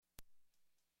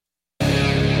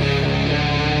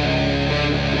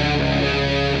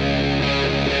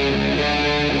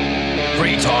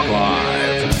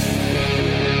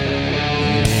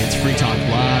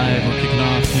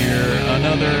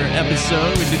so.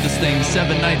 We do this thing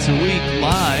 7 nights a week,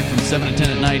 live from 7 to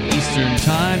 10 at night Eastern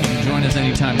Time. You can join us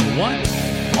anytime you want.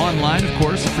 Online, of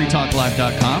course, at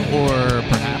freetalklive.com, or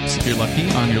perhaps, if you're lucky,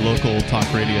 on your local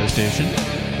talk radio station.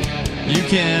 You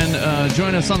can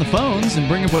join us on the phones and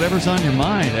bring up whatever's on your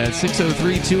mind at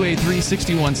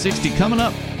 603-283-6160. Coming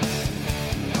up,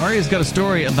 Aria's got a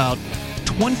story about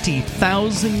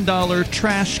 $20,000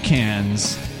 trash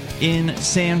cans in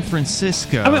San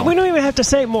Francisco. I mean, we don't even have to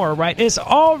say more, right? It's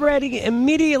already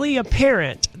immediately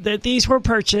apparent that these were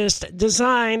purchased,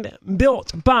 designed,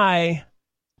 built by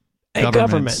a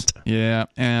government. Yeah,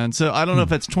 and so I don't know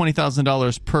if it's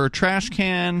 $20,000 per trash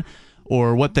can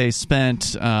or what they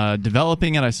spent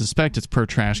developing it. I suspect it's per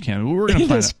trash can. We're going to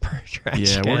find out. Per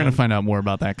trash can. We're going to find out more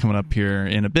about that coming up here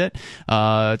in a bit.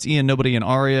 It's Ian, Nobody, and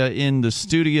Aria in the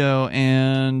studio,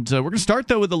 and we're going to start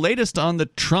though with the latest on the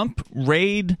Trump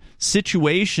raid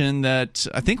situation that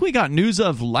I think we got news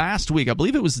of last week. I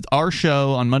believe it was our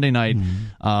show on Monday night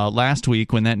last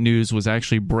week when that news was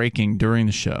actually breaking during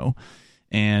the show.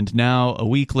 And now, a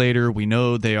week later, we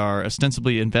know they are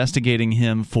ostensibly investigating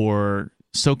him for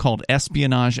so-called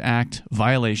Espionage Act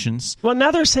violations. Well,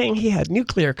 now they're saying he had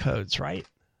nuclear codes, right?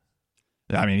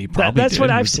 I mean, he probably that's did.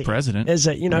 what I've seen. seen. The president is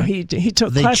that right? he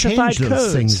took classified codes. They change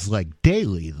those things like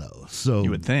daily, though. So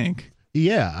you would think.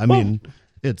 Yeah, I mean,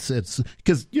 it's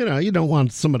because you don't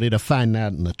want somebody to find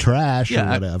that in the trash or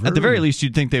whatever. At the very least,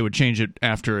 you'd think they would change it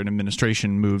after an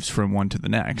administration moves from one to the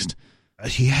next.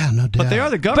 Yeah, no doubt. But they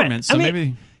are the government, so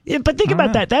maybe. Yeah, but think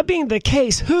about that. That being the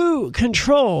case, who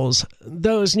controls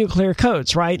those nuclear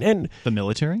codes, right? And the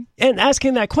military? And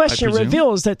asking that question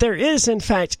reveals that there is, in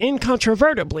fact,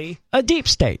 incontrovertibly, a deep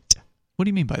state. What do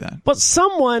you mean by that? Well,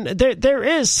 there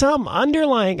is some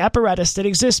underlying apparatus that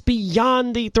exists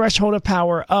beyond the threshold of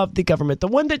power of the government, the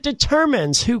one that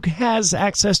determines who has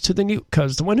access to the nuke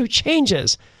codes, the one who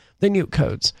changes the nuke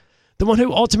codes. The one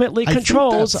who ultimately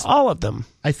controls all of them.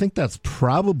 I think that's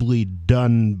probably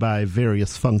done by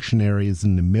various functionaries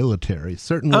in the military.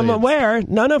 Certainly, I'm aware,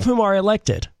 none of whom are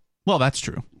elected. Well, that's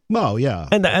true. Oh, yeah.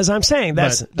 And as I'm saying,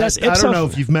 that's ipso. I don't know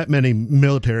if you've met many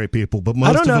military people, but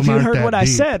most of them aren't that deep. I don't know if you heard what I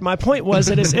said. My point was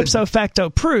that it's ipso facto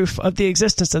proof of the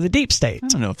existence of the deep state. I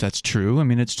don't know if that's true. I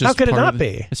mean, it's just how could it not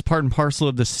be? It's part and parcel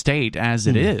of the state as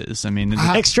it is. I mean,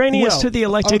 extraneous to the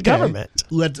elected government.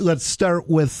 Let's start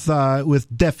with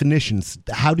definitions.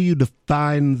 How do you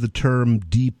define the term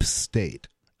deep state?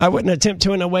 I wouldn't attempt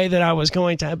to in a way that I was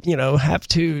going to, have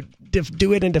to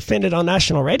do it and defend it on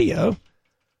national radio.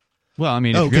 Well, I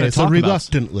mean, if you're going to talk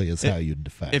reluctantly is how you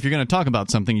define. If you're going to talk about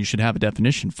something, you should have a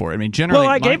definition for it. I mean, generally,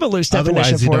 I gave a loose definition for it.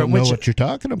 Otherwise, you don't know what you're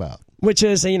talking about. Which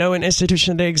is, an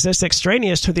institution that exists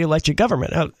extraneous to the elected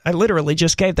government. I literally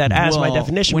just gave that as my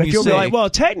definition. But you'll be like, well,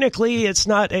 technically, it's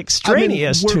not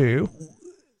extraneous to.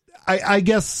 I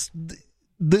guess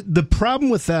the problem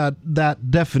with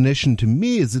that definition to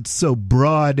me is it's so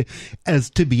broad as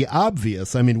to be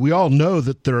obvious. I mean, we all know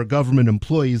that there are government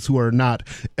employees who are not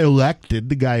elected.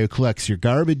 The guy who collects your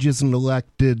garbage isn't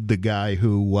elected. The guy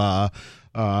who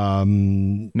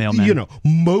mailman.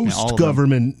 Most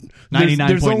government,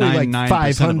 there's only like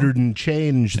 500 and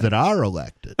change that are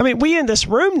elected. I mean, we in this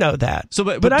room know that.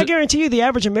 But I guarantee you the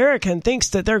average American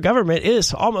thinks that their government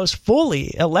is almost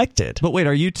fully elected. But wait,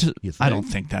 are you I don't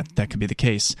think that could be the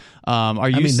case. Are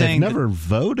you saying they've never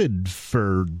voted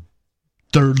for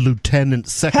third lieutenant,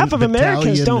 second half of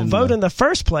Americans don't vote in the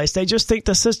first place. They just think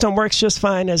the system works just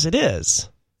fine as it is.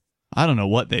 I don't know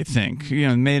what they think.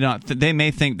 They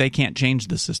may think they can't change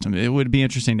the system. It would be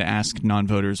interesting to ask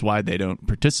non-voters why they don't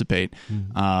participate.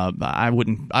 I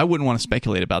wouldn't want to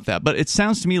speculate about that. But it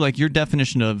sounds to me like your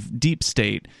definition of deep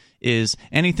state is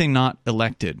anything not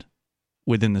elected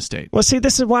within the state. Well, see,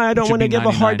 this is why I don't want to give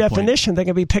a hard definition that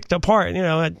can be picked apart.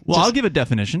 I'll give a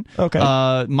definition. Okay.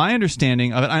 My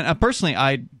understanding of it, personally,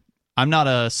 I'm not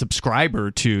a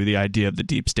subscriber to the idea of the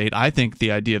deep state. I think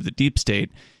the idea of the deep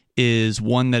state is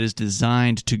one that is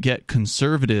designed to get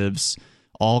conservatives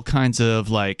all kinds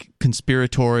of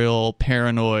conspiratorial,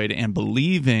 paranoid, and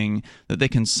believing that they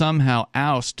can somehow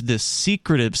oust this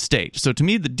secretive state. So to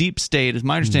me, the deep state, as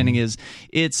my understanding is,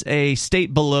 it's a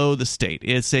state below the state.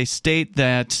 It's a state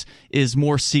that is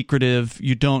more secretive.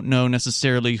 You don't know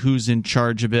necessarily who's in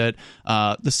charge of it.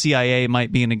 The CIA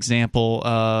might be an example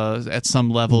at some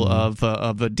level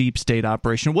of a deep state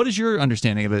operation. What is your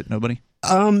understanding of it, Nobody?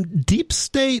 Deep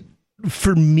state,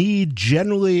 for me,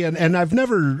 generally, and I've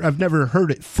never heard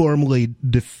it formally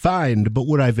defined, but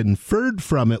what I've inferred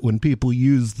from it when people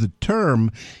use the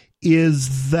term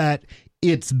is that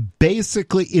it's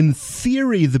basically, in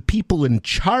theory, the people in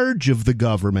charge of the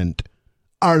government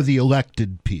are the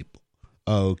elected people.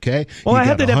 Okay. Well, You I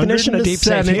have got the 100 definition in of the deep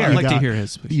state Senate, here. I'd you like to got- hear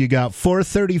his. You got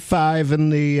 435 in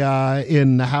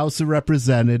the House of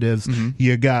Representatives.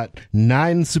 You got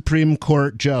 9 Supreme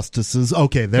Court justices.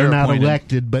 Okay, they're not appointed.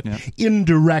 elected, but Yeah.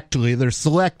 indirectly they're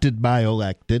selected by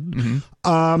elected.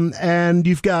 And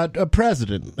you've got a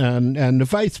president and a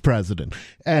vice president,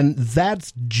 and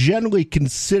that's generally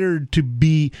considered to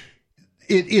be.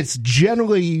 It's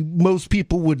generally, most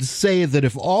people would say that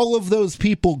if all of those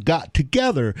people got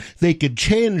together, they could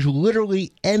change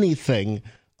literally anything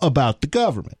about the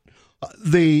government.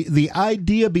 The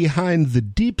idea behind the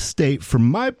deep state, from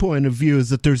my point of view, is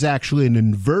that there's actually an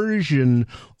inversion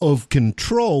of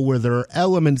control where there are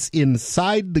elements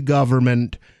inside the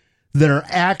government that are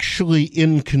actually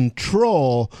in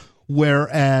control,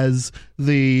 whereas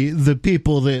the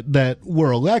people that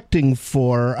we're electing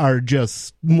for are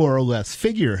just more or less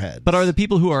figureheads. But are the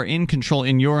people who are in control,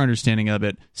 in your understanding of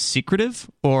it, secretive,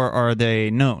 or are they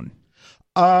known?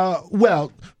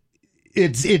 Well,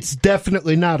 it's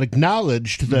definitely not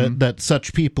acknowledged that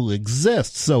such people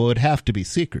exist, so it would have to be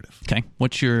secretive. Okay.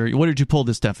 What did you pull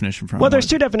this definition from? Well, there's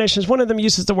 2 definitions. One of them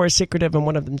uses the word secretive and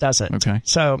one of them doesn't. Okay.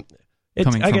 So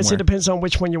Coming I from guess where? it depends on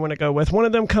which one you want to go with. One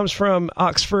of them comes from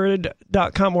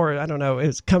Oxford.com, or I don't know,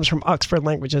 it comes from Oxford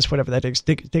Languages, whatever that is,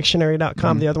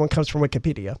 dictionary.com. The other one comes from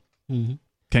Wikipedia.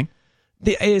 Okay.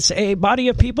 It's a body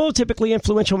of people, typically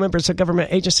influential members of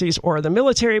government agencies or the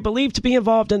military, believed to be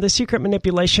involved in the secret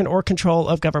manipulation or control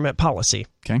of government policy.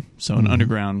 Okay. So an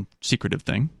underground secretive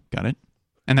thing. Got it.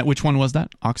 And which one was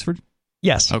that? Oxford?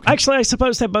 Yes. Okay. Actually, I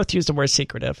suppose they both use the word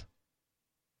secretive.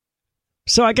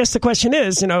 So I guess the question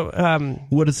is,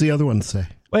 What does the other one say?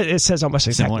 well, it says almost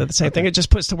exactly Similar. the same thing. It just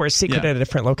puts the word secret Yeah. at a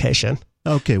different location.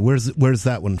 Okay, where's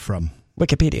that one from?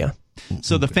 Wikipedia.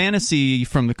 So the fantasy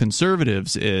from the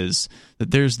conservatives is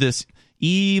that there's this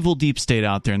evil deep state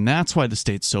out there, and that's why the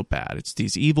state's so bad. It's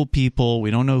these evil people. We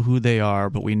don't know who they are,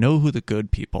 but we know who the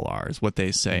good people are, is what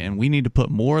they say. And we need to put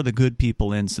more of the good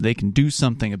people in so they can do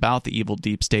something about the evil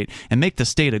deep state and make the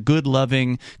state a good,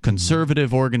 loving,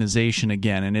 conservative organization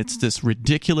again. And it's this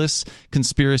ridiculous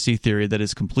conspiracy theory that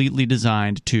is completely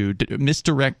designed to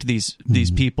misdirect these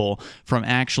people from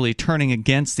actually turning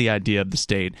against the idea of the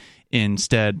state.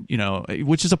 Instead,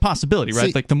 which is a possibility, right?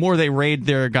 See, like the more they raid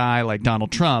their guy like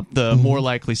Donald Trump, the more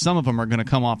likely some of them are going to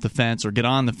come off the fence or get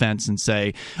on the fence and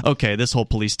say, okay, this whole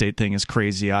police state thing is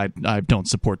crazy. I don't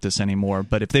support this anymore.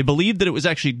 But if they believe that it was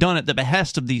actually done at the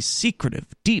behest of the secretive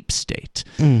deep state,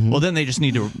 well, then they just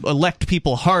need to elect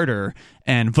people harder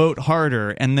and vote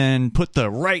harder and then put the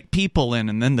right people in,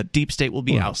 and then the deep state will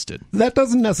be ousted. That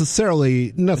doesn't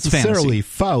necessarily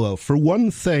follow. For one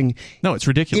thing, No, it's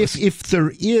ridiculous. if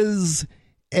there is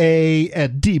a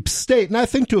deep state, and I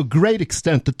think to a great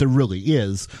extent that there really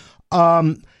is,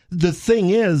 the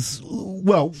thing is,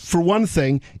 well, for one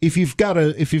thing, if you've got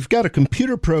a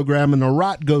computer program and a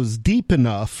rot goes deep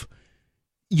enough,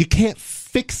 you can't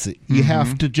fix it. You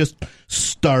have to just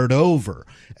start over.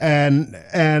 And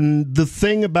the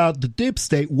thing about the deep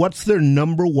state, what's their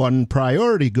number one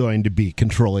priority going to be?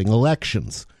 Controlling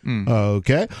elections.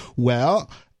 Okay.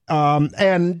 Well,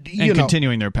 and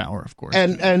continuing their power, of course.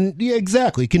 And yeah,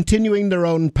 exactly, continuing their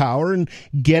own power and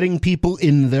getting people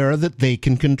in there that they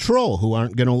can control, who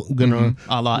aren't gonna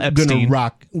A la Epstein.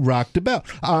 rock the boat.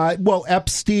 Well,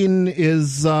 Epstein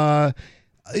is.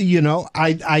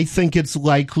 I think it's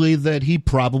likely that he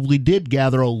probably did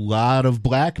gather a lot of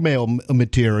blackmail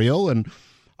material, and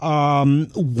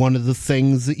one of the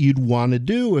things that you'd want to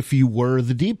do if you were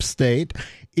the deep state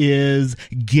is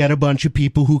get a bunch of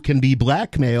people who can be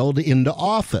blackmailed into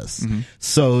office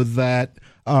so that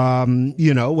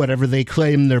whatever they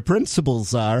claim their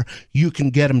principles are, you can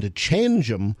get them to change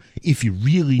them if you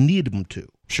really need them to.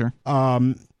 Sure.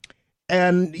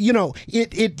 And,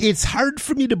 it's hard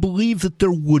for me to believe that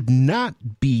there would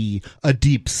not be a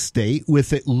deep state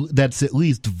with it that's at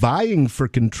least vying for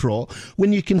control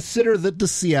when you consider that the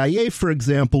CIA, for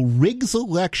example, rigs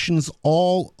elections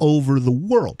all over the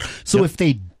world. So if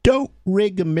they don't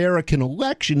rig American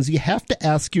elections, you have to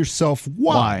ask yourself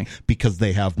why. Because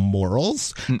they have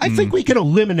morals? I think we can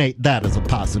eliminate that as a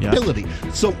possibility.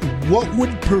 So what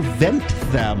would prevent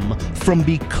them from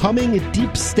becoming a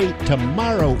deep state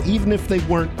tomorrow, even if they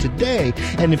weren't today?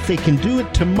 And if they can do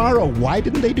it tomorrow, why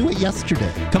didn't they do it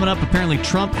yesterday? Coming up, apparently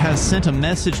Trump has sent a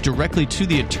message directly to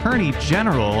the Attorney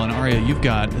General. And Aria, you've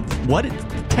got what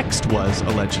the text was,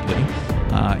 allegedly.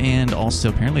 And also,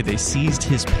 apparently, they seized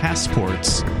his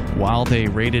passports while they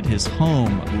raided his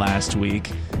home last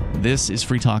week. This is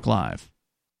Free Talk Live.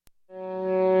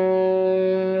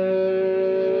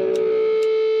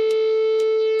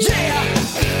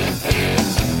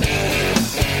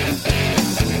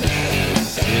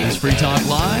 Free Talk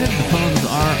Live. The phones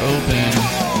are open,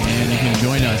 and you can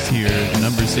join us here. The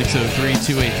number is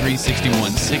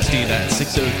 603-283-6160. That's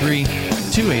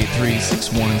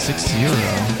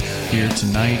 603-283-6160. Here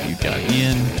tonight, you've got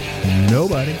Ian.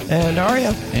 Nobody. And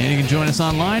Aria. And you can join us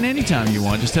online anytime you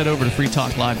want. Just head over to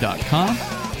freetalklive.com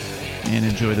and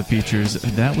enjoy the features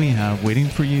that we have waiting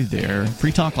for you there.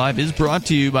 Free Talk Live is brought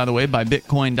to you, by the way, by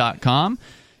Bitcoin.com.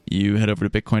 You head over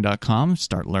to Bitcoin.com,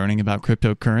 start learning about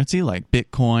cryptocurrency like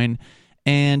Bitcoin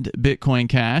and Bitcoin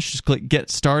Cash. Just click Get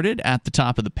Started at the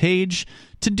top of the page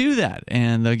to do that,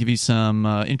 and they'll give you some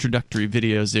introductory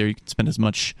videos there. You can spend as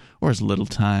much or as little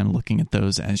time looking at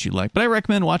those as you like, but I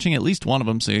recommend watching at least one of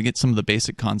them so you get some of the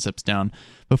basic concepts down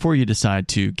before you decide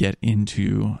to get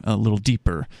into a little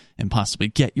deeper and possibly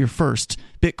get your first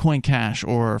Bitcoin Cash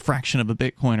or a fraction of a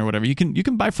Bitcoin or whatever. You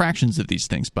can buy fractions of these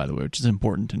things, by the way, which is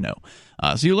important to know.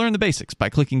 So you learn the basics by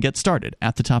clicking Get Started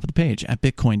at the top of the page at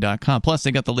Bitcoin.com. Plus, they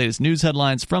got the latest news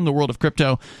headlines from the world of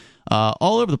crypto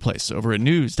all over the place over at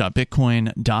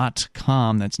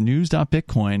news.bitcoin.com. That's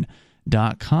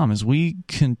news.bitcoin.com. As we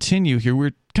continue here,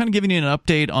 we're kind of giving you an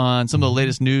update on some of the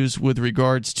latest news with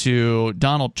regards to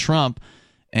Donald Trump,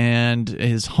 and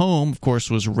his home, of course,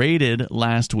 was raided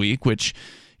last week, which,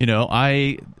 you know,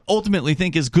 I ultimately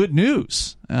think is good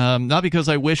news. Not because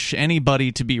I wish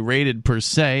anybody to be raided per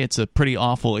se. It's a pretty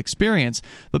awful experience.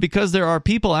 But because there are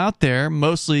people out there,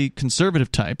 mostly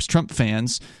conservative types, Trump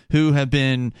fans, who have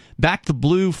been back the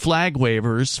blue flag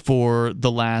wavers for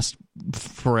the last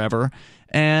forever.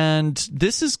 And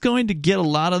this is going to get a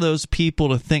lot of those people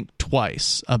to think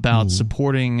twice about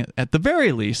supporting, at the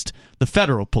very least, the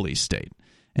federal police state.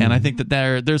 And I think that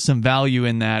there's some value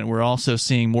in that. We're also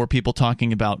seeing more people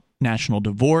talking about national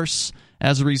divorce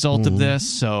as a result of this.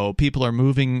 So people are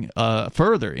moving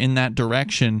further in that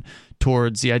direction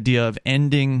towards the idea of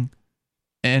ending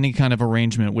any kind of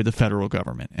arrangement with the federal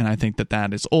government. And I think that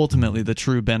that is ultimately the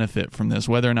true benefit from this.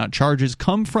 Whether or not charges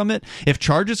come from it, if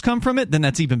charges come from it, then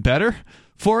that's even better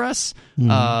for us. You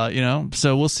know,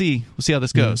 so we'll see how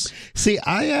this goes. See,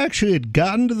 I actually had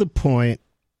gotten to the point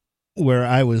where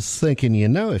I was thinking, you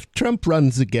know, if Trump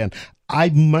runs again, I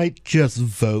might just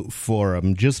vote for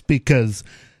him, just because,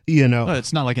 you know, well,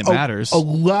 it's not like it matters. A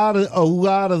lot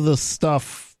of the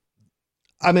stuff.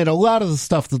 I mean, a lot of the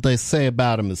stuff that they say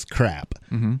about him is crap,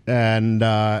 and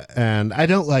I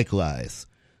don't like lies.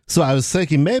 So I was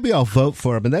thinking maybe I'll vote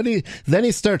for him, and then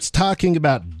he starts talking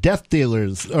about death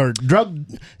dealers or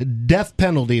death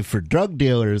penalty for drug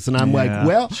dealers, and I'm like,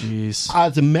 well,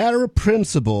 as a matter of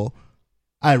principle,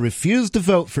 I refuse to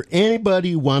vote for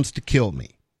anybody who wants to kill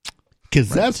me, because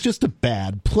that's just a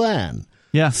bad plan.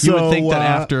 Yeah, you would think that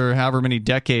after however many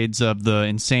decades of the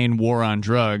insane war on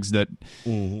drugs that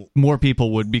more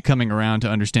people would be coming around to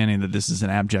understanding that this is an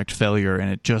abject failure and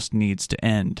it just needs to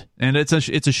end. And it's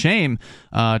a shame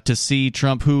to see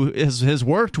Trump, who has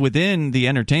worked within the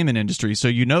entertainment industry, so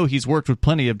you know he's worked with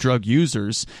plenty of drug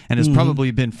users and has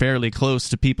probably been fairly close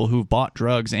to people who've bought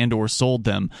drugs and or sold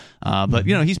them. But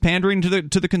you know, he's pandering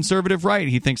to the conservative right.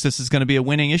 He thinks this is going to be a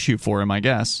winning issue for him, I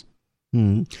guess.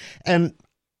 And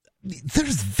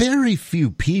there's very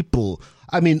few people.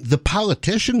 I mean, the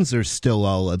politicians are still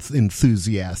all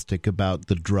enthusiastic about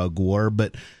the drug war,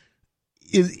 but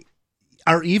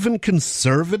are even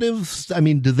conservatives? I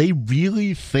mean, do they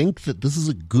really think that this is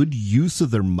a good use of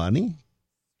their money?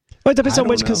 Well, it depends on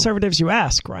which conservatives you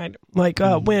ask, right? Like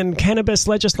when cannabis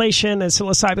legislation and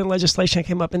psilocybin legislation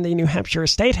came up in the New Hampshire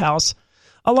State House,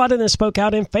 a lot of them spoke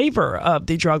out in favor of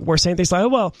the drug war, saying things like, oh,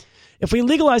 well, if we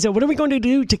legalize it, what are we going to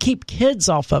do to keep kids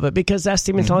off of it? Because that's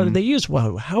the mentality they use.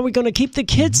 Well, how are we going to keep the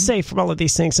kids safe from all of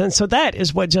these things? And so that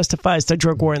is what justifies the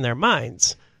drug war in their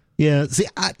minds. Yeah, see,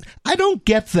 I don't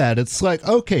get that. It's like,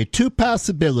 okay, two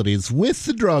possibilities. With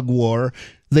the drug war,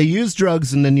 they use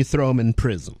drugs and then you throw them in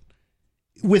prison.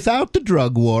 Without the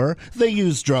drug war, they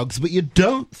use drugs, but you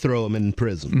don't throw them in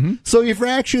prison. So if you're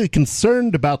actually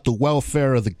concerned about the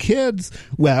welfare of the kids,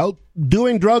 well,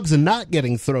 doing drugs and not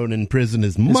getting thrown in prison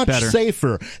is much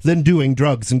safer than doing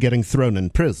drugs and getting thrown in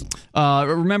prison.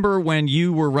 Remember when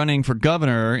you were running for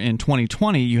governor in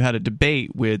 2020, you had a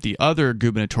debate with the other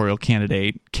gubernatorial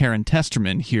candidate, Karen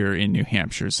Testerman, here in New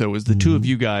Hampshire. So it was the two of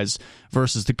you guys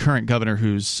versus the current governor,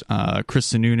 who's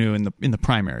Chris Sununu, in the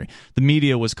primary. The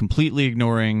media was completely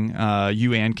ignoring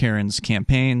you and Karen's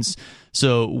campaigns.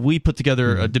 So we put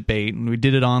together a debate, and we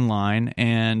did it online,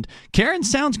 and Karen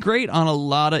sounds great on a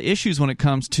lot of issues when it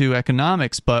comes to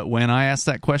economics, but when I asked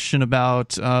that question about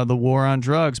the war on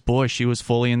drugs, boy, she was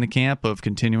fully in the camp of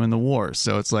continuing the war.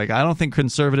 So it's like, I don't think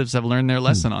conservatives have learned their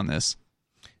lesson on this.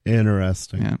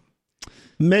 Interesting. Yeah.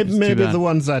 Maybe the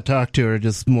ones I talk to are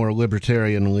just more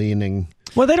libertarian-leaning.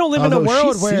 Well, they don't live in a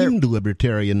world where seemed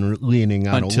libertarian leaning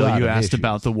on until a lot you of asked issues.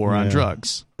 about the war on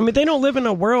drugs. I mean, they don't live in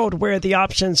a world where the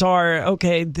options are,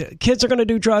 okay, the kids are going to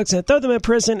do drugs and throw them in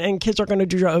prison, and kids are going to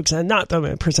do drugs and not throw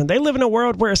them in prison. They live in a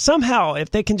world where somehow,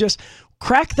 if they can just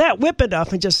crack that whip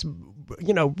enough and just,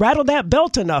 rattle that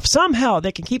belt enough, somehow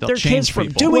they can keep They'll their kids change from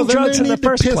people. doing drugs in the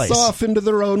first piss place. off into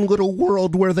their own little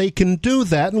world where they can do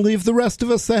that and leave the rest of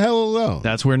us the hell alone.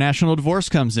 That's where national divorce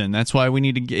comes in. That's why we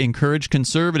need to encourage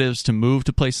conservatives to move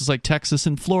to places like Texas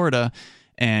and Florida,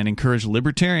 and encourage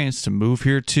libertarians to move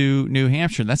here to New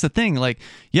Hampshire. That's the thing. Like,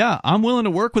 yeah, I'm willing to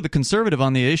work with a conservative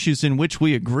on the issues in which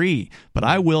we agree, but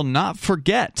I will not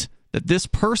forget that this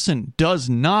person does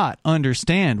not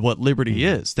understand what liberty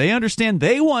is. They understand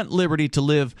they want liberty to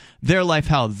live their life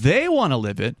how they want to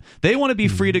live it. They want to be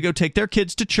free to go take their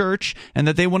kids to church, and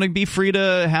that they want to be free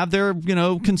to have their,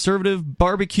 conservative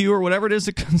barbecue or whatever it is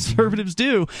that conservatives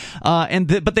do.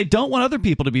 But they don't want other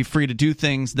people to be free to do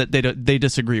things that they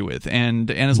disagree with.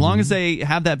 And as long as they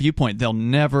have that viewpoint, they'll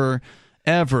never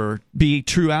ever be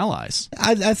true allies.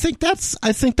 I think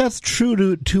that's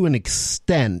true to an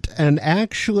extent. And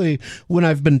actually, when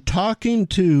I've been talking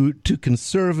to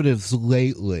conservatives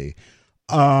lately,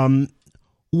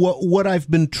 what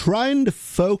I've been trying to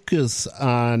focus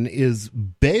on is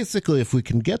basically, if we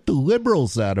can get the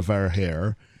liberals out of our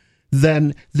hair,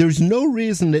 then there's no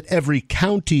reason that every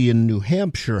county in New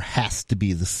Hampshire has to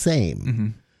be the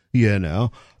same. There's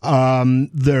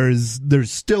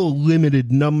still a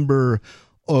limited number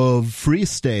of free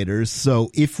staters. So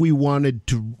if we wanted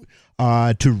to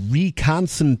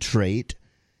reconcentrate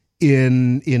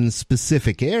in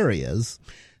specific areas,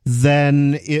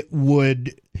 then it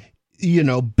would,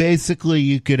 basically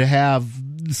you could have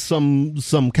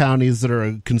some counties that are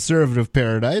a conservative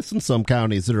paradise and some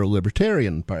counties that are a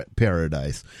libertarian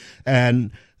paradise.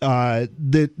 And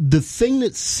the thing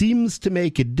that seems to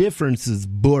make a difference is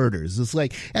borders. It's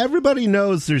like everybody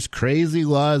knows there's crazy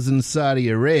laws in Saudi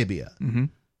Arabia,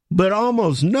 but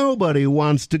almost nobody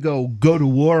wants to go to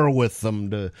war with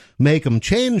them to make them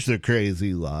change their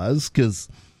crazy laws because,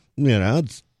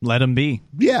 it's let them be.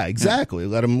 Yeah, exactly.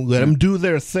 Yeah. Let them do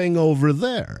their thing over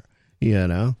there.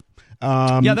 Yeah,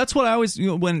 that's what I always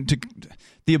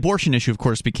the abortion issue, of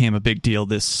course, became a big deal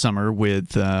this summer with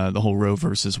the whole Roe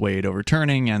versus Wade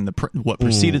overturning and what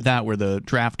preceded that, where the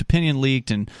draft opinion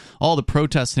leaked and all the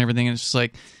protests and everything. And it's just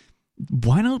like,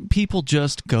 why don't people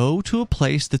just go to a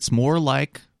place that's more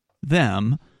like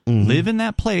them, live in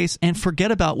that place, and forget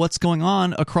about what's going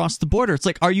on across the border? It's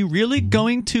like, are you really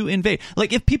going to invade?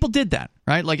 Like, if people did that,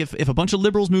 right? Like, if a bunch of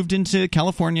liberals moved into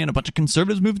California and a bunch of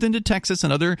conservatives moved into Texas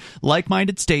and other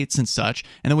like-minded states and such,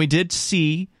 and then we did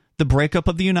see the breakup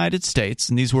of the United States,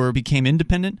 and these became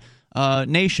independent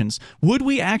nations, would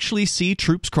we actually see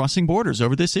troops crossing borders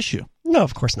over this issue? No,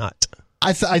 of course not.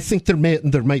 I think there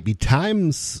might be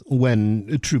times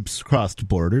when troops crossed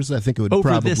borders. I think it would over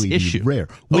probably this issue. be rare.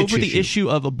 Over the issue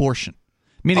of abortion.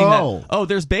 Meaning that,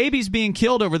 there's babies being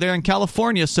killed over there in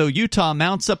California, so Utah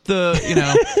mounts up the.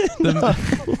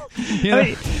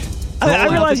 I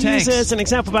realize you use it as an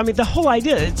example, but I mean, the whole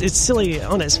idea, it's silly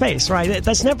on its face, right?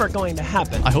 That's never going to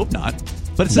happen. I hope not.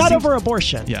 But it's not over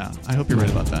abortion. Yeah, I hope you're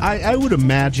right about that. I would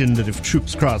imagine that if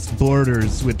troops crossed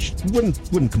borders, which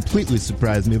wouldn't completely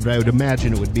surprise me, but I would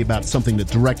imagine it would be about something that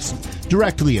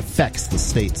directly affects the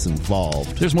states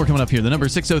involved. There's more coming up here. The number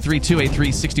is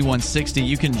 603-283-6160.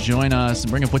 You can join us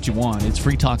and bring up what you want. It's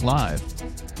Free Talk Live.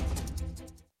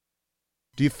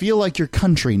 Do you feel like your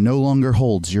country no longer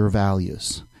holds your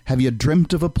values? Have you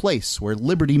dreamt of a place where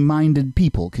liberty-minded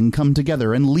people can come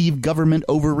together and leave government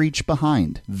overreach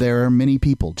behind? There are many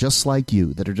people just like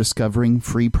you that are discovering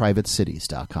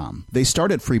FreePrivateCities.com. They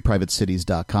start at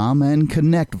FreePrivateCities.com and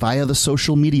connect via the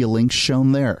social media links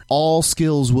shown there. All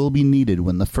skills will be needed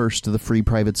when the first of the Free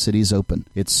Private Cities open.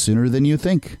 It's sooner than you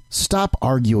think. Stop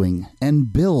arguing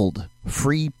and build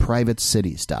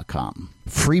FreePrivateCities.com.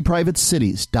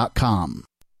 FreePrivateCities.com.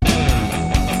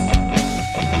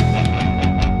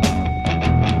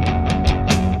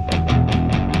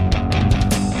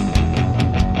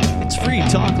 Free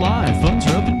Talk Live. Phones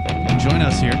are open. You can join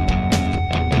us here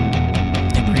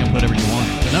and bring up whatever you want.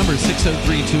 The number is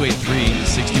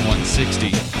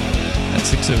 603-283-6160.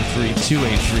 That's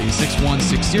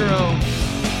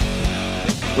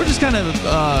 603-283-6160. We're just kind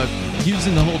of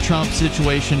using the whole Trump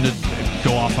situation to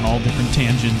go off on all different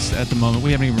tangents at the moment.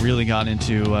 We haven't even really gotten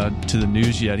into to the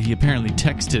news yet. He apparently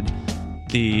texted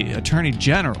the Attorney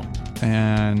General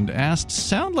and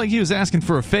sounded like he was asking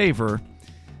for a favor.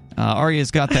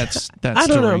 Aria's got that story. I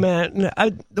don't know, man.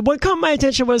 What caught my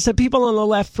attention was the people on the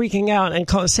left freaking out and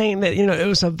saying that it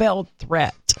was a veiled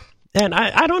threat. And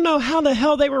I don't know how the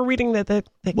hell they were reading that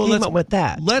came up with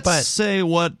that. Let's say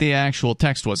what the actual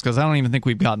text was, because I don't even think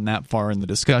we've gotten that far in the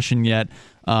discussion yet.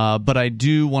 But I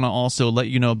do want to also let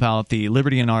you know about the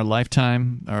Liberty in Our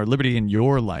Lifetime, or Liberty in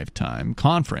Your Lifetime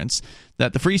conference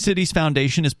that the Free Cities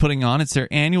Foundation is putting on. It's their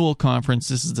annual conference.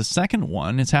 This is the second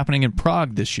one. It's happening in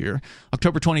Prague this year,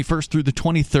 October 21st through the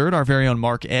 23rd. Our very own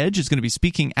Mark Edge is going to be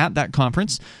speaking at that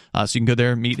conference. So you can go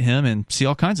there, meet him, and see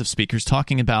all kinds of speakers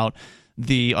talking about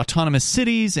the autonomous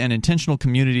cities and intentional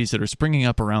communities that are springing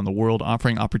up around the world,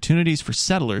 offering opportunities for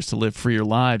settlers to live freer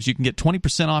lives. You can get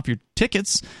 20% off your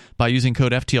tickets by using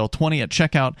code FTL20 at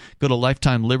checkout. Go to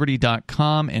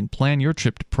lifetimeliberty.com and plan your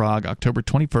trip to Prague, October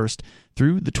 21st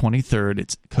through the 23rd.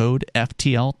 It's code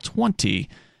FTL20,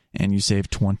 and you save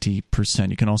 20%.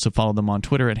 You can also follow them on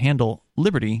Twitter at handle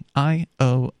LibertyIOL.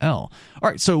 All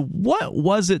right, so what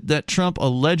was it that Trump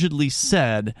allegedly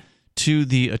said to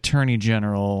the Attorney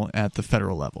General at the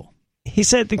federal level? He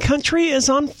said, the country is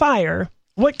on fire.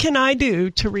 What can I do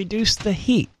to reduce the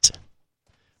heat?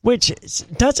 Which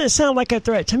doesn't sound like a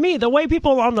threat to me. The way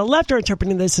people on the left are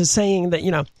interpreting this is saying that,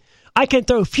 I can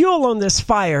throw fuel on this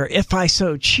fire if I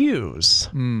so choose.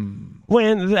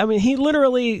 When, he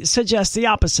literally suggests the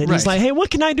opposite. Right. He's like, hey, what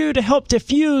can I do to help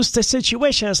diffuse the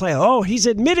situation? It's like, oh, he's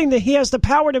admitting that he has the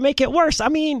power to make it worse.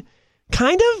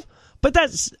 Kind of, but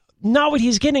that's not what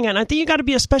he's getting at. And I think you got to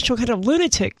be a special kind of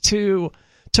lunatic to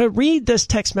read this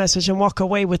text message and walk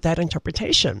away with that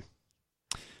interpretation.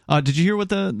 Did you hear what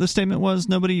the statement was?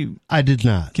 Nobody? I did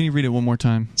not. Can you read it one more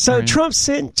time? So Ryan? Trump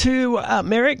sent to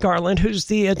Merrick Garland, who's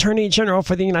the Attorney General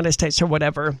for the United States or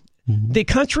whatever, the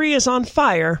country is on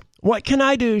fire. What can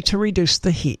I do to reduce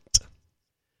the heat?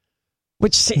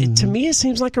 Which to me, it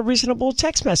seems like a reasonable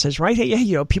text message, right?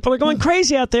 Hey, people are going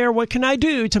crazy out there. What can I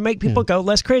do to make people go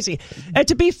less crazy? And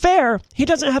to be fair, he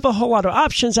doesn't have a whole lot of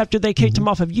options after they kicked him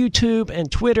off of YouTube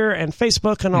and Twitter and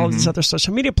Facebook and all of these other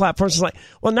social media platforms. It's like,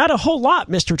 well, not a whole lot,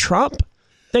 Mr. Trump.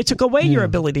 They took away your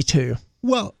ability to.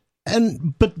 Well,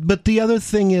 but the other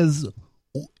thing is,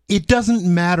 it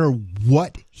doesn't matter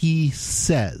what he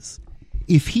says.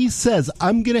 If he says,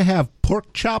 I'm going to have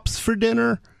pork chops for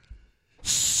dinner,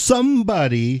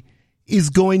 somebody is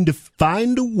going to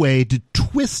find a way to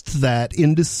twist that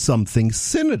into something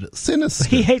sinister.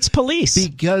 He hates police.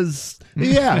 Because,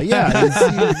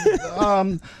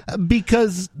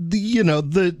 because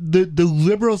the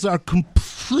liberals are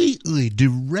completely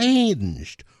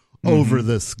deranged over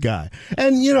this guy.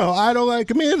 And, I don't like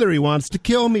him either. He wants to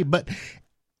kill me, but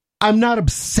I'm not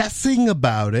obsessing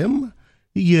about him,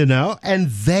 and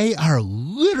they are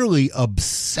literally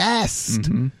obsessed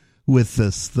with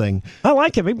this thing. I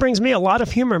like him. He brings me a lot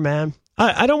of humor, man.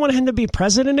 I don't want him to be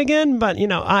president again, but,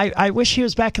 I wish he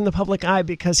was back in the public eye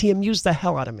because he amused the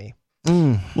hell out of me.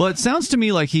 Well, it sounds to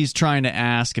me like he's trying to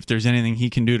ask if there's anything he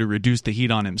can do to reduce the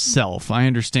heat on himself. I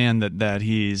understand that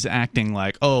he's acting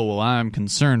like, oh, well, I'm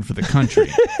concerned for the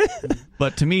country.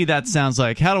 But to me, that sounds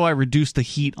like, how do I reduce the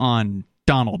heat on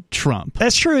Donald Trump?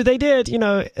 That's true. They did,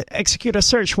 execute a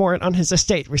search warrant on his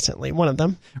estate recently, one of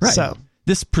them. Right. So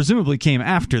this presumably came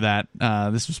after that.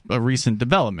 This was a recent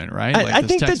development, right? I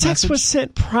think the text was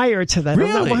sent prior to that.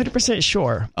 Really? I'm not 100%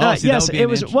 sure. Yes, it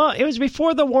was. Well, it was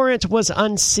before the warrant was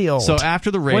unsealed. So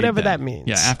after the raid, whatever that means.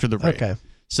 Yeah, after the raid. Okay.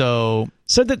 So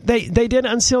that they did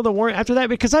unseal the warrant after that,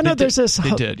 because I know there's this.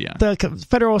 They did, yeah. The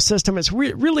federal system is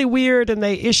really weird, and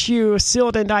they issue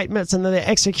sealed indictments and then they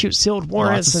execute sealed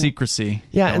warrants. Lots of secrecy.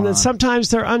 Yeah, and then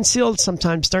sometimes they're unsealed,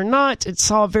 sometimes they're not. It's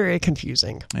all very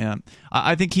confusing. Yeah,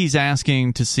 I think he's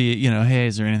asking to see, hey,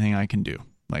 is there anything I can do?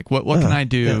 Like, what can I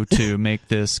do to make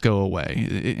this go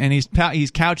away? And he's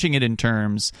couching it in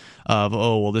terms of,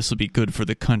 oh, well, this will be good for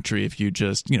the country if you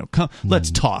just, come,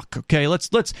 let's talk, okay? Let's.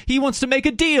 He wants to make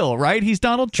a deal, right? He's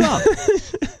Donald Trump.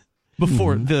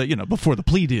 Before the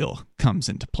plea deal comes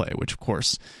into play, which of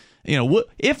course,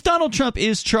 if Donald Trump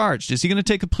is charged, is he going to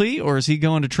take a plea or is he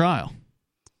going to trial?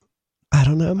 I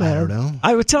don't know, man. I don't know.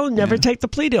 I would tell him never take the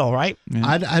plea deal, right? Yeah.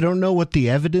 I don't know what the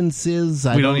evidence is.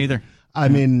 We don't either. I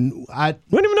mean, we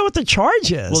don't even know what the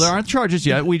charge is. Well, there aren't charges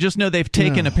yet. We just know they've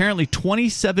taken apparently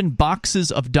 27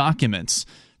 boxes of documents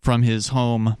from his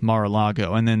home,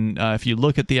 Mar-a-Lago. And then if you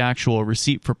look at the actual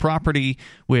receipt for property,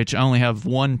 which I only have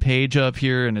one page of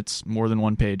here, and it's more than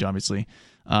one page, obviously,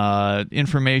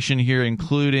 information here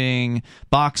including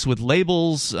box with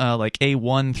labels like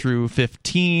A1 through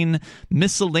 15,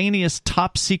 miscellaneous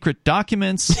top secret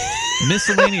documents,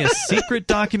 miscellaneous secret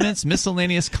documents,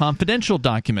 miscellaneous confidential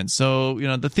documents. So,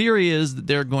 the theory is that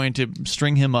they're going to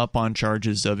string him up on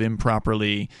charges of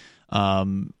improperly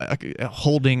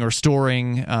holding or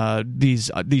storing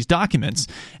these documents.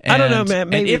 And, I don't know, man.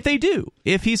 Maybe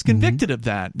if he's convicted of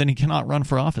that, then he cannot run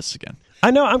for office again.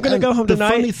 I know. I'm going to go home tonight.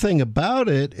 The funny thing about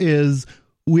it is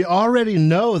we already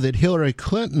know that Hillary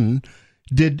Clinton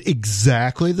did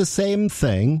exactly the same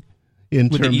thing in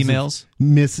with terms the emails.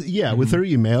 Of with her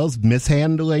emails,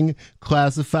 mishandling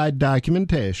classified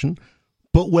documentation.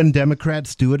 But when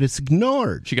Democrats do it, it's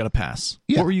ignored. She got a pass.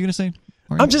 Yeah. What were you going to say?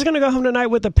 I'm just going to go home tonight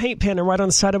with a paint pen and write on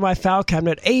the side of my file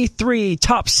cabinet, A3,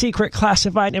 top secret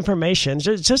classified information,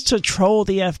 just to troll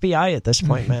the FBI at this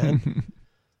point, man.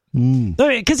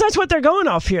 Because that's what they're going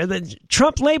off here. That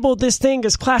Trump labeled this thing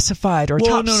as classified or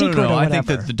top secret or whatever. I think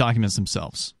that the documents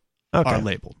themselves are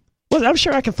labeled. Well, I'm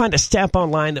sure I can find a stamp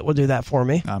online that will do that for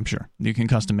me. I'm sure. You can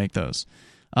custom make those.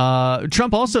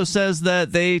 Trump also says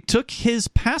that they took his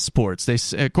passports.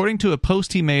 According to a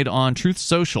post he made on Truth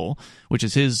Social, which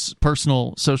is his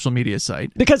personal social media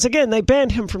site. Because, again, they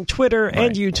banned him from Twitter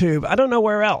and YouTube. I don't know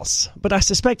where else, but I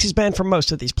suspect he's banned from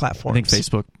most of these platforms. I think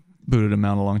Facebook booted him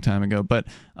out a long time ago. But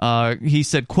he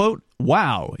said, quote,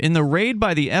 "Wow, in the raid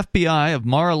by the FBI of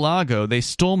Mar-a-Lago, they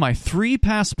stole my 3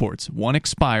 passports. 1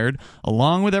 expired,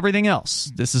 along with everything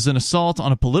else. This is an assault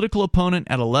on a political opponent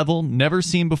at a level never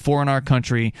seen before in our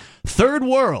country. Third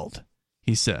world,"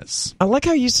 he says. I like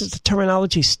how he uses the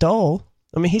terminology stole.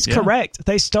 I mean, he's correct.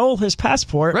 They stole his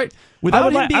passport. Right.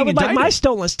 Without him being I would indicted. like my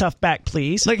stolen stuff back,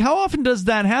 please. Like, how often does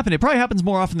that happen? It probably happens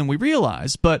more often than we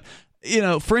realize. But,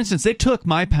 for instance, they took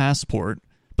my passport.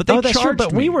 But they that's true,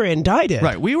 but me. we were indicted.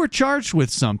 Right, we were charged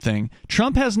with something.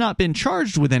 Trump has not been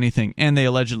charged with anything, and they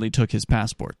allegedly took his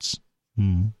passports.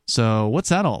 So what's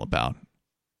that all about?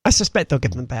 I suspect they'll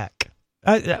give them back.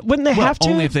 Wouldn't they have to?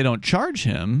 Only if they don't charge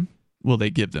him will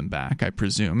they give them back, I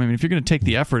presume. I mean, if you're going to take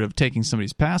the effort of taking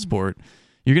somebody's passport,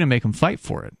 you're going to make them fight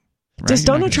for it. Right? Does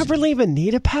Donald Trump really even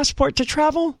need a passport to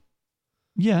travel?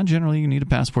 Yeah, generally you need a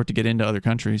passport to get into other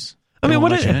countries. I mean,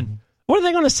 what are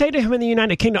they going to say to him in the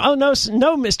United Kingdom? Oh, no,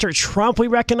 Mr. Trump, we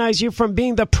recognize you from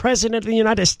being the president of the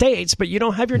United States, but you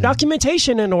don't have your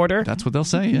documentation in order. That's what they'll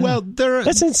say, yeah. Well,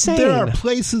 that's insane. There are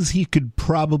places he could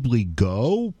probably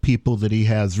go, people that he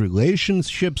has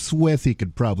relationships with. He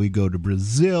could probably go to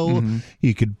Brazil.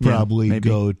 He could probably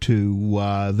go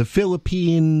to the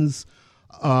Philippines.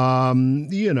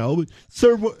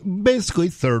 Basically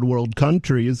third world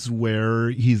countries where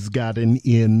he's got an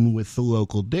in with the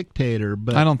local dictator.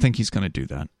 But I don't think he's going to do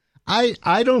that.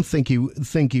 I don't think he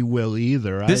will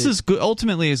either. This is good.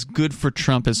 Ultimately, is good for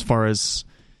Trump as far as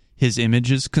his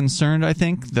image is concerned. I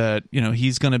think that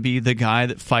he's going to be the guy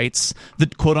that fights the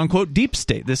quote unquote deep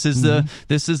state. This is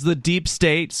the deep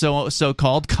state, so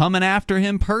called, coming after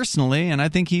him personally, and I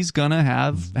think he's going to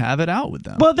have it out with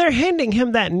them. Well, they're handing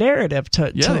him that narrative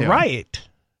to write.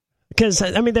 Because,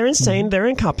 I mean, they're insane, they're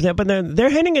incompetent, but they're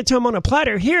handing it to him on a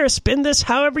platter. Here, spin this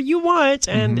however you want,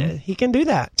 and he can do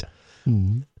that.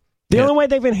 The only way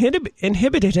they've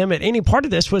inhibited him at any part of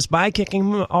this was by kicking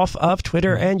him off of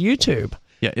Twitter and YouTube.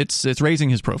 Yeah, it's raising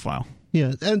his profile.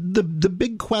 Yeah, and the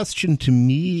big question to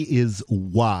me is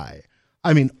why?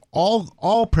 I mean,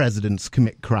 all presidents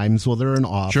commit crimes while they're in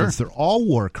office. Sure. They're all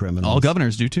war criminals. All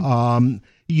governors do too.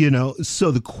 So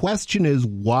the question is,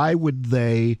 why would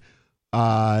they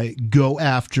go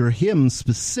after him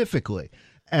specifically?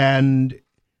 And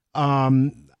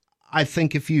I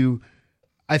think if you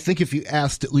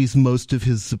asked at least most of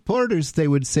his supporters, they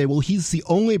would say, well, he's the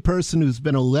only person who's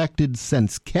been elected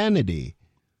since Kennedy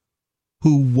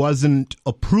who wasn't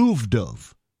approved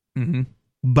of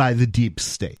by the deep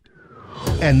state.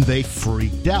 And they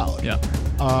freaked out. Yeah.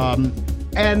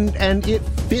 And it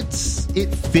fits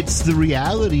the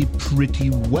reality pretty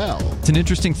well. It's an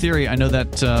interesting theory. I know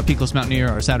that Peakless Mountaineer,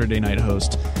 our Saturday night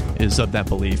host, is of that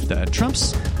belief that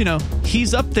Trump's,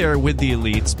 he's up there with the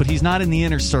elites, but he's not in the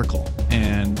inner circle,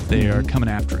 and they are coming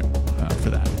after him for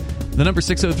that. The number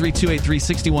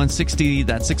 603-283-6160.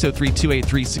 That's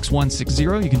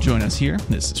 603-283-6160. You can join us here.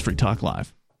 This is Free Talk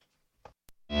Live.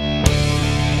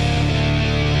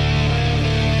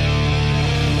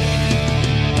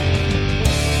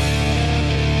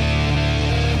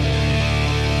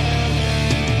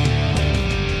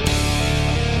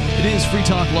 It is Free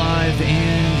Talk Live,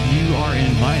 and you are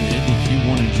invited if you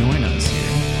want to join us here.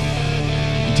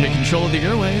 You take control of the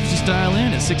airwaves, just dial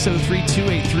in at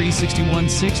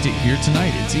 603-283-6160. Here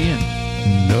tonight, it's Ian.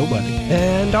 Nobody.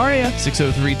 And Aria.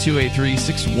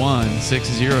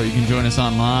 603-283-6160. You can join us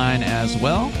online as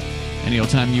well. Any old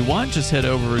time you want, just head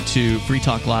over to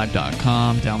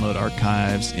freetalklive.com, download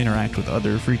archives, interact with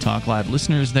other Free Talk Live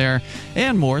listeners there,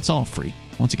 and more. It's all free.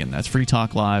 Once again, that's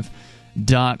freetalklive.com.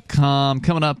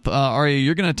 Coming up, Aria,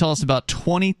 you're going to tell us about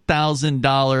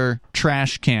 $20,000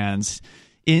 trash cans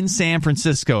in San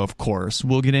Francisco, of course.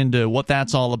 We'll get into what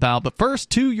that's all about. But first,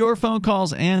 to your phone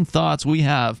calls and thoughts, we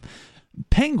have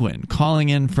Penguin calling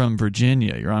in from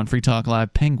Virginia. You're on Free Talk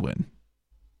Live, Penguin.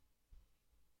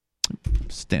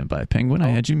 Stand by, Penguin. I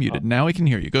had you muted. Now we can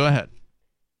hear you. Go ahead.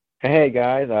 Hey,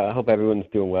 guys. I hope everyone's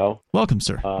doing well. Welcome,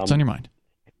 sir. What's on your mind?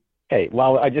 Hey,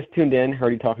 well, I just tuned in,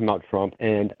 heard you talking about Trump,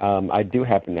 and I do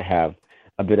happen to have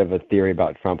a bit of a theory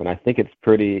about Trump, and I think it's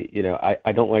pretty,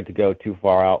 I don't like to go too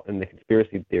far out in the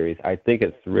conspiracy theories. I think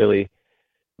it's really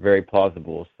very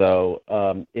plausible. So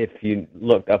if you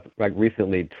looked up, like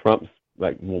recently,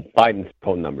 Biden's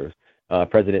poll numbers,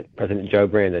 President Joe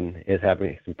Brandon is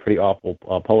having some pretty awful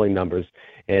polling numbers,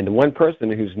 and the one person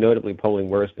who's notably polling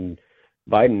worse than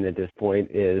Biden at this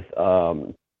point is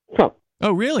Trump.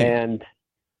 Oh, really? And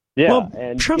yeah, well,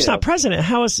 and Trump's not president.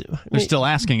 How is they're still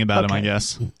asking about him, I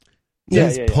guess.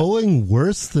 Is polling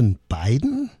worse than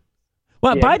Biden?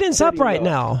 Well, Yeah, Biden's up pretty right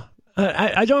well. now.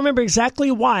 I don't remember exactly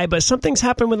why, but something's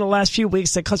happened in the last few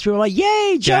weeks that caused people like,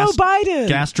 "Yay, Joe Biden!"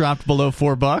 Gas dropped below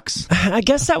 $4. I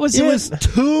guess that was It it. was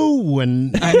 2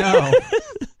 when I know.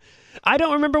 I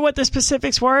don't remember what the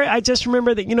specifics were. I just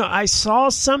remember that, I saw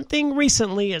something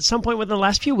recently at some point within the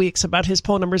last few weeks about his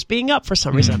poll numbers being up for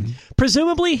some reason.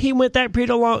 Presumably, he went that period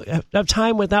of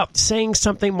time without saying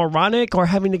something moronic or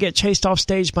having to get chased off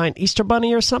stage by an Easter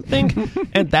bunny or something.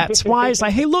 And that's why it's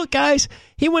like, hey, look, guys,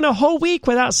 he went a whole week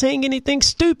without saying anything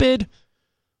stupid.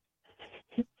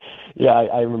 Yeah,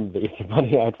 I remember the Easter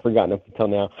Bunny. I'd forgotten up until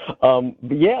now.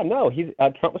 But yeah, no,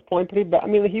 Trump was polling pretty bad. I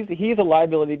mean, he's a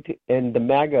liability to, and the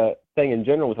MAGA thing in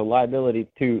general was a liability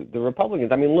to the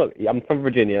Republicans. I mean, look, I'm from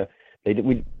Virginia.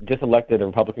 We just elected a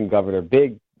Republican governor,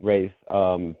 big race,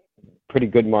 pretty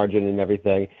good margin and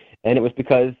everything, and it was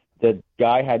because the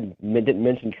guy didn't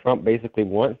mention Trump basically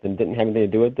once and didn't have anything to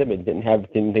do with him and didn't have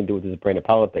anything to do with his brand of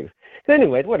politics. So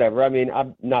anyways, whatever. I mean,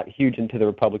 I'm not huge into the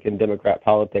Republican-Democrat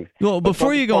politics. Well,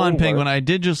 before you go on, Penguin, I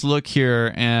did just look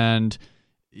here, and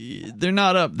they're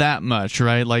not up that much,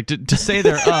 right? Like, to say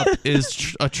they're up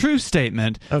is a true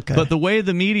statement, Okay. But the way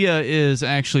the media is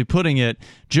actually putting it,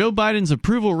 Joe Biden's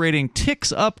approval rating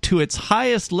ticks up to its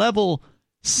highest level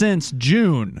since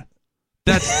June.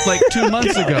 That's like 2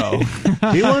 months ago.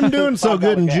 he wasn't doing so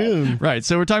good in June. Right,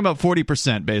 so we're talking about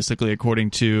 40%, basically, according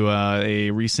to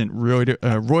a recent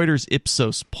Reuters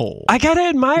Ipsos poll. I got to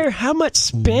admire how much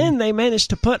spin they managed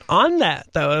to put on that,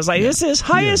 though. It's like, this is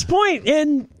highest point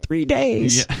in 3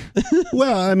 days. Yeah.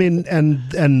 Well, I mean,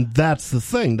 and that's the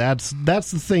thing. That's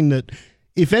the thing that,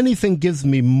 if anything, gives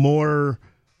me more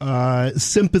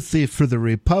sympathy for the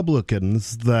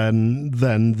Republicans than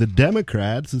the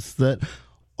Democrats. Is that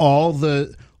all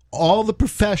the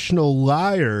professional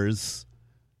liars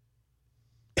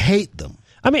hate them.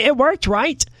 I mean, it worked,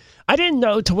 right? I didn't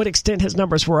know to what extent his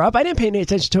numbers were up. I didn't pay any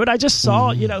attention to it. I just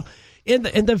saw,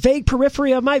 in the vague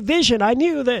periphery of my vision, I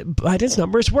knew that Biden's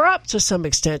numbers were up to some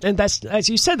extent. And that's, as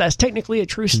you said, that's technically a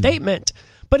true statement.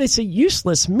 But it's a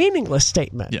useless, meaningless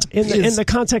statement in the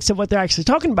context of what they're actually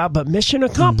talking about. But mission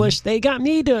accomplished. They got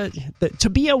me to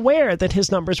be aware that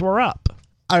his numbers were up.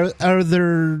 Are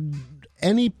there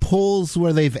any polls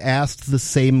where they've asked the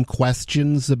same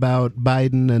questions about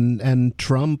Biden and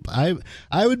Trump? I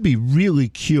would be really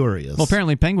curious. Well,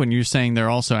 apparently, Penguin, you're saying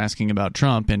they're also asking about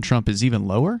Trump, and Trump is even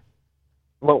lower?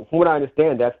 Well, from what I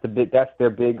understand, that's their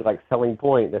big selling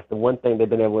point. That's the one thing they've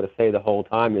been able to say the whole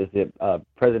time is that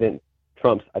President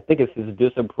Trump's, I think it's his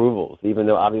disapprovals, even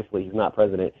though obviously he's not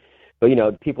president.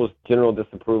 But people's general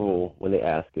disapproval when they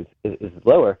ask is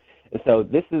lower. And so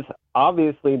this is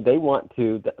obviously they want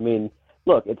to. I mean,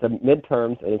 look, it's a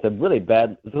midterms, and it's looking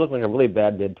like a really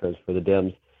bad midterms for the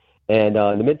Dems, and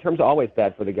the midterms are always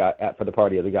bad for the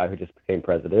party of the guy who just became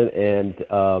president. And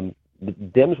the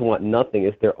Dems want nothing.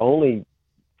 It's their only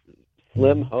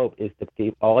slim hope is to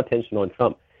keep all attention on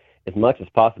Trump as much as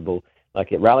possible.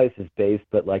 Like, it rallies his base,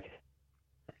 but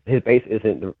his base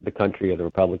isn't the country or the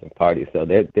Republican Party. So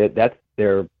that's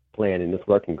their plan, and it's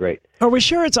working great. Are we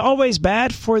sure it's always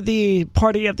bad for the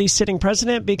party of the sitting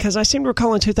president? Because I seem to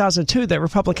recall in 2002 that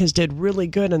Republicans did really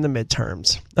good in the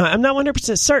midterms. I'm not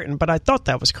 100% certain, but I thought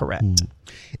that was correct.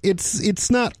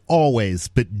 It's not always,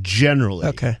 but generally.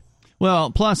 Okay.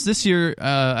 Well, plus this year,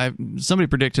 somebody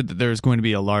predicted that there's going to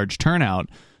be a large turnout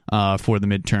for the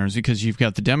midterms because you've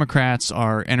got the Democrats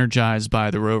are energized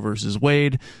by the Roe versus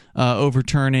Wade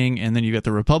overturning, and then you've got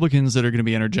the Republicans that are going to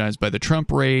be energized by the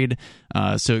Trump raid.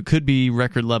 So it could be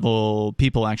record level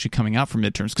people actually coming out for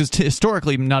midterms because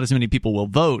historically not as many people will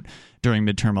vote during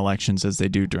midterm elections as they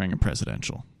do during a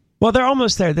presidential. Well, they're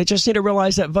almost there. They just need to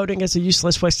realize that voting is a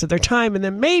useless waste of their time, and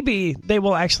then maybe they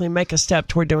will actually make a step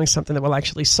toward doing something that will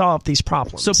actually solve these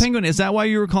problems. So, Penguin, is that why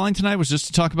you were calling tonight? Was just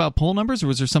to talk about poll numbers, or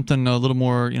was there something a little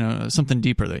more, something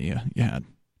deeper that you had?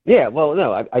 Yeah, well,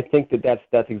 no, I think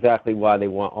that's exactly why they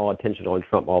want all attention on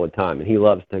Trump all the time, and he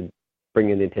loves to bring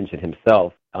in the attention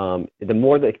himself. The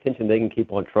more the attention they can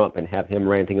keep on Trump and have him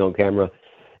ranting on camera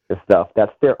and stuff,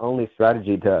 that's their only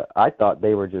strategy. I thought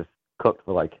they were just cooked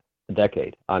for like a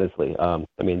decade, honestly.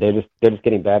 They're just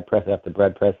getting bad press after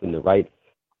bad press in the right.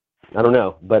 I don't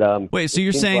know, but wait. So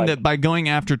you're saying that by going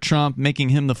after Trump, making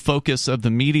him the focus of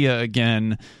the media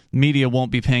again, media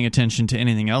won't be paying attention to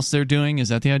anything else they're doing? Is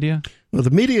that the idea? Well,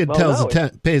 the media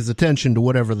pays attention to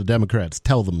whatever the Democrats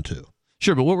tell them to.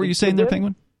 Sure, but what were you saying there,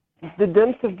 Penguin? The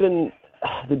Dems have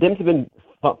been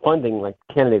funding like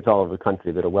candidates all over the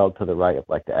country that are well to the right of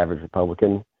like the average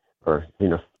Republican, or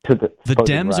to the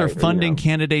Dems right, are funding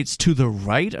candidates to the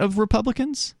right of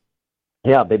Republicans?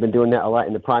 Yeah, they've been doing that a lot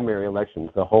in the primary elections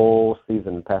the whole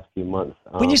season, the past few months.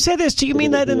 When you say this, do you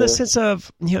mean that in the sense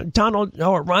of Donald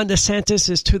or Ron DeSantis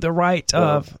is to the right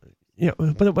of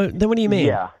But then what do you mean?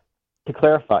 Yeah, to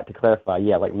clarify,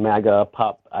 yeah, like MAGA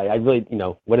pop. I really,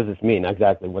 what does this mean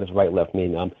exactly? What does right left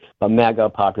mean? But MAGA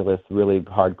populist, really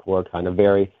hardcore, kind of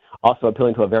very also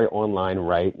appealing to a very online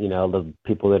right. The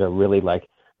people that are really like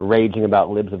raging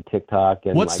about libs of TikTok.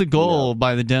 And what's the goal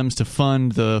by the Dems to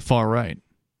fund the far right?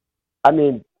 I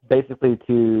mean, basically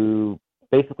to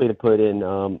put in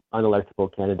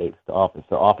unelectable candidates to office,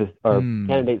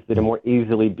 candidates that are more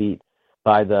easily beat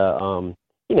by the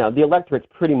the electorate's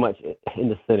pretty much in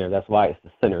the center. That's why it's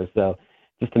the center. So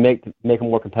just to make a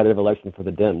more competitive election for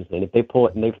the Dems, and if they pull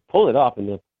it, and they've pulled it off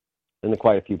in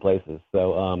quite a few places.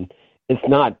 So it's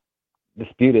not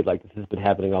disputed. Like, this has been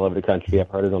happening all over the country. I've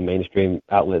heard it on mainstream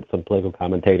outlets, some political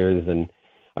commentators, and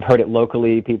I've heard it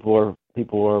locally. People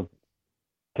are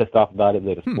pissed off about it.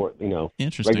 They support,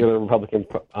 regular Republican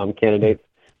candidates.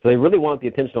 So they really want the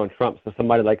attention on Trump. So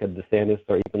somebody like a DeSantis,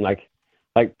 or even like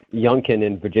Youngkin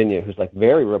in Virginia, who's like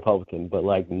very Republican, but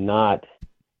like not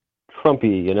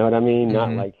Trumpy. You know what I mean?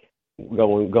 Mm-hmm. Not like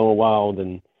going wild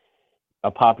and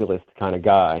a populist kind of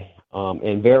guy.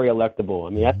 And very electable.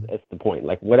 I mean, that's the point.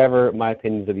 Like, whatever my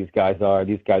opinions of these guys are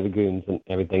goons and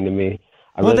everything to me.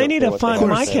 Well, they need to fund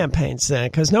my campaigns then,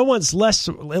 because no one's less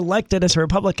elected as a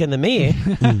Republican than me.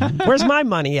 Where's my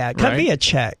money at? Cut me a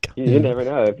check. You never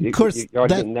know. If you're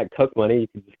getting that Coke money, you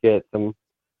could just get some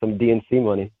DNC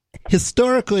money.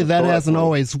 Historically, that hasn't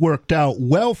always worked out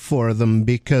well for them,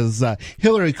 because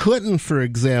Hillary Clinton, for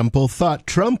example, thought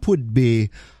Trump would be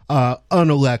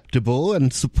unelectable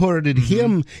and supported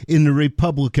him in the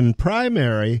Republican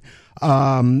primary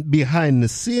behind the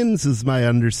scenes, is my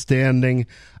understanding.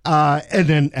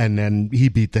 And then he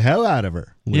beat the hell out of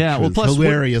her, which was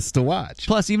hilarious to watch.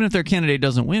 Plus, even if their candidate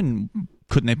doesn't win,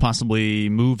 couldn't they possibly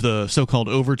move the so-called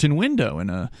Overton window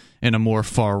in a more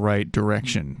far-right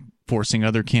direction, forcing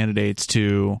other candidates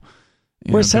to...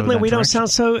 Where suddenly we don't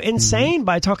sound so insane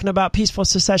by talking about peaceful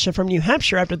secession from New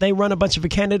Hampshire after they run a bunch of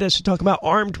candidates who talk about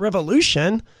armed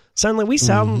revolution. Suddenly we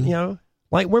sound,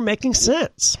 like we're making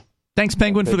sense. Thanks,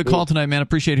 Penguin, for the call tonight, man.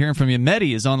 Appreciate hearing from you.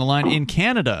 Mehdi is on the line in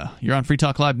Canada. You're on Free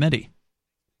Talk Live, Mehdi.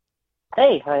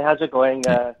 Hey, hi, how's it going?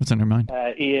 What's on your mind?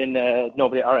 Ian,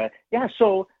 nobody, all right. Yeah,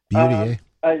 so Beauty,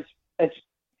 it's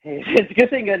a good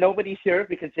thing nobody's here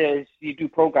because you do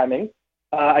programming.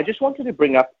 I just wanted to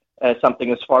bring up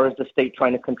something as far as the state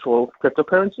trying to control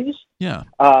cryptocurrencies. Yeah.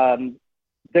 And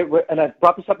I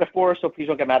brought this up before, so please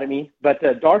don't get mad at me. But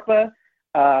DARPA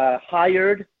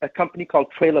hired a company called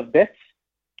Trail of Bits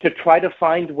to try to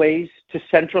find ways to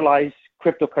centralize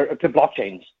to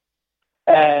blockchains.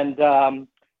 And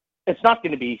it's not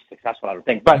going to be successful, I don't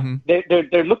think. But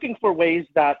they're looking for ways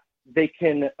that they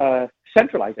can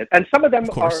centralize it. And some of them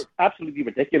are absolutely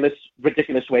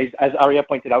ridiculous ways, as Arya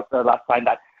pointed out last time,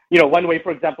 that one way,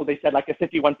 for example, they said like a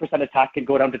 51% attack can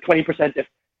go down to 20% if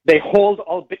they hold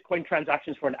all Bitcoin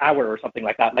transactions for an hour or something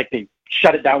like that. Like they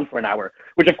shut it down for an hour,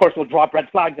 which of course will drop red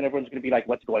flags and everyone's going to be like,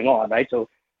 what's going on, right? So,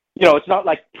 it's not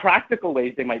like practical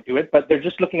ways they might do it, but they're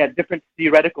just looking at different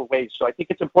theoretical ways. So I think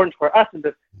it's important for us in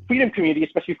the freedom community,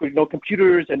 especially if we know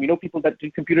computers and we know people that do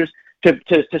computers, to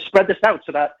spread this out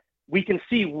so that we can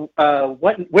see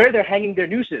where they're hanging their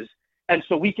nooses. And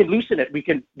so we can loosen it. We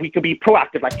can be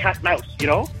proactive, like cat and mouse.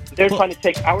 They're trying to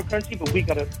take our currency, but we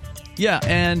gotta. Yeah,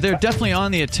 and they're definitely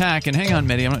on the attack. And hang on,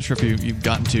 Mehdi, I'm not sure if you've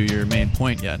gotten to your main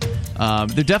point yet.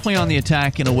 They're definitely on the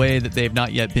attack in a way that they've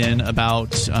not yet been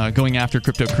about going after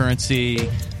cryptocurrency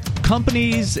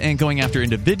companies and going after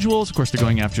individuals. Of course, they're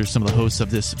going after some of the hosts of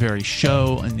this very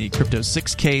show in the Crypto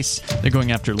 6 case. They're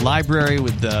going after LBRY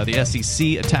with the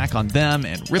SEC attack on them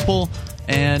and Ripple.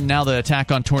 And now the attack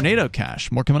on Tornado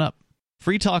Cash. More coming up.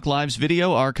 Free Talk Live's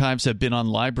video archives have been on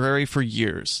LBRY for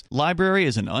years. LBRY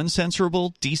is an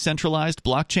uncensorable, decentralized,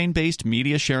 blockchain-based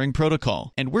media sharing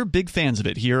protocol, and we're big fans of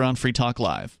it here on Free Talk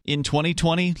Live. In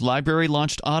 2020, LBRY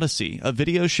launched Odysee, a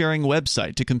video sharing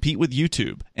website to compete with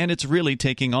YouTube, and it's really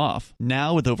taking off.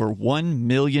 Now with over 1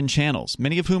 million channels,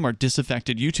 many of whom are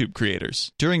disaffected YouTube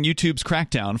creators. During YouTube's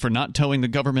crackdown for not towing the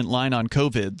government line on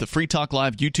COVID, the Free Talk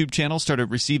Live YouTube channel started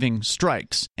receiving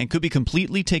strikes and could be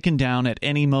completely taken down at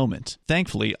any moment.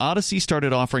 Thankfully, Odysee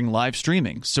started offering live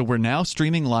streaming, so we're now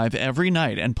streaming live every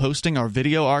night and posting our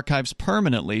video archives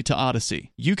permanently to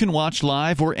Odysee. You can watch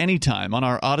live or anytime on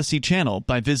our Odysee channel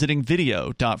by visiting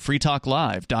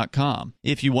video.freetalklive.com.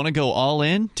 If you want to go all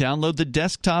in, download the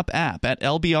desktop app at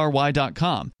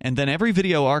lbry.com, and then every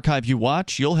video archive you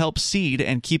watch, you'll help seed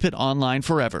and keep it online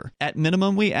forever. At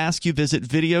minimum, we ask you visit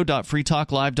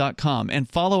video.freetalklive.com and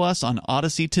follow us on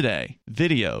Odysee today.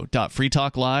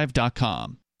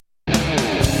 video.freetalklive.com.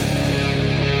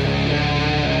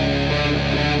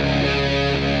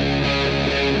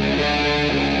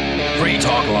 Free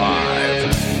Talk Live.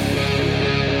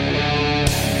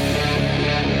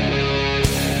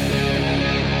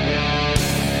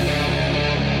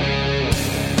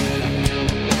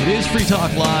 It is Free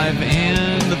Talk Live,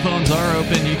 and the phones are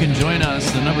open. You can join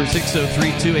us. The number is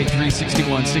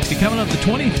 603-283-6160. Coming up, the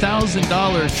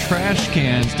 $20,000 trash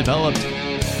cans developed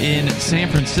in San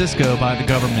Francisco by the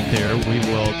government there. We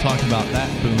will talk about that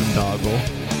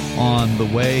boondoggle on the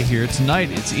way here tonight.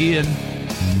 It's Ian.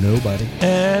 Nobody.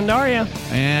 And Arya.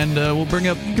 And we'll bring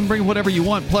up, you can bring whatever you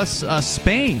want. Plus,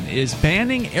 Spain is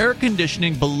banning air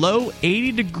conditioning below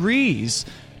 80 degrees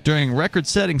during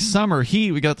record-setting summer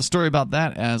heat. We got the story about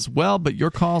that as well, but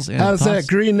your calls and how's that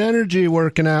green energy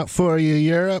working out for you,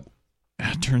 Europe?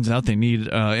 Turns out they need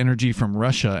energy from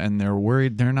Russia, and they're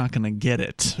worried they're not going to get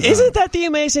it. Isn't that the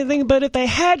amazing thing? But if they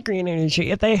had green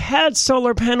energy, if they had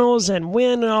solar panels and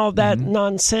wind and all that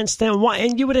nonsense, then why?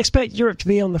 And you would expect Europe to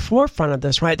be on the forefront of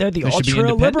this, right? They're the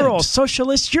ultra-liberal,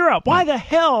 socialist Europe. Why the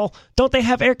hell don't they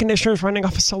have air conditioners running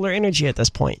off of solar energy at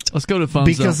this point? Let's go to phones.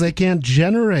 Because they can't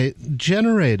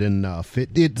generate enough.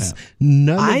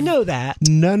 I know that.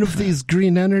 None of these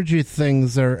green energy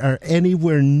things are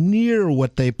anywhere near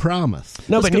what they promise.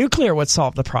 No, but nuclear would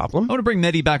solve the problem. I want to bring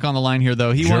Mehdi back on the line here,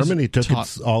 though. Germany took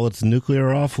all its nuclear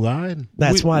offline.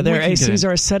 That's why their ACs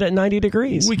are set at 90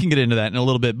 degrees. We can get into that in a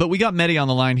little bit. But we got Mehdi on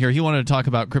the line here. He wanted to talk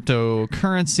about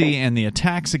cryptocurrency and the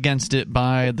attacks against it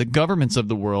by the governments of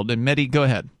the world. And Mehdi, go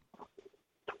ahead.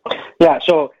 Yeah,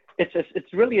 so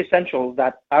it's really essential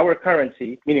that our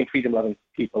currency, meaning freedom-loving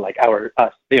people like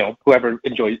us, whoever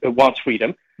wants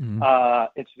freedom,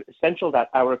 it's essential that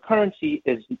our currency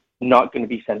is not going to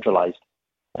be centralized.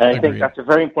 And I think that's a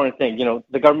very important thing.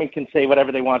 The government can say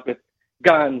whatever they want with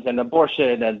guns and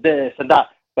abortion and this and that,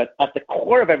 but at the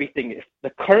core of everything, if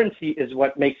the currency is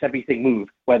what makes everything move,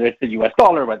 whether it's the U.S.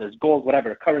 dollar, whether it's gold,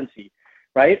 whatever, currency,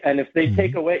 right? And if they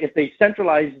if they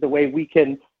centralize the way we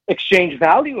can exchange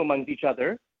value among each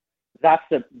other,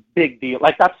 that's a big deal.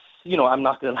 Like I'm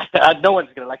not going to like that. No one's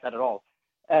going to like that at all.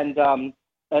 And an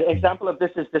example of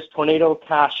this is this Tornado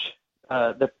Cash,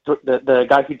 the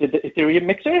guy who did the Ethereum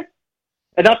mixer.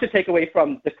 And not to take away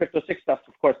from the Crypto 6 stuff,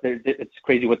 of course, it's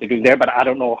crazy what they're doing there, but I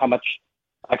don't know how much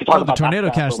I could talk about. The Tornado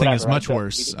Cash thing is much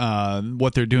worse,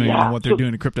 what they're doing and what they're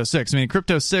doing to Crypto 6. I mean,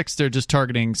 Crypto 6, they're just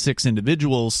targeting 6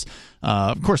 individuals.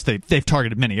 Of course, they've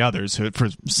targeted many others for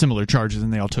similar charges,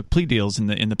 and they all took plea deals in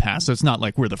the past, so it's not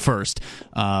like we're the first.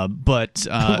 But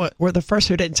we're the first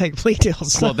who didn't take plea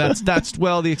deals. Well,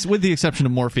 with the exception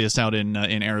of Morpheus out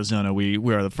in Arizona, we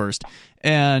are the first.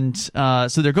 And so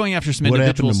they're going after some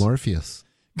individuals. What happened to Morpheus?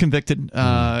 Convicted.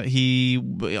 He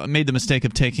made the mistake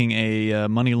of taking a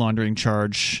money laundering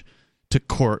charge to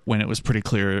court when it was pretty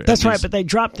clear. That's right, but they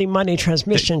dropped the money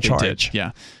transmission charge. They did,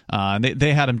 yeah.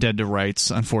 They had him dead to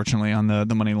rights, unfortunately, on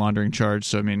the money laundering charge.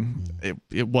 So, I mean,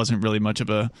 it wasn't really much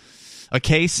of a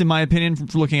case, in my opinion,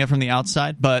 looking at it from the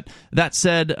outside. But that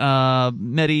said,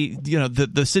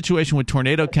 Mehdi, the situation with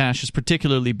Tornado Cash is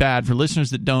particularly bad. For listeners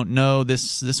that don't know,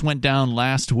 this went down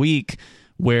last week,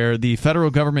 where the federal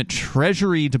government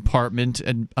Treasury Department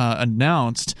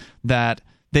announced that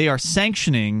they are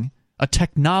sanctioning a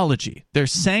technology. They're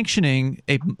sanctioning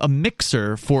a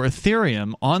mixer for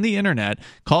Ethereum on the internet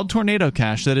called Tornado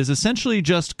Cash that is essentially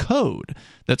just code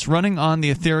that's running on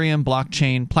the Ethereum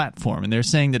blockchain platform. And they're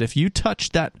saying that if you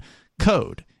touch that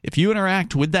code, if you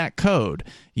interact with that code,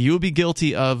 you will be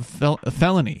guilty of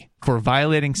felony for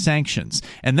violating sanctions.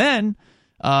 And then,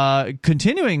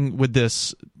 continuing with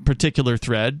this particular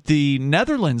thread, the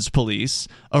Netherlands police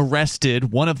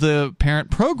arrested one of the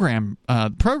parent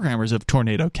programmers of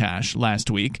Tornado Cash last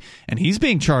week, and he's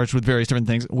being charged with various different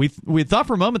things. We thought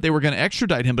for a moment they were going to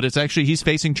extradite him, but it's actually he's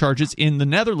facing charges in the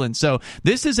Netherlands. So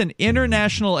this is an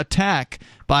international attack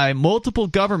by multiple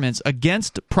governments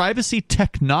against privacy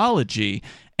technology.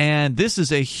 And this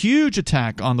is a huge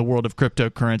attack on the world of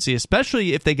cryptocurrency,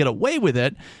 especially if they get away with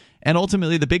it. And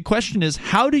ultimately, the big question is,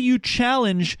 how do you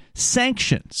challenge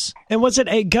sanctions? And was it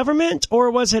a government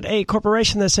or was it a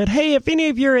corporation that said, hey, if any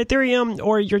of your Ethereum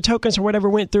or your tokens or whatever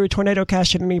went through Tornado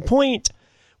Cash at any point,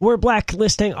 we're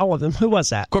blacklisting all of them? Who was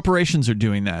that? Corporations are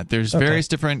doing that. There's various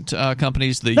different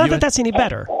companies. Not that that's any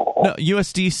better. No,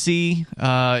 USDC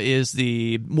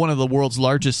is one of the world's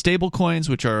largest stable coins,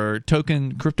 which are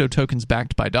crypto tokens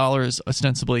backed by dollars,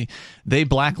 ostensibly. They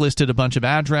blacklisted a bunch of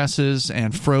addresses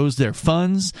and froze their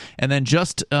funds. And then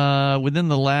just within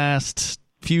the last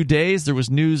few days, there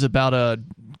was news about a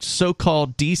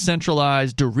so-called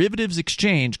decentralized derivatives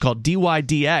exchange called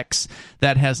DYDX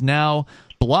that has now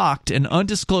blocked an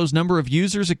undisclosed number of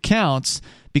users' accounts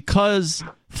because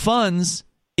funds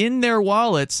in their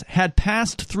wallets had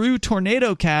passed through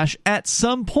Tornado Cash at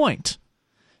some point.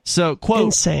 So, quote,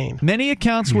 insane. Many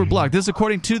accounts were blocked. This is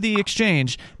according to the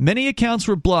exchange. Many accounts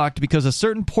were blocked because a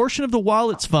certain portion of the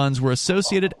wallet's funds were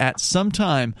associated at some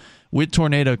time with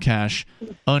Tornado Cash,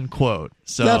 unquote.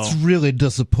 So that's really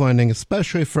disappointing,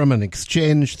 especially from an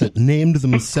exchange that named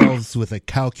themselves with a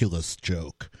calculus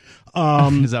joke.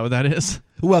 Is that what that is?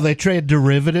 Well, they trade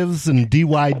derivatives, and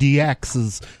DYDX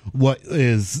is what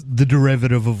is the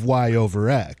derivative of Y over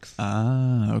X.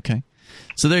 Ah, okay.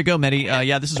 So there you go, Mehdi.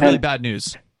 Yeah, this is really bad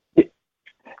news.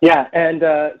 Yeah, and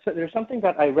so there's something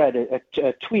that I read,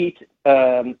 a tweet, it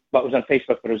was on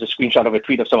Facebook, but it was a screenshot of a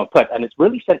tweet of someone put, and it's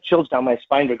really sent chills down my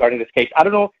spine regarding this case. I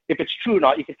don't know if it's true or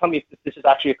not. You can tell me if this is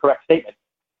actually a correct statement.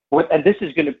 And this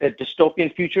is going to be a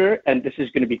dystopian future, and this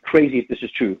is going to be crazy if this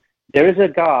is true. There is a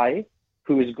guy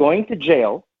who is going to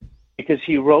jail because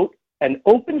he wrote an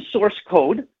open source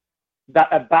code that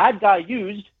a bad guy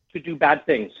used to do bad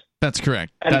things. That's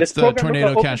correct. And that's the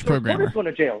Tornado Cash programmer. Is going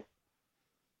to jail.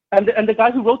 And the guy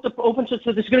who wrote the open source,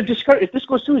 so this is going to discourage. If this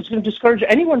goes through, it's going to discourage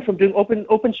anyone from doing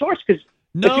open source. Because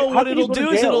what it'll do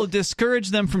is it'll discourage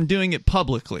them from doing it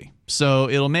publicly. So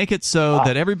it'll make it so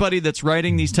that everybody that's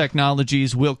writing these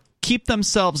technologies will keep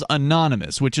themselves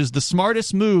anonymous, which is the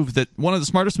smartest move one of the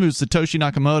smartest moves Satoshi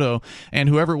Nakamoto and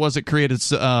whoever it was that created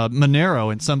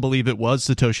Monero, and some believe it was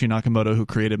Satoshi Nakamoto who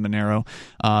created Monero.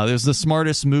 There's the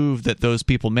smartest move that those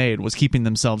people made was keeping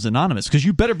themselves anonymous, because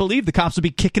you better believe the cops would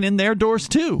be kicking in their doors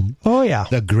too. Oh yeah.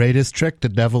 The greatest trick the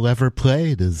devil ever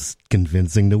played is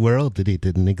convincing the world that he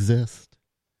didn't exist.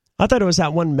 I thought it was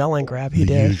that one melon grab he the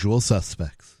did. Usual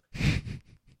suspects.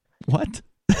 What?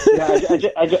 Yeah,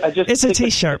 I just it's a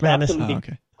T-shirt, man.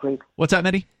 Okay. Great. What's that,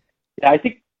 Mehdi? Yeah, I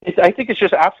think it's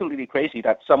just absolutely crazy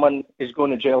that someone is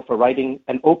going to jail for writing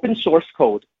an open source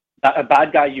code that a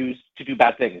bad guy used to do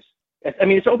bad things.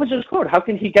 It's open source code. How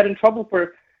can he get in trouble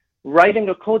for writing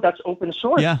a code that's open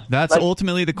source? Yeah, that's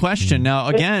ultimately the question. Now,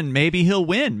 again, maybe he'll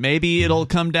win. Maybe it'll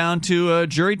come down to a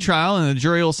jury trial, and the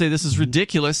jury will say this is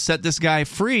ridiculous, set this guy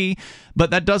free. But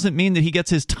that doesn't mean that he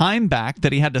gets his time back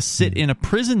that he had to sit in a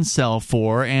prison cell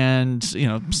for. And,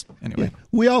 anyway.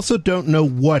 We also don't know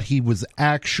what he was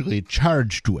actually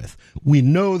charged with. We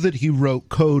know that he wrote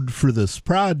code for this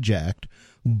project,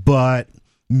 but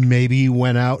maybe he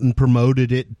went out and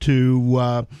promoted it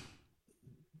to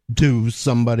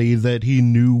somebody that he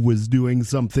knew was doing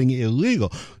something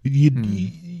illegal.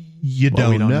 You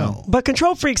don't know. But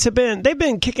control freaks they've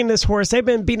been kicking this horse. They've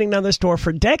been beating down this door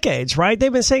for decades, right?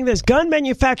 They've been saying this gun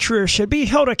manufacturers should be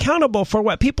held accountable for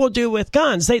what people do with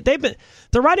guns. The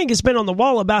writing has been on the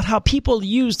wall about how people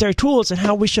use their tools and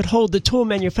how we should hold the tool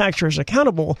manufacturers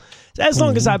accountable. As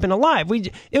long as I've been alive,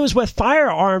 it was with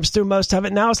firearms through most of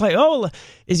it. Now it's like,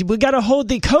 we got to hold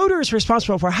the coders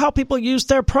responsible for how people use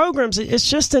their programs. It's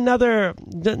just another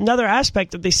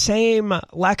aspect of the same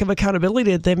lack of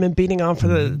accountability that they've been beating on for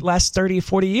the last 30,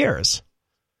 40 years.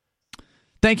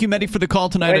 Thank you, Mehdi, for the call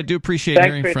tonight. I do appreciate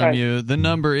hearing from you. The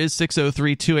number is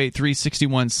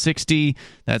 603-283-6160.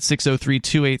 That's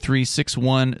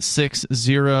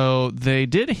 603-283-6160. They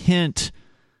did hint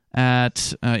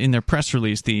at in their press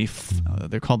release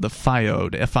they're called the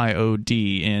FIOD,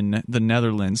 FIOD in the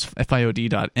Netherlands,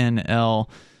 FIOD.nl.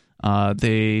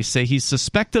 They say he's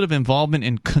suspected of involvement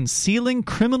in concealing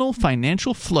criminal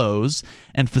financial flows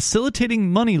and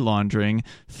facilitating money laundering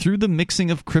through the mixing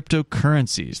of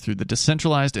cryptocurrencies through the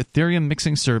decentralized Ethereum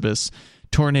mixing service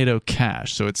Tornado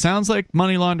Cash. So it sounds like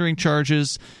money laundering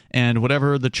charges and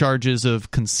whatever the charges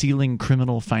of concealing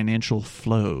criminal financial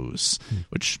flows,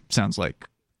 which sounds like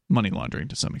money laundering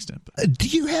to some extent. Do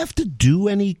you have to do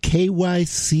any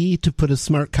KYC to put a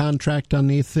smart contract on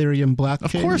the Ethereum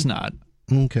blockchain? Of course not.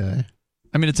 Okay.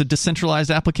 I mean, it's a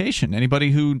decentralized application.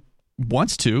 Anybody who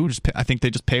wants to, I think they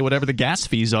just pay whatever the gas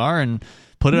fees are and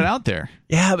put it out there.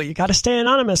 Yeah, but you got to stay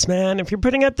anonymous, man. If you're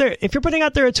putting out there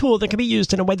a tool that can be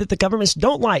used in a way that the governments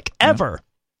don't like ever,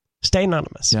 stay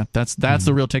anonymous. Yeah, that's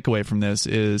the real takeaway from this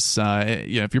is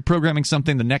if you're programming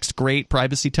something, the next great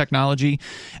privacy technology,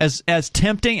 as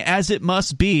tempting as it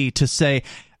must be to say,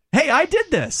 hey, I did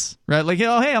this, right? Like, hey,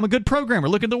 I'm a good programmer.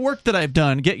 Look at the work that I've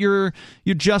done. Get your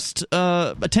just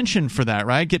attention for that,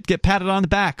 right? Get patted on the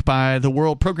back by the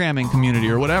world programming community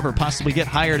or whatever. Possibly get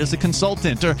hired as a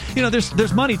consultant, or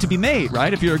there's money to be made,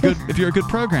 right? If you're a good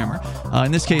programmer.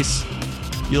 In this case,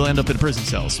 you'll end up in prison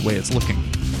cells. The way it's looking.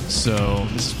 So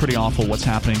this is pretty awful. What's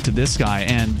happening to this guy?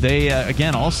 And they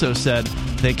again also said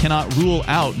they cannot rule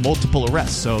out multiple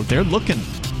arrests. So they're looking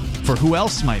for who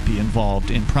else might be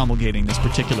involved in promulgating this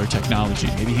particular technology.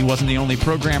 Maybe he wasn't the only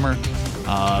programmer.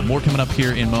 More coming up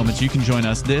here in moments. You can join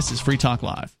us. This is Free Talk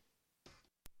Live.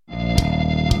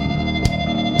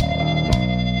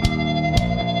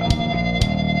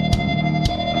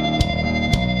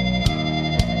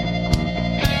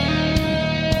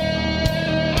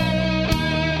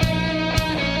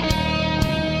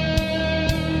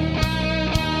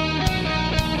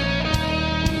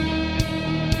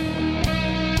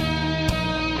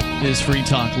 It is Free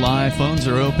Talk Live. Phones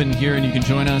are open here, and you can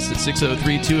join us at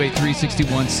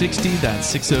 603-283-6160.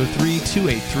 That's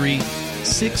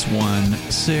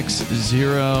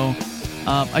 603-283-6160.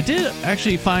 I did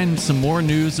actually find some more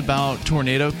news about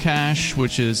Tornado Cash,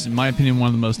 which is, in my opinion, one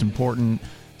of the most important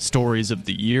stories of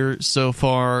the year so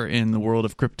far in the world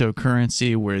of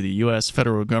cryptocurrency, where the U.S.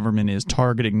 federal government is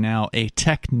targeting now a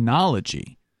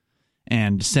technology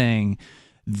and saying,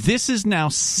 this is now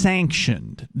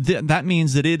sanctioned. That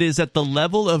means that it is at the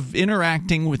level of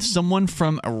interacting with someone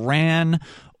from Iran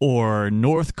or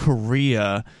North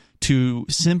Korea to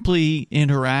simply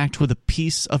interact with a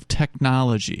piece of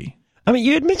technology. I mean,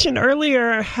 you had mentioned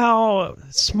earlier how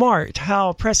smart,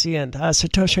 how prescient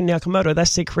Satoshi Nakamoto,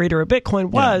 that's the creator of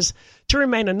Bitcoin, was to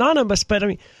remain anonymous. But I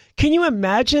mean, can you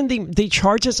imagine the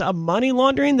charges of money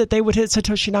laundering that they would hit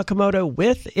Satoshi Nakamoto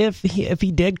with if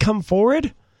he did come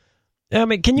forward? I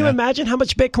mean, can you imagine how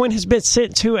much Bitcoin has been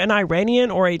sent to an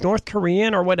Iranian or a North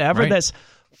Korean or whatever that's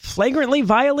flagrantly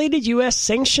violated U.S.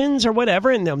 sanctions or whatever,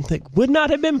 and that would not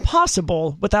have been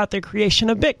possible without the creation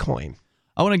of Bitcoin?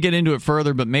 I want to get into it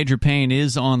further, but Major Payne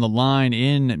is on the line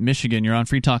in Michigan. You're on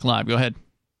Free Talk Live. Go ahead.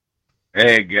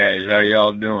 Hey, guys. How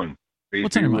y'all doing? Peace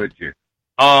What's on your with mind? you.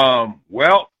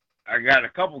 Well, I got a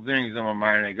couple things on my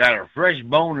mind. I got a fresh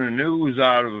bone of news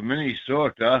out of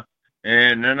Minnesota.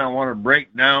 And then I want to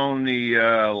break down the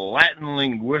Latin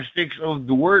linguistics of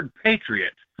the word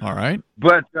patriot. All right.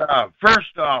 But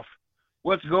first off,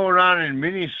 what's going on in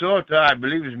Minnesota? I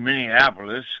believe it's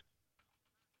Minneapolis.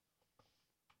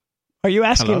 Are you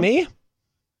asking me?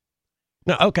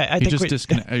 No, okay. I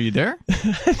think Are you there?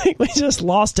 I think we just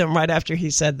lost him right after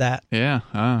he said that. Yeah.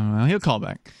 Well, he'll call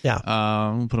back.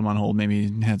 Yeah. We'll put him on hold. Maybe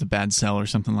he has a bad cell or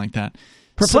something like that.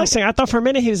 Perplexing. I thought for a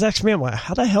minute he was asking me, well,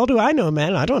 how the hell do I know,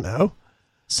 man? I don't know.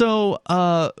 So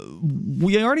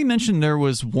we already mentioned there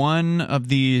was one of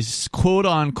these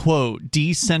quote-unquote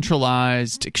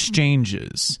decentralized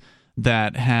exchanges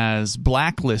that has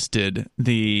blacklisted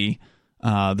the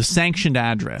sanctioned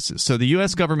addresses. So the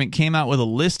U.S. government came out with a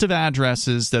list of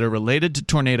addresses that are related to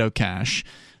Tornado Cash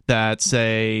that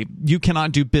say you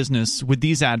cannot do business with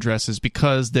these addresses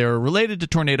because they're related to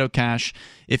Tornado Cash.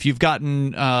 If you've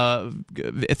gotten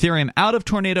Ethereum out of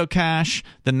Tornado Cash,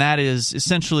 then that is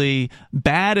essentially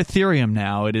bad Ethereum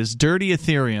now. It is dirty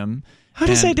Ethereum. How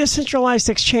does a decentralized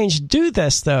exchange do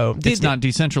this, though? It's not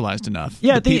decentralized enough.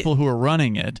 Yeah, the people who are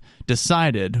running it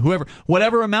decided,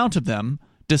 whatever amount of them,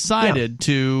 decided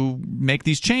to make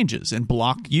these changes and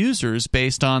block users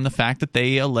based on the fact that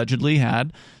they allegedly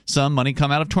had some money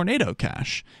come out of Tornado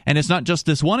Cash. And it's not just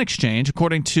this one exchange.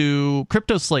 According to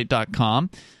CryptoSlate.com,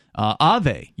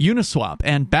 Aave, Uniswap,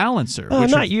 and Balancer,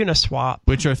 Uniswap,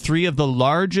 which are three of the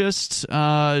largest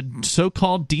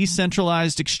so-called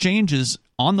decentralized exchanges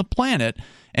on the planet,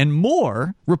 and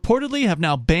more reportedly have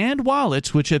now banned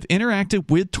wallets which have interacted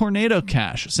with Tornado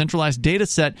Cash. A centralized data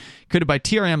set created by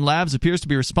TRM Labs appears to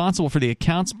be responsible for the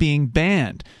accounts being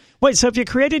banned. Wait, so if you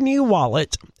create a new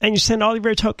wallet and you send all of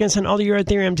your tokens and all of your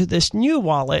Ethereum to this new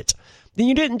wallet, then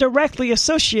you didn't directly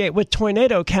associate with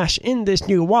Tornado Cash in this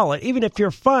new wallet, even if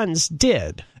your funds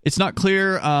did. It's not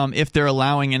clear if they're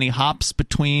allowing any hops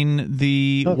between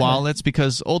the wallets,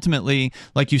 because ultimately,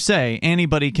 like you say,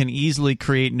 anybody can easily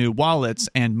create new wallets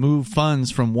and move funds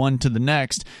from one to the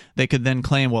next. They could then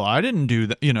claim, well, I didn't do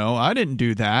that, I didn't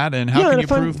do that, and how can you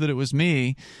prove that it was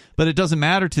me? But it doesn't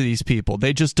matter to these people.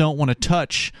 They just don't want to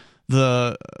touch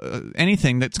the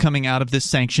anything that's coming out of this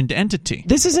sanctioned entity.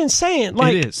 This is insane.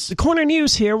 Like, it is. The Corner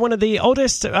News here, one of the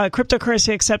oldest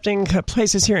cryptocurrency accepting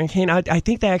places here in Kenya. I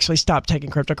think they actually stopped taking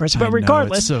cryptocurrency, but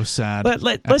regardless, it's so sad.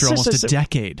 Let's after almost a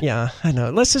decade. Yeah, I know.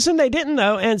 Let's assume they didn't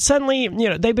though, and suddenly,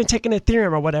 they've been taking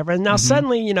Ethereum or whatever, and now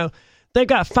suddenly, they've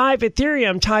got 5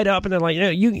 Ethereum tied up, and they're like,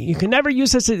 you can never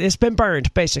use this. It's been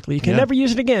burned, basically. You can never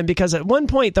use it again, because at one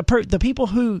point, the people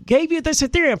who gave you this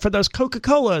Ethereum for those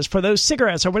Coca-Colas, for those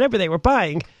cigarettes, or whatever they were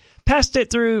buying, passed it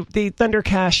through the Tornado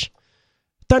Cash.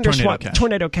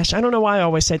 I don't know why I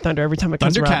always say Thunder every time it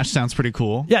comes around. Thunder Cash sounds pretty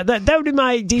cool. Yeah, that would be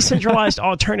my decentralized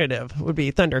alternative, would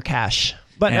be Thunder Cash.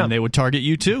 But they would target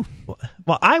you too.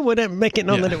 Well, I wouldn't make it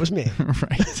known that it was me.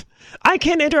 Right. I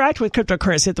can't interact with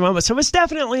cryptocurrency at the moment, so it's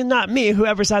definitely not me,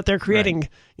 whoever's out there creating,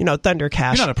 Thunder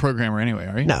Cash. You're not a programmer anyway,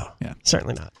 are you? No,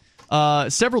 certainly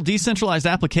not. Several decentralized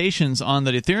applications on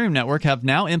the Ethereum network have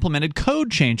now implemented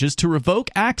code changes to revoke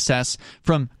access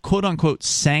from quote-unquote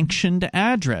sanctioned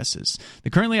addresses. The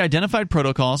currently identified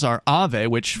protocols are Aave,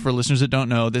 which, for listeners that don't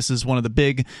know, this is one of the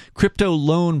big crypto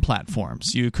loan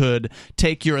platforms. You could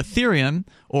take your Ethereum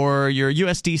or your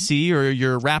USDC or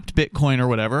your wrapped Bitcoin or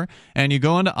whatever, and you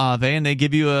go into Aave, and they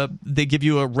give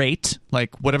you a rate,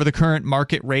 like whatever the current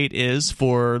market rate is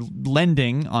for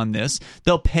lending on this.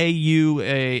 They'll pay you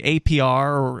a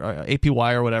APR or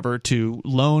APY or whatever to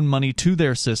loan money to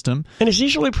their system, and it's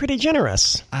usually pretty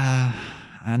generous.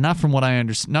 Not from what I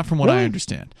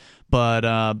understand, but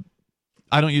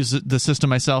I don't use the system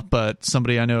myself. But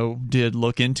somebody I know did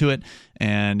look into it,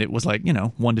 and it was like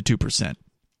 1% to 2%.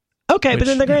 Okay, but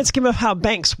in the grand scheme of how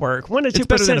banks work, 1% to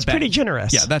 2% is pretty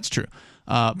generous. Yeah, that's true.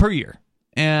 Per year.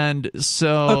 And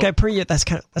so per year, that's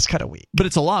kind of weak. But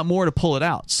it's a lot more to pull it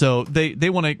out. So they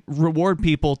want to reward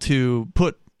people to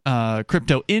put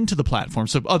crypto into the platform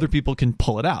so other people can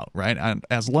pull it out, right,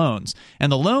 as loans. And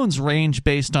the loans range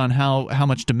based on how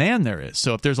much demand there is.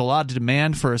 So if there's a lot of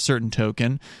demand for a certain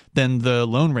token, then the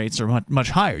loan rates are much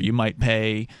higher. You might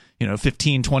pay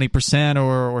 15, 20%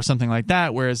 or something like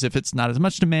that, whereas if it's not as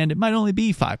much demand, it might only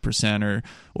be 5%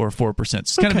 or 4%.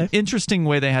 It's kind of an interesting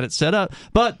way they had it set up,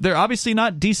 but they're obviously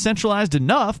not decentralized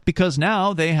enough, because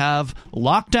now they have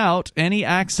locked out any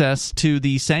access to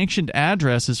the sanctioned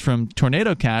addresses from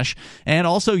Tornado Cash and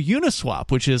also Uniswap,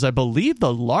 which is, I believe,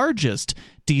 the largest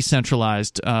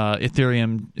decentralized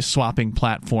Ethereum swapping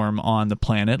platform on the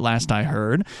planet, last I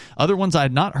heard. Other ones I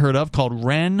had not heard of, called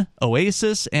Ren,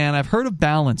 Oasis, and I've heard of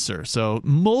Balancer. So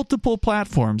multiple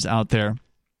platforms out there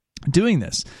doing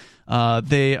this.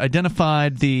 They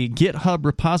identified the GitHub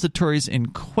repositories in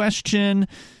question.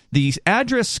 The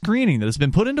address screening that has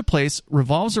been put into place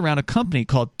revolves around a company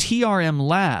called TRM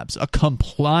Labs, a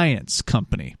compliance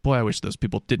company. Boy, I wish those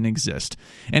people didn't exist.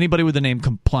 Anybody with the name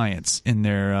compliance in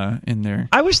their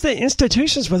I wish the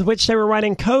institutions with which they were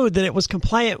writing code that it was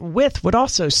compliant with would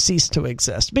also cease to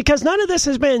exist, because none of this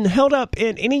has been held up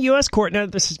in any U.S. court. None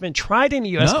of this has been tried in a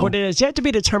U.S. court. It has yet to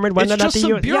be determined whether or not the U.S. It's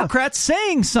just some bureaucrats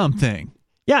saying something.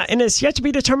 Yeah, and it's yet to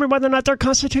be determined whether or not they're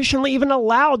constitutionally even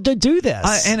allowed to do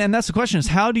this. And that's the question, is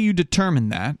how do you determine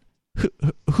that?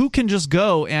 Who can just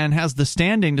go and has the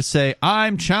standing to say,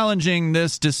 I'm challenging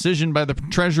this decision by the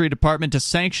Treasury Department to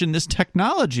sanction this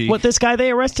technology? What, this guy they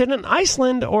arrested in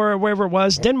Iceland or wherever it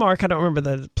was, Denmark, I don't remember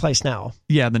the place now.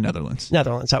 Yeah, the Netherlands,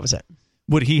 that was it.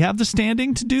 Would he have the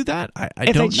standing to do that? I if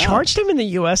don't know. If they charged him in the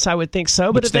U.S., I would think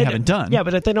so. But if they haven't done. Yeah,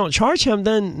 but if they don't charge him,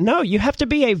 then no, you have to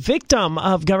be a victim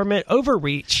of government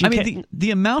overreach.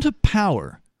 The amount of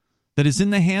power that is in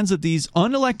the hands of these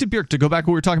unelected bureaucrats, to go back to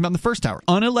what we were talking about in the first hour,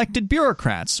 unelected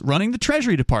bureaucrats running the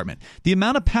Treasury Department, the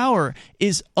amount of power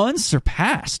is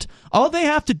unsurpassed. All they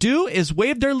have to do is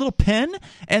wave their little pen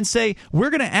and say, we're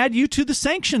going to add you to the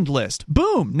sanctioned list.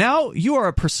 Boom. Now you are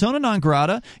a persona non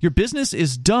grata. Your business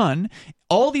is done.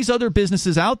 All these other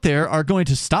businesses out there are going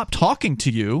to stop talking to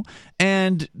you,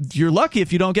 and you're lucky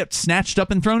if you don't get snatched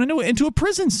up and thrown into a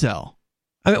prison cell.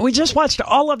 I mean, we just watched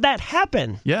all of that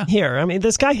happen here. I mean,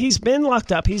 this guy, he's been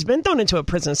locked up. He's been thrown into a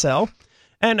prison cell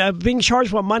and being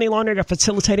charged with money laundering or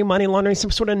facilitating money laundering, some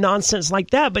sort of nonsense like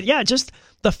that. But yeah, just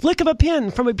the flick of a pen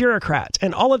from a bureaucrat,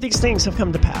 and all of these things have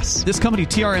come to pass. This company,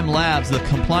 TRM Labs, the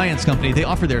compliance company, they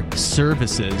offer their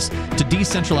services to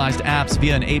decentralized apps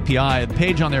via an API. The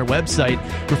page on their website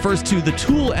refers to the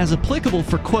tool as applicable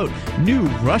for, quote, new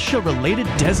Russia-related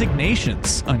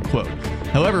designations, unquote.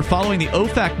 However, following the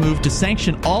OFAC move to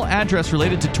sanction all address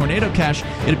related to Tornado Cash,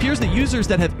 it appears that users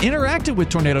that have interacted with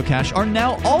Tornado Cash are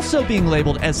now also being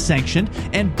labeled as sanctioned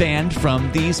and banned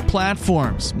from these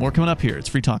platforms. More coming up here. It's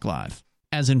Free Talk Live.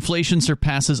 As inflation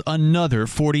surpasses another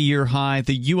 40-year high,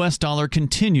 the U.S. dollar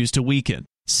continues to weaken.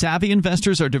 Savvy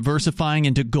investors are diversifying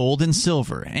into gold and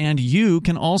silver, and you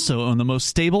can also own the most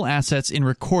stable assets in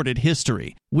recorded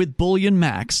history with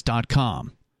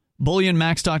BullionMax.com.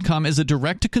 BullionMax.com is a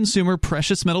direct-to-consumer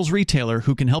precious metals retailer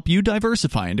who can help you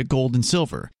diversify into gold and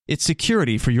silver. It's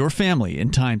security for your family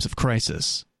in times of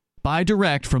crisis. Buy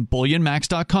direct from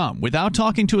BullionMax.com without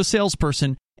talking to a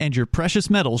salesperson, and your precious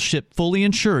metals ship fully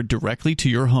insured directly to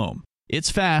your home. It's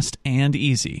fast and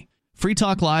easy. Free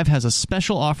Talk Live has a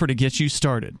special offer to get you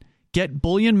started. Get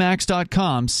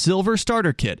BullionMax.com Silver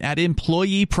Starter Kit at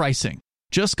employee pricing.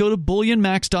 Just go to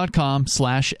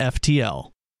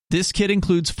BullionMax.com/FTL. This kit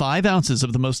includes 5 ounces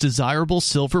of the most desirable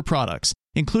silver products,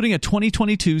 including a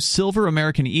 2022 Silver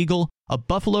American Eagle, a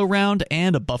Buffalo Round,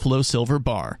 and a Buffalo Silver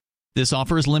Bar. This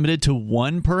offer is limited to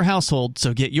 1 per household,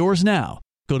 so get yours now.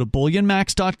 Go to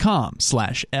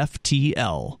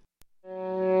BullionMax.com/FTL.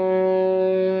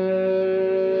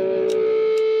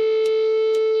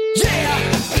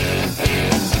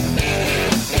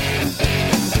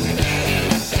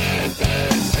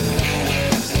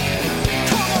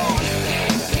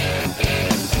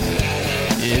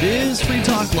 It is Free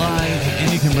Talk Live,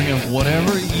 and you can bring up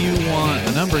whatever you want.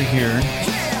 The number here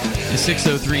is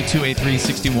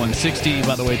 603-283-6160.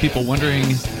 By the way, people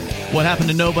wondering what happened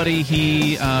to Nobody.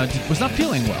 He was not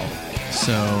feeling well,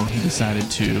 so he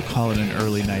decided to call it an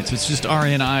early night. So it's just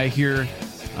Ari and I here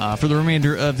for the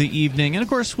remainder of the evening. And, of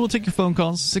course, we'll take your phone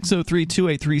calls,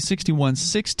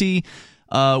 603-283-6160.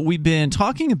 We've been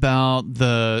talking about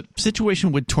the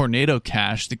situation with Tornado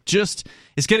Cash that just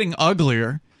is getting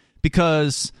uglier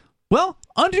because, well,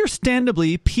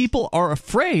 understandably, people are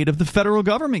afraid of the federal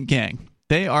government gang.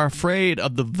 They are afraid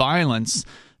of the violence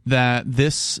that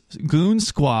this goon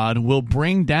squad will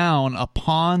bring down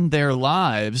upon their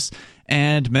lives,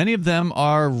 and many of them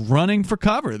are running for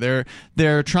cover.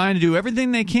 They're trying to do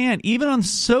everything they can, even on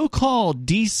so-called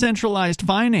decentralized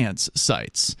finance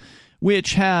sites,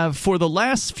 which have, for the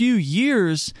last few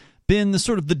years, been the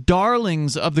sort of the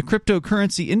darlings of the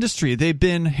cryptocurrency industry. They've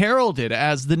been heralded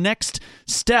as the next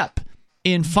step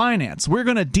in finance. We're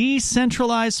going to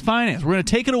decentralize finance. We're going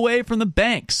to take it away from the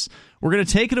banks. We're going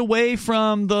to take it away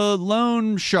from the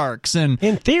loan sharks. And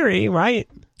in theory, right?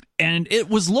 And it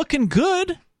was looking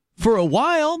good for a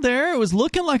while there. It was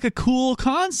looking like a cool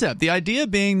concept. The idea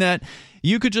being that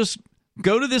you could just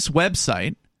go to this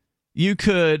website. You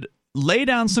could lay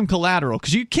down some collateral,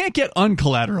 because you can't get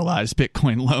uncollateralized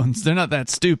Bitcoin loans. They're not that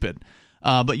stupid.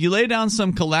 But you lay down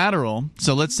some collateral.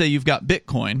 So let's say you've got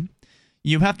Bitcoin.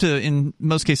 You have to, in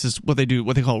most cases, what they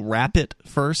call wrap it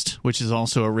first, which is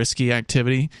also a risky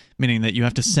activity, meaning that you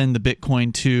have to send the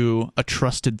Bitcoin to a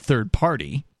trusted third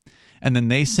party, and then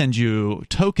they send you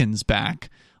tokens back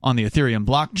on the Ethereum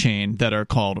blockchain that are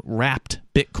called wrapped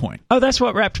Bitcoin. Oh, that's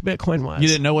what wrapped Bitcoin was. You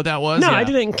didn't know what that was? No, Yeah. I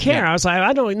didn't care. Yeah. I was like,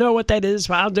 I don't know what that is,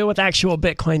 but I'll deal with actual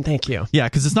Bitcoin. Thank you. Yeah,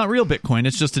 because it's not real Bitcoin.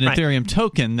 It's just an Right. Ethereum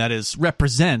token that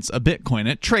represents a Bitcoin.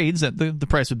 It trades at the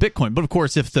price of Bitcoin. But, of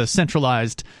course, if the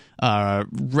centralized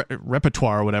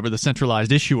repertoire or whatever, the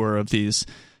centralized issuer of these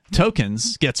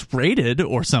tokens gets raided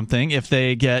or something, if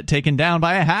they get taken down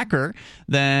by a hacker,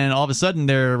 then all of a sudden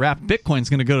their wrapped Bitcoin is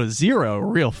going to go to zero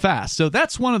real fast. So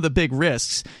that's one of the big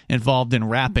risks involved in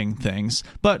wrapping things.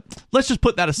 But let's just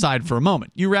put that aside for a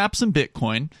moment. You wrap some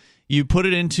Bitcoin, you put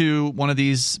it into one of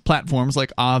these platforms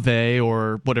like Aave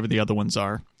or whatever the other ones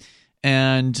are,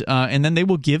 and then they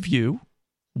will give you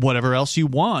whatever else you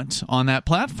want on that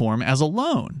platform as a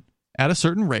loan at a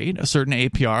certain rate, a certain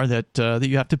APR that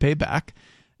you have to pay back.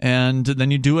 And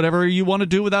then you do whatever you want to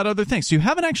do with that other thing. So you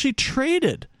haven't actually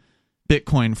traded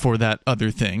Bitcoin for that other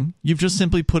thing. You've just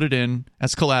simply put it in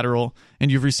as collateral,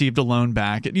 and you've received a loan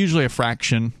back at usually a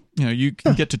fraction. You know, you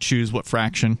can get to choose what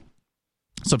fraction.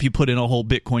 So if you put in a whole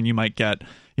Bitcoin, you might get,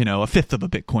 a fifth of a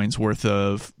Bitcoin's worth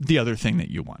of the other thing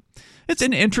that you want. It's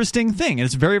an interesting thing, and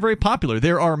it's very, very popular.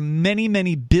 There are many,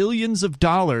 many billions of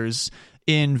dollars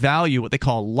in value, what they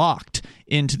call locked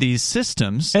into these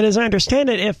systems. And as I understand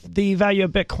it, if the value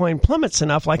of Bitcoin plummets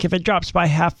enough, like if it drops by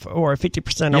half or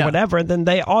 50% or whatever, then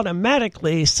they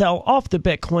automatically sell off the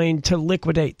Bitcoin to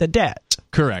liquidate the debt.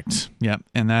 Correct. Yep.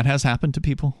 And that has happened to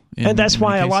people And that's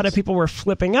why a lot of people were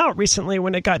flipping out recently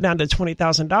when it got down to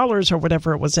 $20,000 or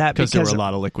whatever it was at. Because there were a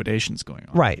lot of liquidations going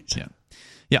on. Right.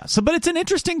 Yeah. So, but it's an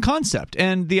interesting concept.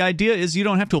 And the idea is you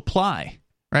don't have to apply.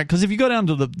 Right, because if you go down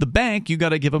to the bank, you got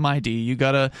to give them ID. You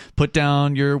got to put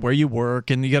down where you work,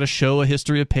 and you got to show a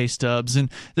history of pay stubs,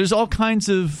 and there's all kinds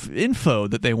of info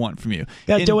that they want from you.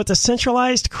 Got to deal with the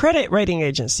centralized credit rating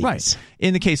agencies. Right.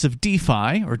 In the case of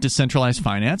DeFi or decentralized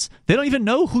finance, they don't even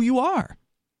know who you are.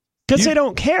 Because they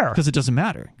don't care. Because it doesn't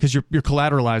matter. Because you're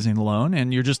collateralizing the loan,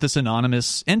 and you're just this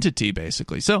anonymous entity,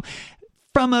 basically. So,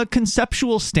 from a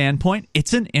conceptual standpoint,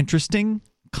 it's an interesting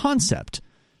concept.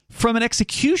 From an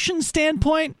execution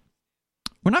standpoint,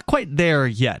 we're not quite there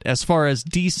yet as far as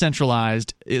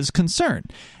decentralized is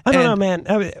concerned. I don't know,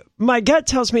 man. My gut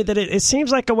tells me that it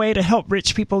seems like a way to help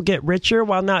rich people get richer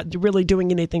while not really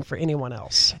doing anything for anyone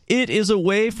else. It is a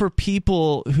way for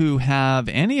people who have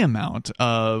any amount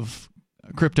of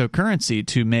cryptocurrency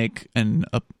to make an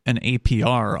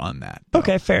APR on that. Though.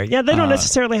 Okay, fair. Yeah, they don't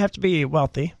necessarily have to be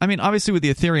wealthy. I mean, obviously with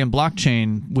the Ethereum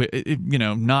blockchain,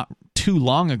 not too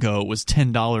long ago it was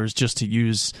 $10 just to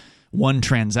use one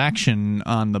transaction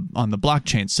on the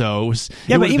blockchain. So it was,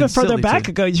 but even further back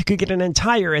ago, you could get an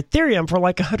entire Ethereum for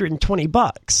like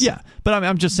 $120. Yeah, but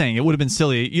I'm just saying it would have been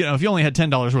silly. If you only had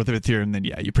 $10 worth of Ethereum, then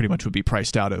you pretty much would be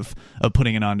priced out of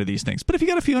putting it onto these things. But if you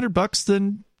got a few $100,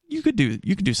 then you could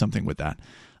do something with that.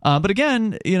 But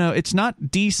again, it's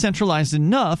not decentralized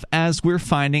enough, as we're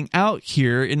finding out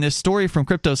here in this story from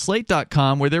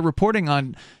CryptoSlate.com, where they're reporting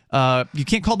on. You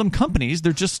can't call them companies;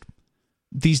 they're just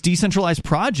these decentralized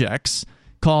projects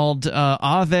called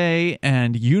Aave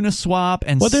and Uniswap.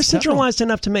 And they're centralized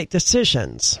enough to make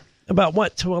decisions about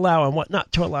what to allow and what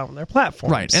not to allow on their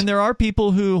platforms. Right, and there are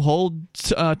people who hold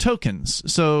tokens.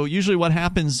 So usually what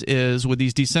happens is with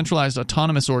these decentralized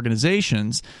autonomous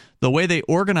organizations, the way they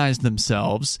organize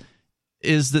themselves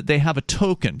is that they have a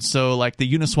token. So like the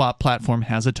Uniswap platform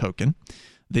has a token.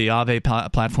 The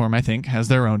Aave platform, I think, has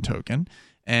their own token.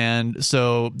 And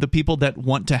so the people that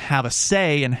want to have a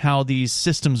say in how these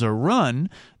systems are run,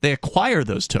 they acquire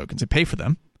those tokens. They pay for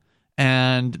them.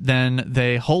 And then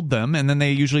they hold them, and then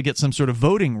they usually get some sort of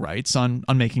voting rights on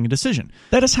making a decision.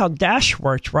 That is how Dash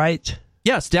worked, right?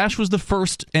 Yes, Dash was the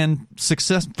first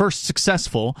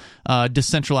successful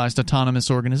decentralized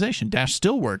autonomous organization. Dash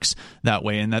still works that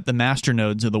way, in that the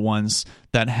masternodes are the ones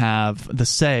that have the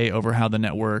say over how the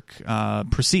network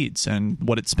proceeds and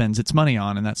what it spends its money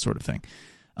on and that sort of thing.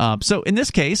 So in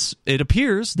this case, it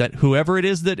appears that whoever it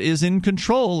is that is in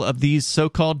control of these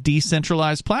so-called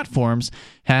decentralized platforms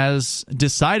has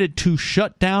decided to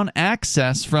shut down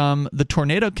access from the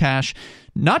Tornado Cash,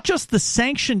 not just the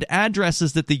sanctioned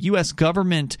addresses that the U.S.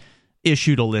 government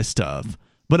issued a list of,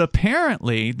 but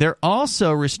apparently they're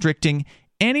also restricting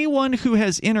anyone who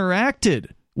has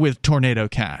interacted with Tornado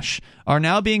Cash are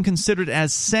now being considered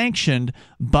as sanctioned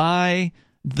by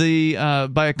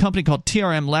a company called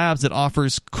TRM Labs that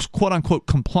offers quote-unquote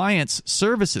compliance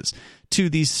services to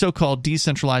these so-called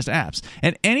decentralized apps.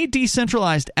 And any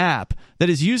decentralized app that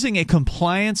is using a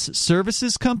compliance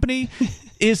services company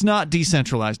is not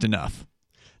decentralized enough.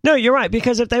 No, you're right,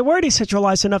 because if they were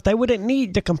decentralized enough, they wouldn't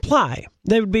need to comply.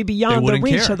 They would be beyond the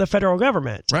reach of the federal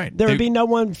government. Right. There would be no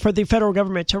one for the federal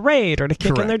government to raid or to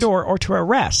kick in their door or to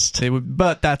arrest.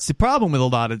 But that's the problem with a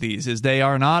lot of these, is they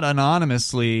are not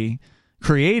anonymously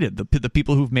created. The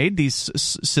people who've made these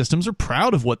systems are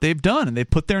proud of what they've done, and they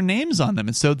put their names on them,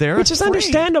 and so they're which is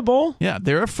understandable. Yeah,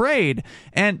 they're afraid,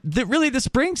 and this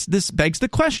begs the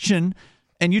question.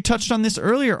 And you touched on this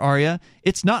earlier, Arya.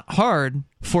 It's not hard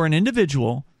for an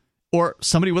individual or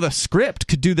somebody with a script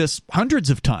could do this hundreds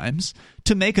of times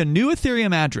to make a new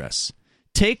Ethereum address,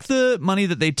 take the money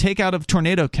that they take out of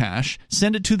Tornado Cash,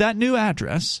 send it to that new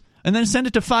address, and then send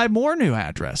it to 5 more new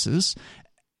addresses.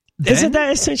 Isn't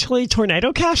that essentially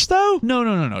Tornado Cash, though?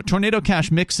 No. Tornado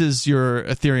Cash mixes your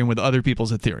Ethereum with other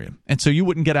people's Ethereum, and so you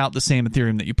wouldn't get out the same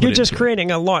Ethereum that you put. You're just creating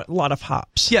a lot of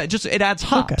hops. Yeah, it adds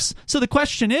hops. Okay. So the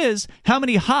question is, how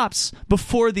many hops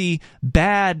before the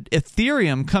bad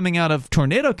Ethereum coming out of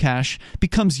Tornado Cash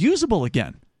becomes usable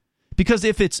again? Because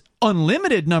if it's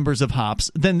unlimited numbers of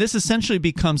hops, then this essentially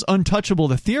becomes untouchable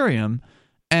Ethereum,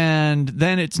 and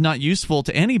then it's not useful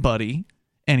to anybody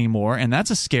anymore, and that's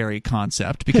a scary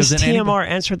concept. Because has TMR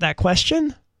answered that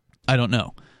question? I don't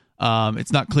know.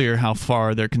 It's not clear how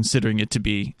far they're considering it to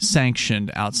be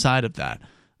sanctioned outside of that.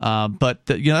 But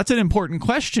that's an important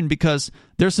question, because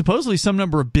there's supposedly some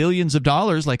number of billions of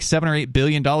dollars, like $7 or $8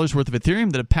 billion worth of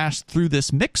Ethereum, that have passed through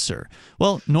this mixer.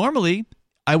 Well, normally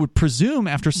I would presume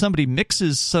after somebody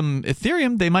mixes some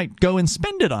Ethereum, they might go and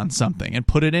spend it on something and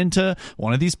put it into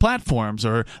one of these platforms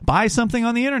or buy something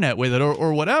on the internet with it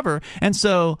or whatever. And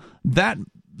so that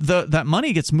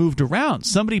money gets moved around.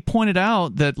 Somebody pointed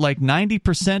out that like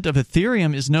 90% of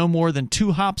Ethereum is no more than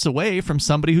 2 hops away from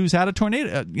somebody who's had a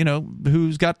tornado,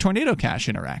 who's got Tornado Cash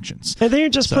interactions. And then you're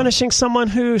just punishing someone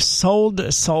who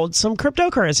sold some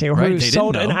cryptocurrency or who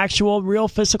sold an actual real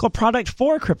physical product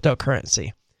for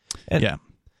cryptocurrency. And yeah.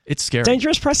 It's scary.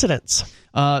 Dangerous precedents.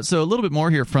 So a little bit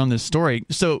more here from this story.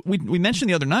 So we mentioned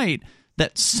the other night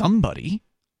that somebody,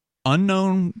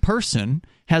 unknown person,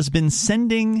 has been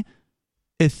sending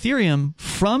Ethereum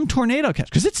from Tornado Cash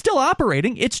because it's still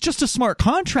operating. It's just a smart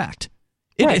contract.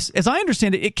 As I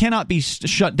understand it, it cannot be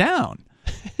shut down.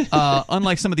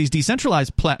 Unlike some of these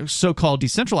so-called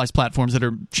decentralized platforms that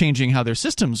are changing how their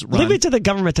systems run. Leave it to the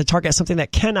government to target something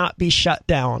that cannot be shut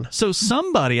down. So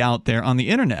somebody out there on the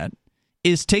internet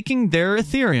is taking their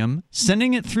Ethereum,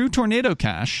 sending it through Tornado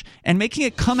Cash, and making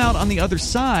it come out on the other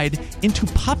side into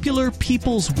popular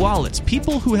people's wallets.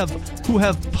 People who have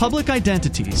public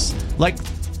identities, like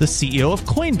the CEO of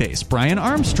Coinbase, Brian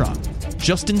Armstrong,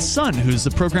 Justin Sun, who's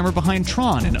the programmer behind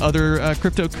Tron and other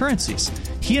cryptocurrencies.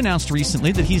 He announced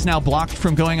recently that he's now blocked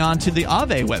from going on to the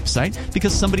Aave website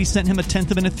because somebody sent him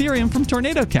 1/10 of an Ethereum from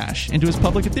Tornado Cash into his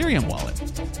public Ethereum wallet.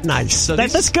 Nice. So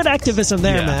that's good activism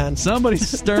there, man. Somebody's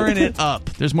stirring it up.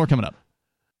 There's more coming up.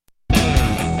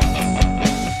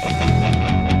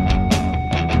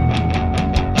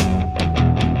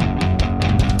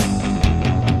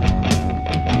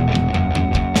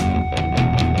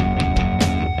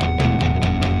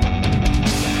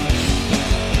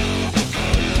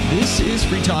 This is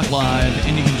Free Talk Live,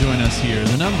 and you can join us here.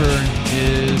 The number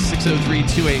is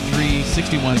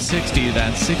 603-283-6160.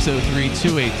 That's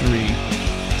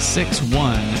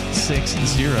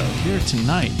 603-283-6160. Here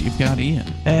tonight, you've got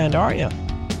Ian. And Arya.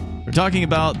 We're talking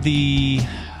about the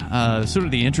sort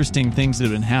of the interesting things that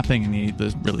have been happening,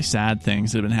 the really sad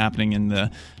things that have been happening in the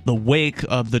wake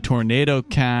of the Tornado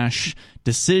Cash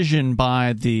decision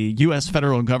by the U.S.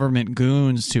 federal government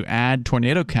goons to add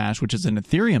Tornado Cash, which is an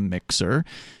Ethereum mixer,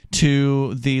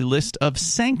 to the list of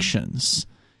sanctions.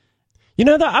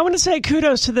 I want to say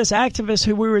kudos to this activist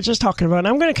who we were just talking about. And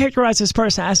I'm going to characterize this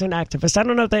person as an activist. I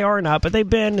don't know if they are or not, but they've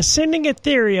been sending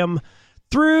Ethereum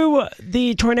through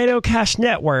the Tornado Cash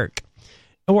network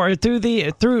or through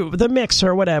the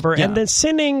mixer or whatever, and then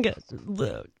sending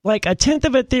like 1/10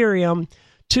 of Ethereum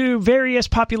to various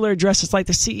popular addresses like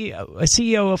the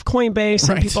CEO of Coinbase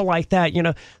and people like that.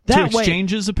 That to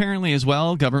exchanges apparently as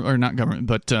well, not government,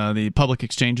 but the public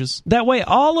exchanges. That way,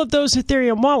 all of those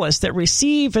Ethereum wallets that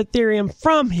receive Ethereum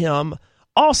from him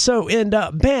also end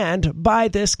up banned by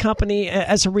this company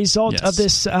as a result of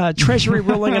this Treasury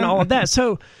ruling and all of that.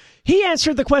 So he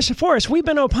answered the question for us. We've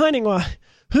been opining on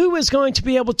who is going to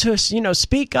be able to,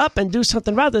 speak up and do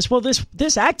something about this. Well, this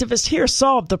activist here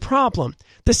solved the problem.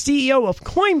 The CEO of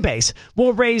Coinbase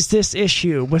will raise this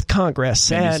issue with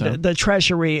Congress and the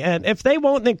Treasury. And if they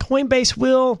won't, then Coinbase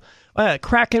will,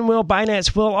 Kraken will,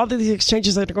 Binance will, all of these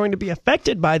exchanges that are going to be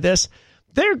affected by this,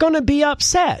 they're going to be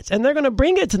upset. And they're going to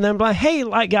bring it to them like, hey,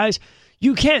 guys,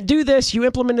 you can't do this. You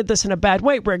implemented this in a bad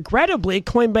way. Regrettably,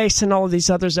 Coinbase and all of these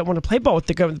others that want to play ball with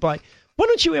the government, like, why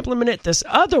don't you implement it this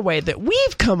other way that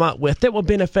we've come up with that will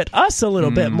benefit us a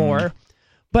little bit more?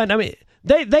 But, I mean,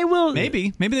 they will.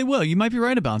 Maybe they will. You might be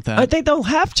right about that. I think they'll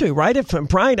have to, right? If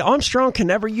Brian Armstrong can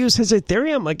never use his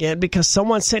Ethereum again because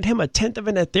someone sent him 1/10 of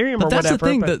an Ethereum or whatever. But that's the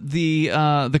thing, that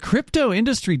the crypto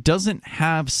industry doesn't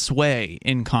have sway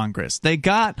in Congress. They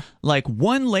got like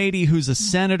one lady who's a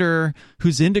senator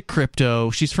who's into crypto.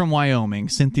 She's from Wyoming.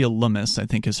 Cynthia Lummis, I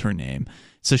think is her name.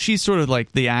 So she's sort of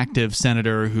like the active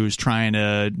senator who's trying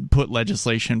to put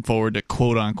legislation forward to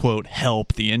quote-unquote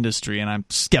help the industry, and I'm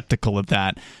skeptical of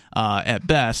that at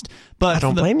best. But I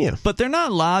don't blame you. But they're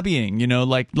not lobbying,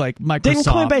 like Microsoft. Didn't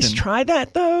Coinbase try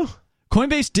that, though?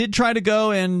 Coinbase did try to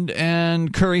go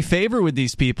and curry favor with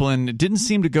these people, and it didn't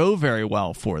seem to go very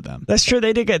well for them. That's true.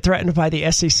 They did get threatened by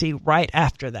the SEC right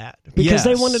after that because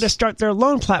they wanted to start their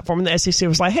loan platform, and the SEC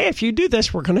was like, hey, if you do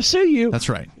this, we're going to sue you. That's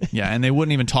right. Yeah, and they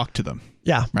wouldn't even talk to them.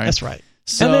 Yeah, right? That's right.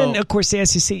 So, and then, of course, the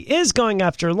SEC is going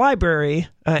after Library.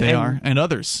 They are, and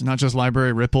others, not just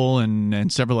Library, Ripple,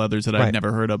 and several others that I've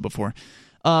never heard of before.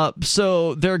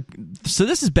 So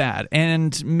this is bad,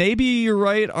 and maybe you're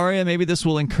right, Arya. Maybe this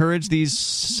will encourage these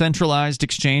centralized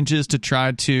exchanges to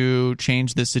try to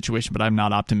change this situation, but I'm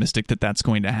not optimistic that that's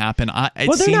going to happen.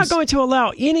 They're not going to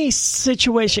allow any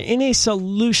situation, any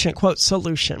solution, quote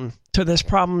solution, to this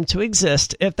problem to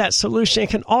exist if that solution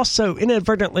can also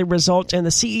inadvertently result in the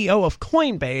CEO of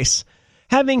Coinbase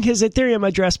having his Ethereum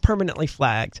address permanently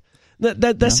flagged.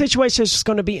 The situation is just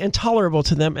going to be intolerable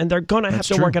to them, and they're going to have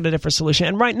to work out a different solution.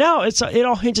 And right now, it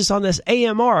all hinges on this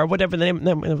AMR, or whatever the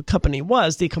name of the company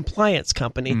was, the compliance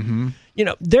company. Mm-hmm. You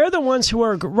know, they're the ones who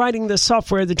are writing the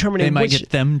software determining they might which, get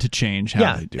them to change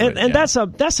how they do it. And that's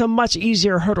a much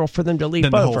easier hurdle for them to leap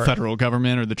than the over. whole federal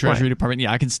government or the Treasury Department.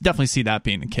 Yeah, I can definitely see that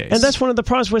being the case. And that's one of the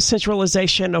problems with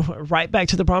centralization, right back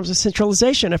to the problems of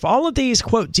centralization. If all of these,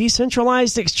 quote,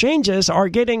 decentralized exchanges are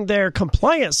getting their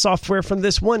compliance software from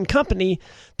this one company,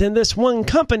 then this one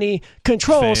company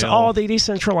controls all the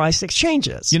decentralized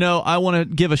exchanges. You know, I want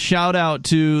to give a shout out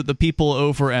to the people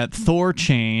over at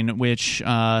Thorchain, which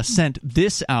sent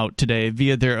this out today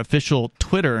via their official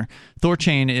Twitter.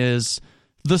 Thorchain is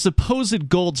the supposed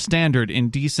gold standard in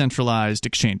decentralized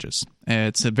exchanges.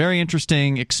 It's a very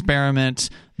interesting experiment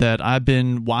that I've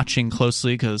been watching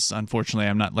closely because, unfortunately,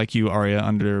 I'm not like you, Arya.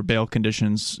 Under bail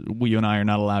conditions, you and I are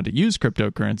not allowed to use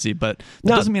cryptocurrency, but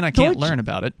that doesn't mean I can't learn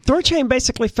about it. Thorchain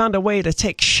basically found a way to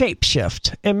take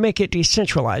Shapeshift and make it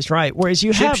decentralized, right? Whereas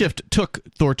Shapeshift took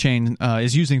Thorchain,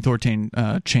 is using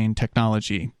Thorchain chain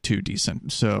technology to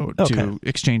to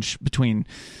exchange between.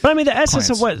 But I mean, the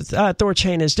essence clients. of what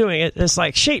Thorchain is doing, it's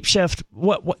like Shapeshift,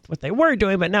 what they were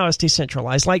doing, but now it's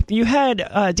decentralized. Like you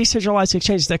had decentralized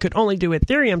exchanges that could only do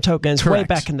Ethereum tokens way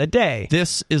back in the day.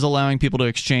 This is allowing people to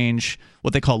exchange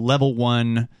what they call level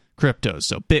 1 cryptos.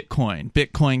 So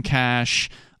Bitcoin Cash,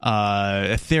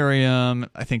 Ethereum,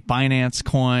 I think Binance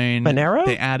Coin. Monero?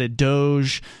 They added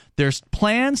Doge. There's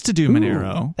plans to do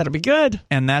Monero. That'll be good.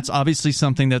 And that's obviously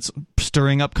something that's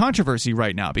stirring up controversy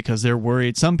right now because they're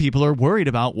worried. Some people are worried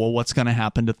about, well, what's going to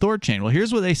happen to Thorchain? Well,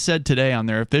 here's what they said today on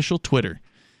their official Twitter,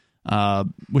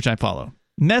 which I follow.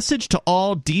 Message to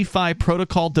all DeFi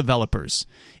protocol developers.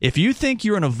 If you think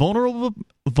you're in a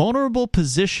vulnerable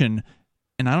position,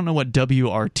 and I don't know what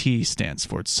WRT stands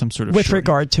for. It's some sort of with shorting.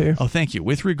 regard to. Oh, thank you.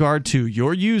 With regard to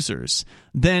your users,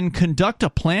 then conduct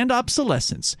a planned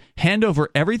obsolescence, hand over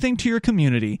everything to your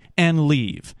community, and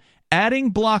leave. Adding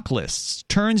block lists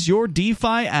turns your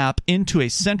DeFi app into a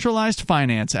centralized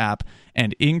finance app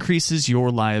and increases your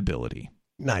liability.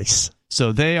 Nice.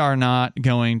 So they are not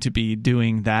going to be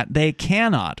doing that. They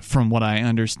cannot, from what I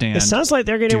understand. It sounds like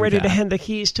they're getting ready to hand the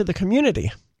keys to the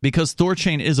community. Because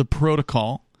Thorchain is a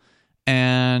protocol,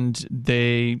 and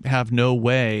they have no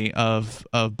way of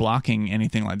blocking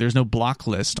anything like. There's no block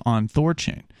list on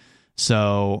Thorchain.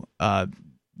 So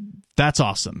that's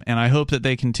awesome, and I hope that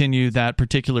they continue that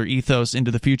particular ethos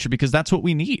into the future because that's what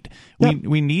we need. Yep.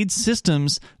 We need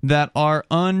systems that are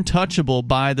untouchable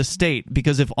by the state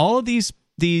because if all of these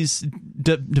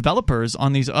developers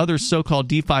on these other so-called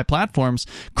DeFi platforms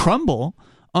crumble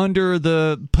under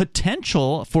the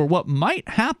potential for what might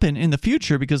happen in the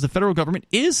future because the federal government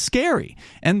is scary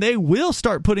and they will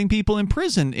start putting people in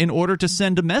prison in order to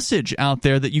send a message out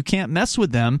there that you can't mess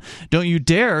with them. Don't you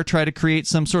dare try to create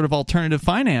some sort of alternative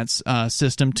finance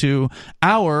system to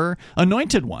our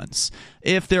anointed ones.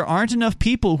 If there aren't enough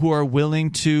people who are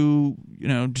willing to,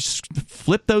 just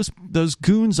flip those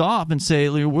goons off and say,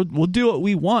 we'll do what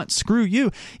we want, screw you.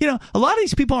 A lot of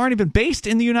these people aren't even based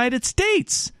in the United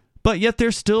States. But yet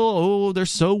they're still, they're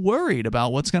so worried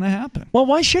about what's going to happen. Well,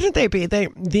 why shouldn't they be?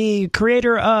 The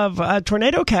creator of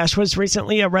Tornado Cash was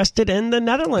recently arrested in the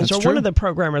Netherlands, That's or true. one of the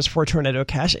programmers for Tornado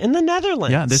Cash in the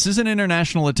Netherlands. Yeah, this is an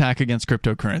international attack against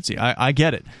cryptocurrency. I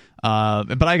get it.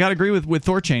 But I got to agree with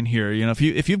Thorchain here.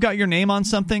 If you've got your name on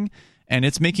something and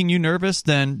it's making you nervous,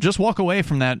 then just walk away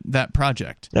from that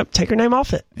project. Yep, take your name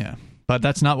off it. Yeah. But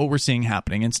that's not what we're seeing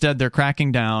happening. Instead, they're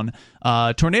cracking down.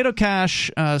 Tornado Cash,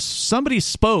 somebody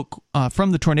spoke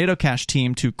from the Tornado Cash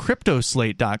team to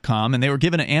CryptoSlate.com, and they were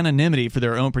given anonymity for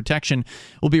their own protection.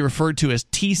 Will be referred to as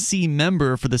TC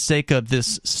member for the sake of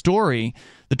this story.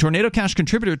 The Tornado Cash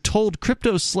contributor told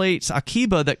CryptoSlate's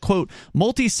Akiba that, quote,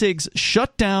 multisigs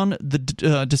shut down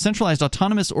the decentralized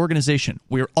autonomous organization.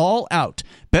 We're all out.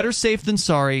 Better safe than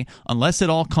sorry, unless it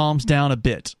all calms down a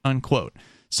bit, unquote.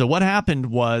 So what happened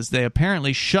was they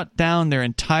apparently shut down their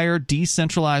entire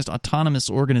decentralized autonomous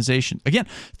organization. Again,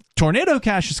 Tornado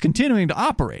Cash is continuing to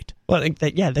operate. Well,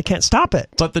 they can't stop it.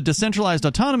 But the decentralized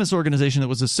autonomous organization that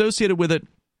was associated with it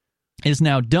is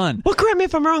now done. Well, correct me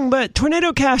if I'm wrong, but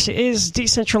Tornado Cash is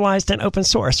decentralized and open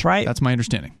source, right? That's my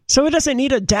understanding. So it doesn't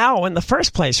need a DAO in the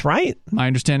first place, right? My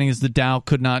understanding is the DAO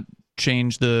could not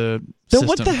change the then system.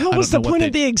 what the hell was the point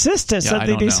of the existence of the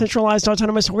don't know. decentralized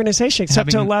autonomous organization except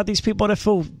to allow these people to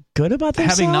feel good about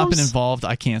themselves? Having not been involved,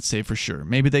 I can't say for sure.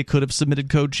 Maybe they could have submitted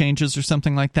code changes or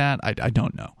something like that. I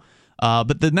don't know.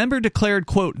 But the member declared,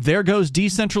 quote, there goes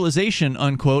decentralization,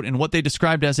 unquote, in what they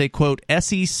described as a, quote,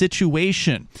 SE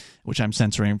situation. which I'm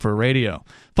censoring for radio.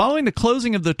 Following the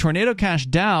closing of the Tornado Cash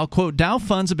DAO, quote, DAO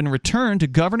funds have been returned to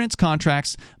governance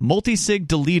contracts, multi-sig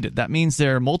deleted. That means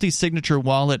their multi-signature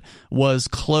wallet was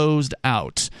closed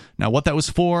out. Now, what that was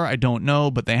for, I don't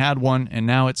know, but they had one, and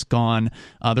now it's gone.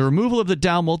 The removal of the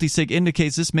DAO multi-sig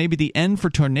indicates this may be the end for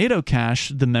Tornado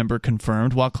Cash, the member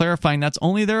confirmed. While clarifying that's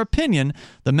only their opinion,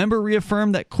 the member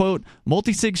reaffirmed that, quote,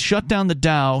 multi-sig shut down the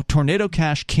DAO, Tornado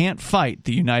Cash can't fight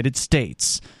the United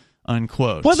States,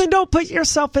 unquote. Well, then don't put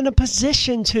yourself in a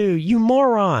position to, you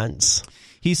morons.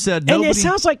 He said nobody... And it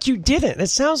sounds like you didn't. It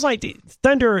sounds like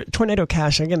Tornado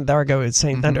Cash, again, there I go with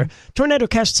saying Thunder. Tornado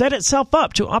Cash set itself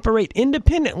up to operate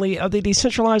independently of the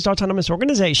decentralized autonomous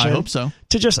organization. I hope so.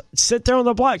 To just sit there on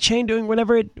the blockchain doing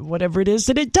whatever it is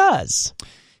that it does.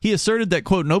 He asserted that,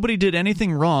 quote, nobody did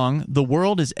anything wrong. The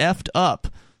world is effed up.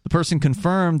 The person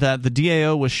confirmed that the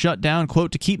DAO was shut down,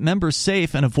 quote, to keep members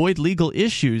safe and avoid legal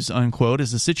issues, unquote,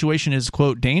 as the situation is,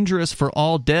 quote, dangerous for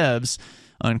all devs,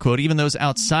 unquote, even those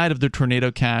outside of the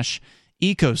Tornado Cash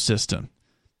ecosystem.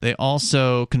 They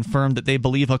also confirmed that they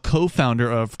believe a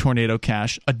co-founder of Tornado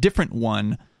Cash, a different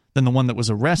one than the one that was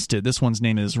arrested, this one's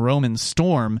name is Roman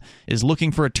Storm, is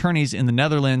looking for attorneys in the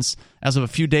Netherlands as of a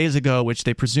few days ago, which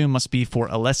they presume must be for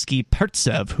Aleksej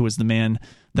Pertsev, who is the man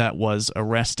that was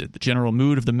arrested. The general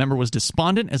mood of the member was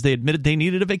despondent as they admitted they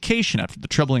needed a vacation after the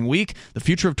troubling week. The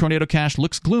future of Tornado Cash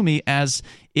looks gloomy as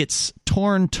its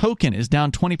Torn token is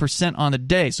down 20% on the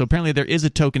day. So apparently there is a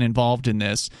token involved in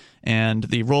this, and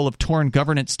the role of Torn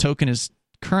governance token is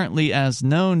currently as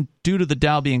known due to the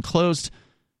DAO being closed.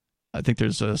 I think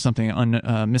there's something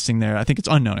missing there. I think it's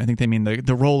unknown. I think they mean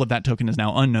the role of that token is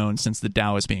now unknown since the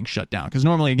DAO is being shut down. Because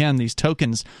normally, again, these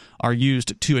tokens are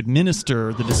used to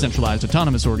administer the decentralized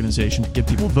autonomous organization to give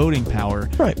people voting power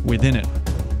within it.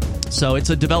 So it's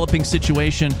a developing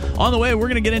situation. On the way, we're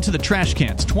going to get into the trash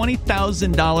cans.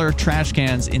 $20,000 trash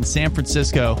cans in San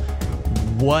Francisco.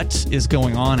 What is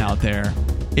going on out there?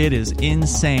 It is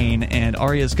insane, and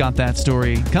Aria's got that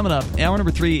story coming up. Hour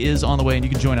number 3 is on the way, and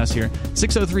you can join us here.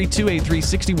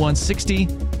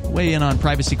 603-283-6160. Weigh in on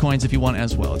privacy coins if you want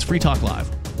as well. It's Free Talk Live.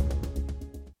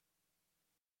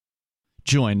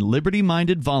 Join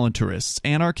liberty-minded voluntarists,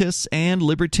 anarchists, and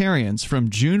libertarians from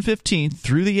June 15th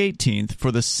through the 18th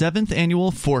for the 7th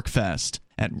annual Fork Fest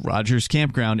at Rogers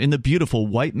Campground in the beautiful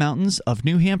White Mountains of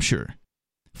New Hampshire.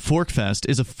 Forkfest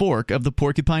is a fork of the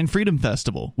Porcupine Freedom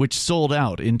Festival, which sold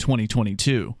out in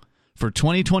 2022. For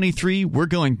 2023, we're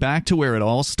going back to where it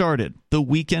all started, the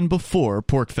weekend before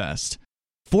Porkfest.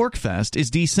 Forkfest is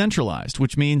decentralized,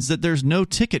 which means that there's no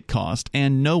ticket cost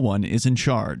and no one is in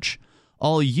charge.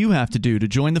 All you have to do to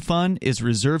join the fun is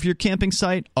reserve your camping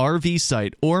site, RV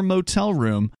site, or motel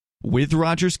room with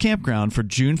Rogers Campground for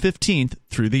June 15th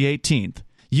through the 18th.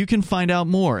 You can find out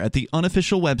more at the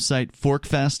unofficial website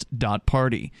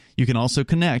forkfest.party. You can also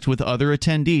connect with other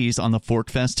attendees on the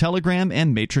Forkfest Telegram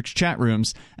and Matrix chat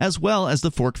rooms, as well as the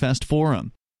Forkfest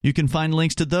forum. You can find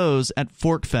links to those at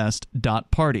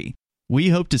forkfest.party. We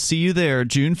hope to see you there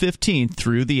June 15th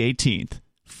through the 18th.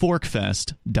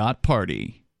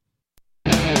 Forkfest.party.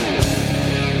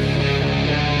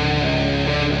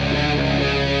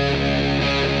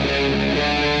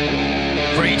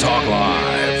 Free Talk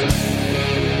Live.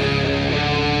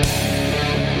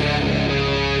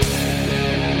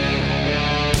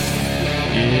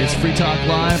 It's Free Talk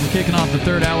Live. We're kicking off the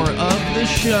third hour of the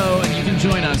show, and you can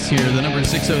join us here. The number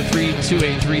is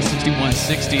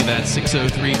 603-283-6160. That's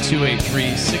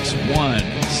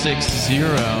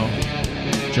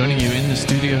 603-283-6160. Joining you in the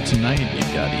studio tonight,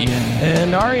 you've got Ian.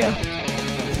 And Aria.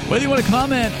 Whether you want to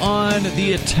comment on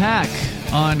the attack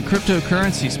on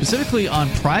cryptocurrency, specifically on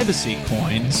privacy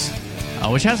coins,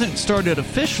 which hasn't started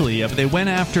officially yet, but they went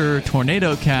after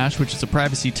Tornado Cash, which is a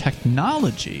privacy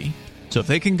technology. So if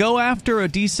they can go after a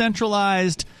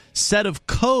decentralized set of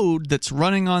code that's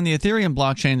running on the Ethereum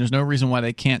blockchain, there's no reason why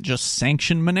they can't just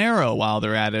sanction Monero while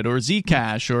they're at it, or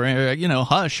Zcash, or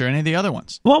Hush, or any of the other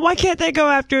ones. Well, why can't they go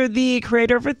after the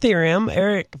creator of Ethereum,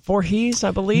 Eric Voorhees,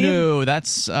 I believe? No,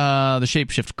 that's the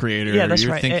Shapeshift creator. Yeah, that's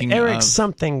You're right. Thinking Eric of...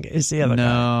 something is the other guy.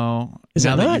 No. Is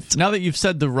it not? Now that you've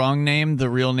said the wrong name, the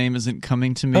real name isn't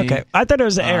coming to me. Okay, I thought it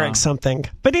was Eric something.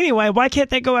 But anyway, why can't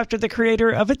they go after the creator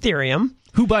of Ethereum?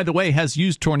 Who, by the way, has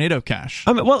used Tornado Cash.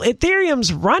 Well,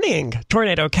 Ethereum's running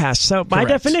Tornado Cash. So by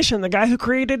definition, the guy who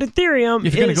created Ethereum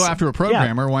If you're going to go after a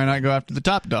programmer, why not go after the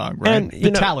top dog, right? And,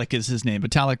 Vitalik is his name,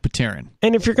 Vitalik Buterin.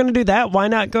 And if you're going to do that, why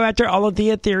not go after all of the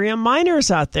Ethereum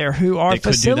miners out there who are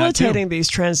facilitating these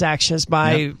transactions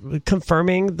by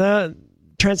confirming the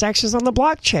transactions on the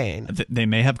blockchain. They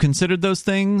may have considered those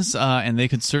things, and they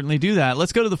could certainly do that.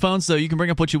 Let's go to the phones, though. You can bring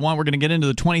up what you want. We're going to get into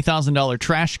the $20,000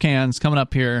 trash cans coming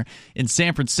up here in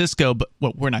San Francisco. But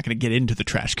well, we're not going to get into the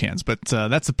trash cans, but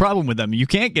that's the problem with them. You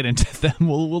can't get into them.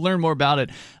 We'll learn more about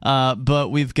it. But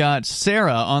we've got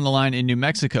Sarah on the line in New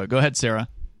Mexico. Go ahead, Sarah.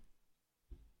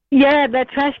 Yeah, the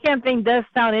trash can thing does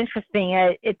sound interesting.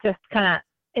 It's just kind of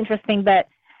interesting, but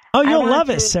oh, you'll love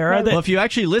it, Sarah. Well, if you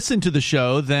actually listen to the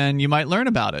show, then you might learn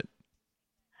about it.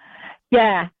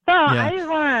 Yeah. So I just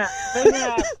want to bring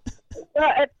up.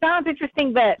 Well, it sounds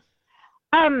interesting, but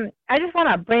I just want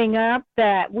to bring up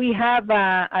that we have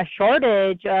a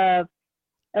shortage of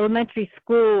elementary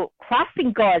school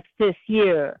crossing guards this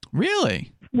year.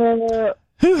 Really?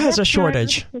 Who has a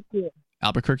shortage?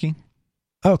 Albuquerque.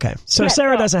 Okay, so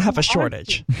Sarah doesn't have a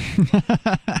shortage.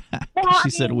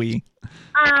 She said we.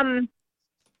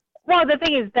 Well, the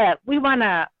thing is that we want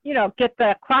to, get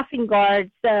the crossing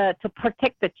guards to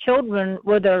protect the children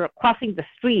where they're crossing the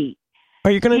street.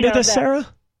 Are you going to do this, Sarah?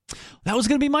 That was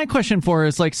going to be my question for her.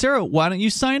 It's like, Sarah, why don't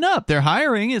you sign up? They're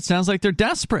hiring. It sounds like they're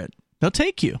desperate. They'll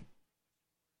take you.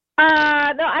 No,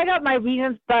 I got my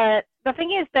reasons, but the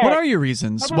thing is that... What are your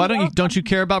reasons? Why don't you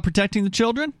care about protecting the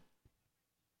children?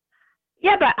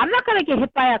 Yeah, but I'm not going to get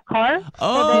hit by a car.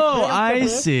 Oh, I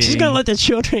see. She's going to let the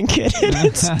children get it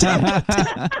instead.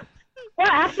 Well,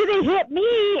 after they hit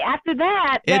me, after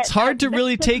that... It's hard to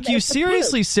really take you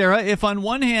seriously, Sarah, if on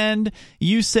one hand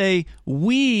you say,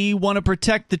 we want to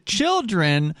protect the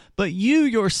children, but you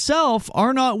yourself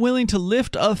are not willing to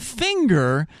lift a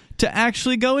finger to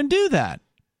actually go and do that.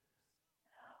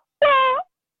 Well,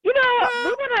 we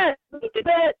need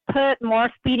to put more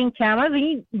speeding cameras. We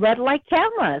need red light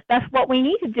cameras. That's what we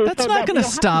need to do. That's not going to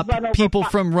stop people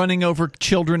from running over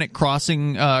children at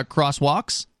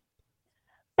crosswalks.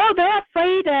 Well, they're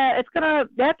afraid they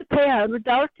have to pay a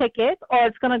 $100 ticket, or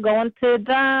it's going to go into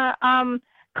the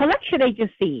collection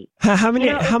agency.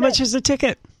 How much is the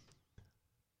ticket?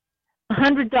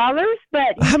 $100.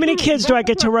 But how many kids do I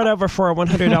get to run over for a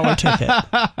 $100 ticket?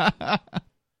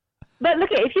 But look,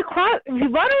 if you run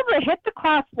over, hit the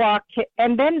crosswalk,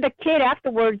 and then the kid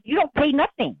afterwards, you don't pay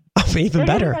nothing. Oh, even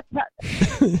better.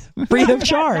 Free of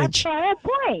charge. That's the whole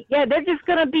point. Yeah, they're just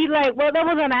going to be like, well, that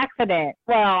was an accident.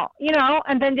 Well,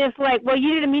 and then just like, well,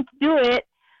 you didn't mean to do it.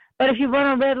 But if you run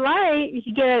a red light,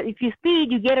 if you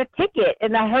speed, you get a ticket,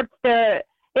 and that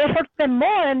hurts them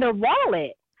more in their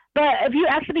wallet. But if you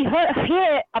actually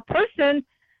hit a person,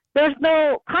 there's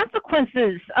no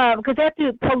consequences because they have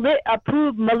to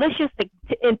prove malicious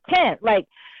intent, like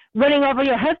running over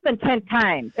your husband 10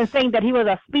 times and saying that he was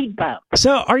a speed bump.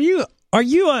 So are you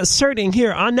asserting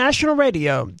here on national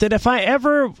radio that if I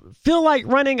ever feel like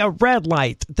running a red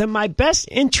light, then my best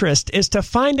interest is to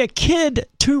find a kid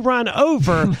to run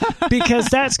over because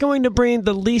that's going to bring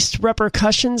the least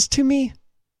repercussions to me?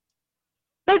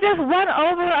 So just run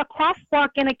over a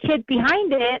crosswalk and a kid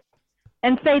behind it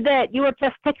and say that you were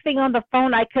just texting on the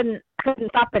phone. I couldn't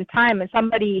stop in time, and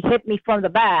somebody hit me from the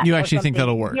back. You actually think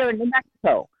that'll work? Here in New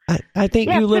Mexico. I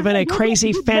think you live in a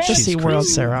crazy fantasy world,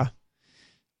 Sarah.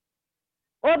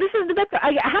 Well, this is the best.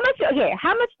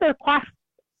 How much do cross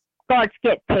guards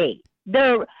get paid?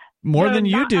 They're more than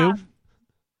you do.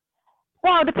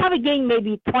 Well, they're probably getting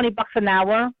maybe $20 an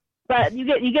hour. But you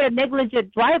get a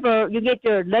negligent driver, you get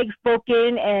your legs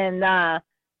broken, and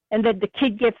then the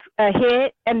kid gets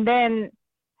hit, and then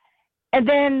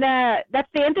that's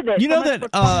the end of it. You know that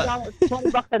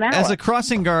 $20 an hour. As a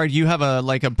crossing guard, you have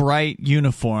a bright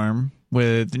uniform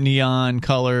with neon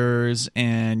colors,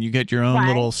 and you get your own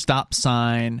little stop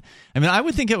sign. I mean, I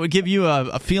would think it would give you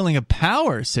a feeling of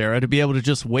power, Sarah, to be able to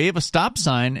just wave a stop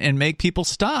sign and make people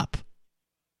stop.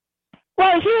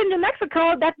 Well, here in New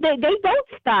Mexico, they don't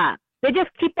stop. They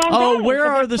just keep on going. Oh, where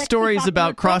are the stories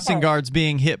about crossing guards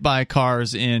being hit by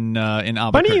cars in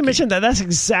Albuquerque? Funny you mentioned that. That's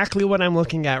exactly what I'm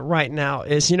looking at right now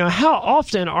is, how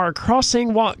often are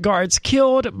crossing guards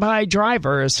killed by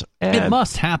drivers? It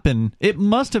must happen. It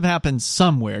must have happened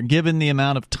somewhere, given the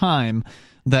amount of time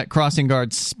that crossing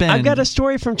guards spend. I've got a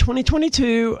story from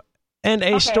 2022 and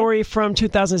a story from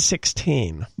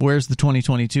 2016. Where's the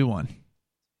 2022 one?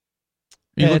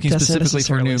 Are you looking specifically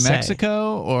for New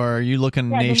Mexico, or are you looking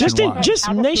nationwide?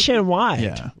 Just nationwide.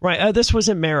 Yeah. Right. This was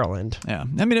in Maryland. Yeah.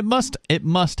 I mean, it must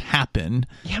happen.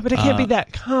 Yeah, but it can't be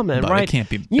that common, right? It can't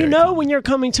be. Common. When you're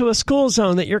coming to a school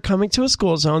zone that you're coming to a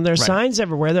school zone. There's signs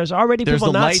everywhere. There's already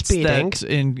people not speeding.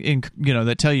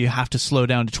 That tell you have to slow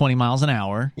down to 20 miles an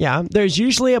hour. Yeah. There's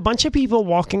usually a bunch of people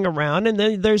walking around, and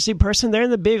then there's the person there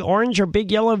in the big orange or big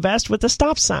yellow vest with the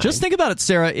stop sign. Just think about it,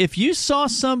 Sarah. If you saw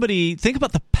somebody, think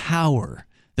about the power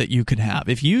that you could have.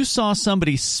 If you saw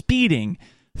somebody speeding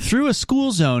through a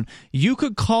school zone, you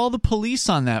could call the police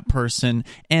on that person,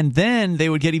 and then they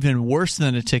would get even worse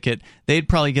than a ticket. They'd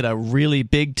probably get a really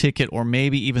big ticket or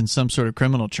maybe even some sort of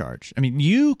criminal charge. I mean,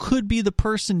 you could be the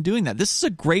person doing that. This is a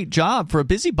great job for a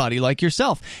busybody like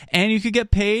yourself, and you could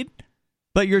get paid,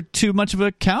 but you're too much of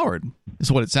a coward,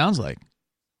 is what it sounds like.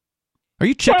 Are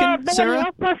you chicken, Sarah? I'm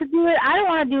not supposed to do it. I don't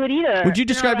want to do it either. Would you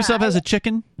describe yourself as a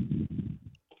chicken?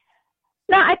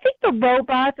 No, I think the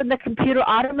robots and the computer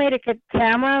automated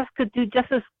cameras could do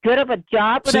just as good of a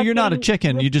job. So you're not a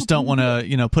chicken. You just don't want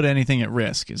to, put anything at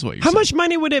risk, is what you're saying. How much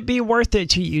money would it be worth it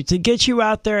to you to get you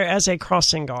out there as a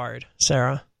crossing guard,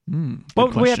 Sarah?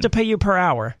 What would we have to pay you per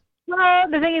hour? Well,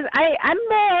 the thing is, I'm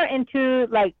more into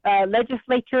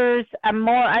legislatures. I'm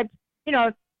more,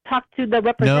 talk to the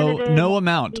representatives. No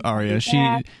amount, Aria.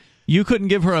 You couldn't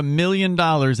give her $1 million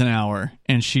an hour,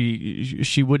 and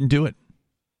she wouldn't do it.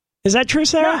 Is that true,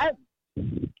 Sarah?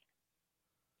 No,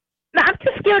 I'm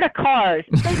too scared of cars.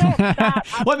 If they don't stop,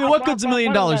 well, I mean, what good's $1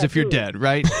 million if you're dead,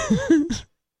 right?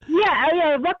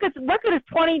 Yeah. What good is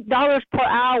 $20 per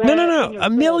hour? No.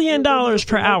 $1 million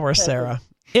per hour, Sarah.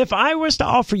 If I was to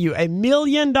offer you $1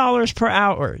 million per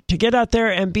hour to get out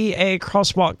there and be a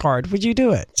crosswalk guard, would you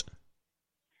do it?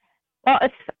 Well,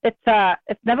 it's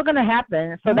never going to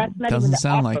happen. So that's not doesn't even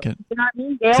sound offer. like it. You know what I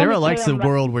mean? Sarah likes the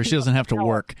world where she doesn't have to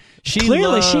work. She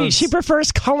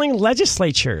prefers calling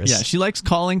legislatures. Yeah, she likes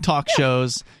calling talk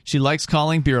shows. She likes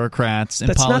calling bureaucrats and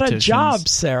That's politicians. That's not a job,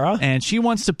 Sarah. And she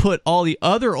wants to put all the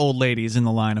other old ladies in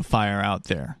the line of fire out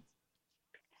there.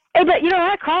 Hey, but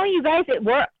I'm calling you guys at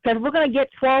work because we're going to get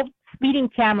 12 speeding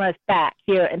cameras back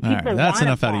here, and people. All right, that's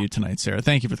enough out of you tonight, Sarah.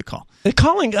 Thank you for the call.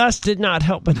 Calling us did not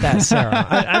help with that, Sarah.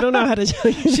 I don't know how to tell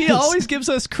you. She always gives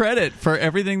us credit for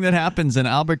everything that happens in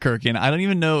Albuquerque, and I don't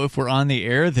even know if we're on the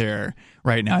air there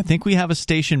right now. I think we have a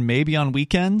station maybe on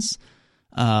weekends.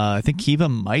 I think Kiva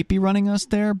might be running us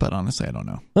there, but honestly, I don't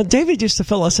know. Well, David used to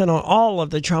fill us in on all of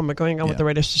the drama going on with the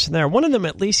radio station there. One of them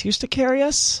at least used to carry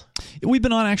us. We've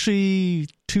been on actually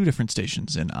 2 different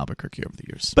stations in Albuquerque over the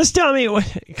years. But still, I mean,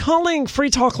 calling Free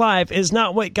Talk Live is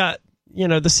not what got,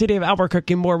 the city of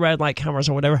Albuquerque more red light cameras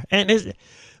or whatever. And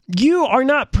you are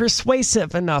not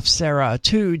persuasive enough, Sarah,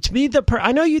 to be the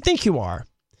I know you think you are.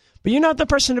 But you're not the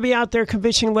person to be out there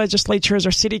convincing legislatures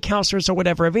or city councilors or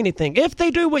whatever of anything. If they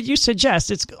do what you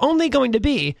suggest, it's only going to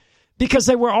be because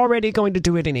they were already going to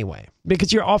do it anyway.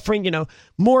 Because you're offering,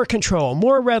 more control,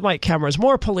 more red light cameras,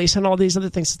 more police, and all these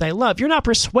other things that they love. You're not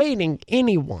persuading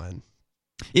anyone.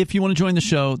 If you want to join the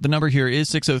show, the number here is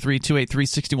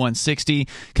 603-283-6160.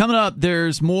 Coming up,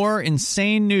 there's more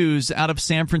insane news out of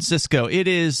San Francisco. It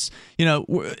is,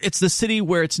 it's the city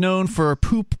where it's known for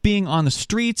poop being on the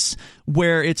streets,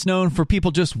 where it's known for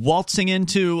people just waltzing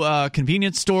into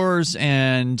convenience stores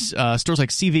and stores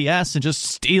like CVS and just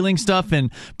stealing stuff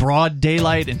in broad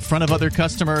daylight in front of other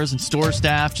customers and store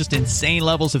staff, just insane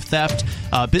levels of theft.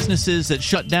 Businesses that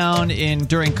shut down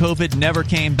during COVID never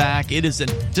came back. It is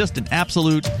just an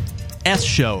absolute S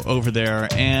show over there,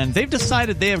 and they've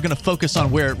decided they are going to focus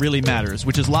on where it really matters,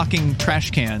 which is locking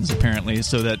trash cans, apparently,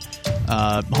 so that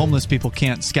homeless people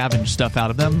can't scavenge stuff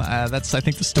out of them. That's, I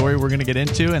think, the story we're going to get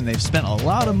into, and they've spent a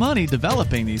lot of money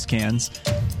developing these cans.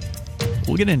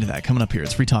 We'll get into that coming up here.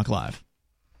 It's Free Talk Live.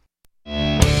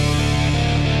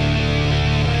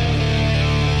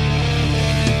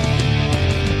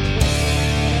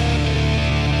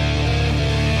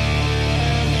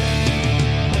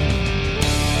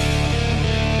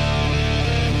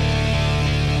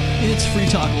 It's Free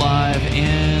Talk Live,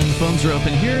 and the phones are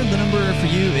open here. The number for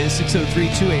you is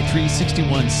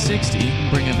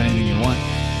 603-283-6160. Bring up anything you want.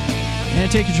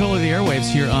 And take control of the airwaves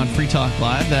here on Free Talk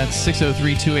Live. That's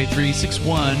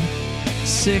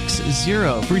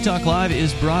 603-283-6160. Free Talk Live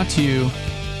is brought to you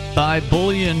by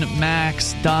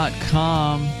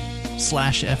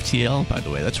BullionMax.com/FTL, by the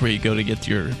way. That's where you go to get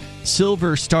your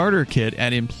Silver Starter Kit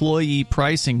at employee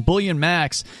pricing. Bullion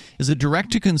Max is a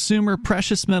direct-to-consumer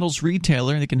precious metals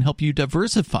retailer that can help you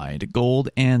diversify into gold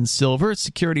and silver. It's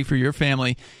security for your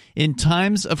family in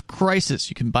times of crisis.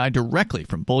 You can buy directly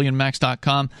from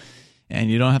BullionMax.com,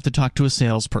 and you don't have to talk to a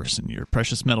salesperson. Your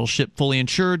precious metals ship fully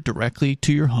insured directly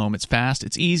to your home. It's fast,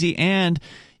 it's easy, and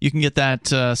you can get that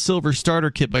Silver Starter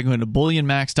Kit by going to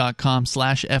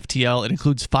BullionMax.com/FTL. It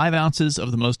includes 5 ounces of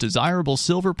the most desirable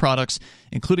silver products,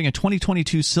 including a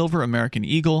 2022 Silver American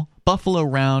Eagle, Buffalo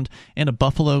Round, and a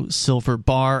Buffalo Silver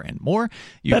Bar, and more.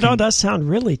 That all does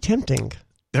sound really tempting.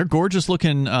 They're gorgeous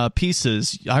looking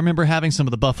pieces. I remember having some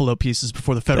of the buffalo pieces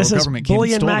before the federal government came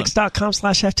and stole them.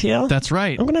 bullionmax.com/FTL? That's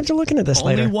right. I'm going to have to look into this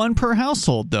later. Only one per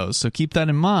household, though, so keep that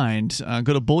in mind.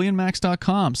 Go to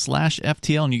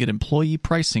bullionmax.com/FTL and you get employee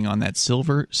pricing on that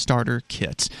silver starter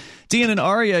kit. Dean and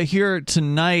Aria here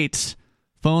tonight.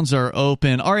 Phones are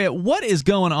open. Aria, what is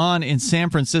going on in San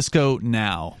Francisco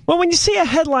now? Well, when you see a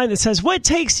headline that says, what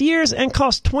takes years and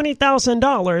costs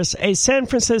 $20,000, a San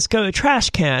Francisco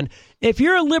trash can, if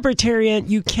you're a libertarian,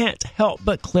 you can't help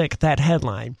but click that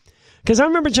headline. Because I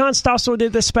remember John Stossel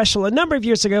did this special a number of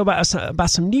years ago about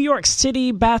some New York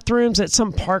City bathrooms at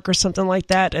some park or something like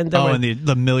that. And and the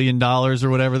 $1 million or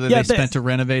whatever that they spent to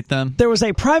renovate them? There was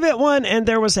a private one and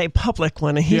there was a public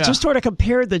one. And he just sort of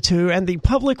compared the two. And the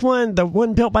public one, the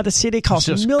one built by the city, cost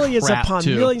millions upon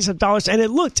millions of dollars. And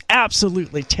it looked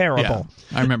absolutely terrible.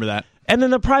 Yeah, I remember that. And then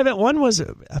the private one was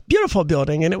a beautiful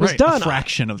building, and it was done a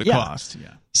fraction of the cost.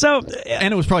 Yeah. So,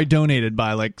 and it was probably donated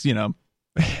by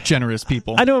generous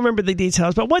people. I don't remember the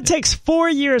details, but what takes 4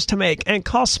 years to make and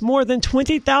costs more than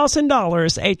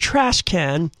 $20,000 a trash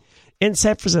can in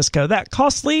San Francisco? That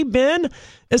costly bin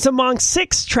is among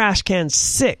 6 trash cans,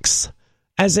 6,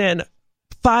 as in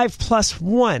 5 plus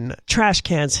 1 trash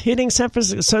cans hitting San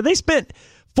Francisco. So they spent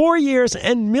 4 years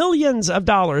and millions of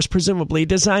dollars, presumably,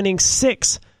 designing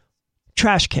 6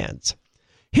 trash cans.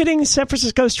 Hitting San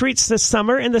Francisco streets this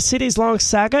summer in the city's long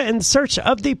saga in search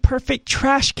of the perfect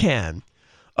trash can.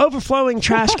 Overflowing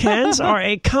trash cans are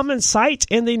a common sight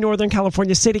in the Northern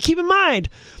California city. Keep in mind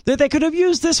that they could have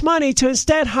used this money to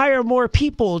instead hire more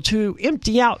people to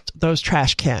empty out those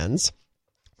trash cans.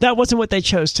 That wasn't what they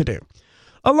chose to do.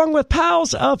 Along with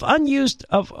piles of used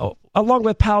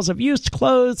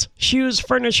clothes, shoes,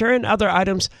 furniture, and other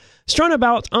items strewn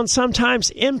about on sometimes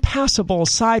impassable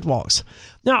sidewalks.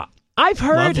 Now, I've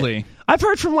heard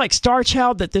from Star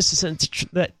Child that this isn't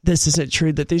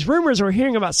true. That these rumors we're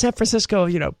hearing about San Francisco,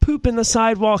 poop in the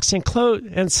sidewalks and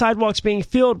sidewalks being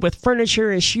filled with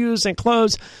furniture and shoes and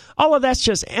clothes. All of that's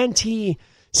just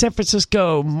anti-San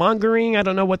Francisco mongering. I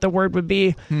don't know what the word would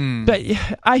be, but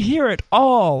I hear it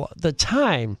all the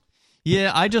time.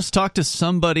 Yeah, I just talked to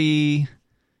somebody.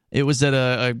 It was at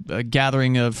a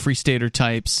gathering of Free Stater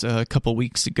types a couple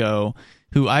weeks ago,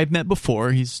 who I've met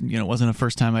before. He's, it wasn't the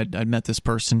first time I'd met this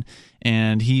person,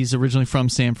 and he's originally from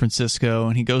San Francisco,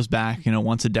 and he goes back,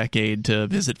 once a decade to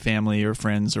visit family or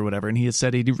friends or whatever. And he had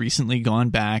said he'd recently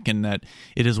gone back and that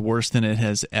it is worse than it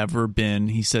has ever been.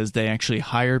 He says they actually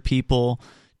hire people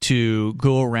to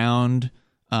go around,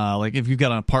 if you've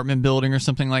got an apartment building or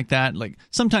something like that. Like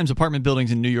sometimes apartment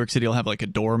buildings in New York City will have like a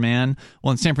doorman.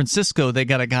 Well, in San Francisco, they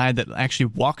got a guy that actually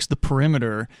walks the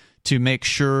perimeter to make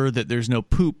sure that there's no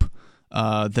poop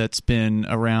that's been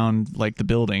around the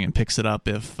building and picks it up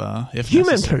if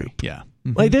human necessary. poop. Yeah,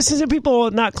 this isn't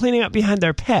people not cleaning up behind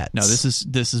their pets. No,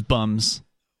 this is bums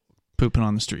pooping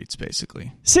on the streets,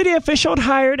 basically. City official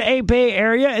hired a Bay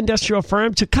Area industrial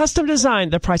firm to custom design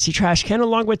the pricey trash can,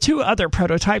 along with 2 other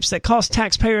prototypes that cost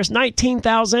taxpayers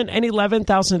 $19,000 and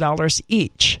 $11,000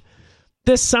 each.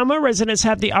 This summer, residents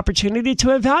have the opportunity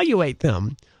to evaluate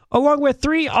them, along with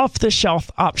 3 off-the-shelf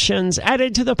options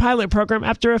added to the pilot program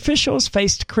after officials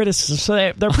faced criticism.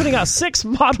 So they're putting out 6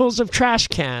 models of trash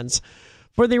cans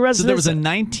for the residents. So there was a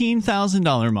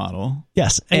 $19,000 model,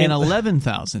 yes, an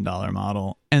 $11,000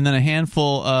 model, and then a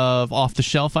handful of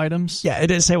off-the-shelf items? Yeah, it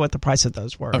didn't say what the price of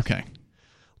those were. Okay.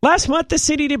 Last month, the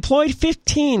city deployed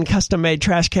 15 custom-made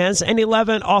trash cans and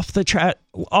 11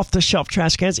 off-the-shelf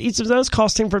trash cans, each of those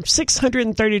costing from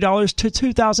 $630 to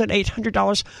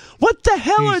 $2,800. What the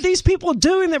hell are these people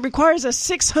doing that requires a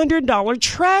 $600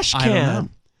 trash can? I don't know.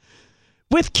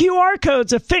 With QR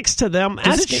codes affixed to them.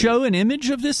 Does it show an image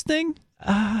of this thing?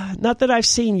 Not that I've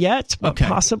seen yet, but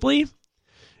possibly.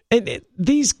 And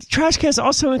these trash cans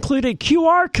also included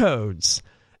QR codes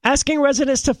asking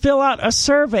residents to fill out a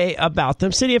survey about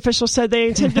them. City officials said they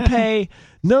intend to pay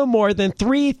no more than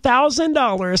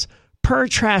 $3,000 per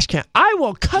trash can. I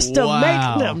will custom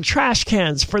make them trash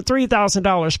cans for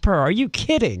 $3,000 per. Are you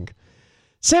kidding?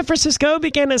 San Francisco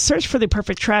began a search for the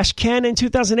perfect trash can in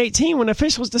 2018 when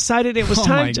officials decided it was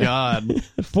time to... Oh, my God.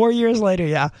 4 years later,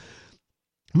 yeah.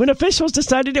 When officials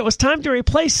decided it was time to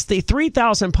replace the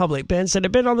 3,000 public bins that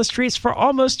had been on the streets for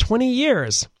almost 20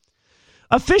 years.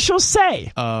 Officials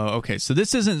say... okay. So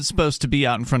this isn't supposed to be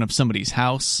out in front of somebody's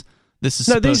house.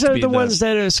 These are the ones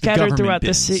that are scattered throughout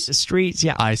the streets.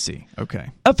 Yeah, I see. Okay.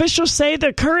 Officials say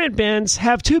the current bins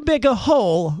have too big a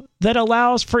hole that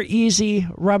allows for easy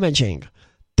rummaging.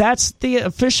 That's the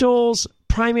officials'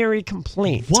 primary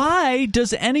complaint. Why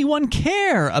does anyone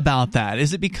care about that?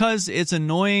 Is it because it's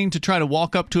annoying to try to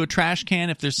walk up to a trash can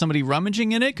if there's somebody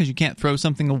rummaging in it because you can't throw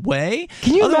something away?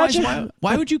 Can you Otherwise, imagine?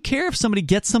 why would you care if somebody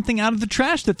gets something out of the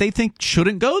trash that they think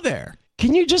shouldn't go there?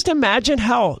 Can you just imagine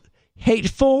how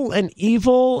hateful and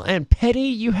evil and petty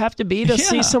you have to be to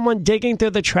see someone digging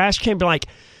through the trash can and be like,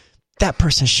 that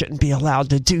person shouldn't be allowed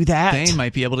to do that? They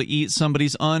might be able to eat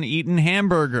somebody's uneaten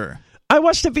hamburger. I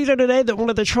watched a video today that one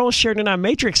of the trolls shared in our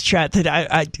Matrix chat that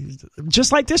I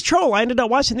just like this troll, I ended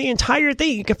up watching the entire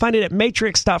thing. You can find it at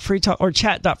matrix.freetalk or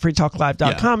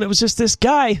chat.freetalklive.com. Yeah. It was just this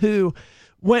guy who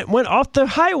went off the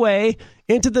highway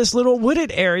into this little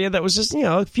wooded area that was just,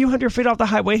 a few hundred feet off the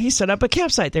highway. He set up a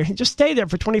campsite there. He just stayed there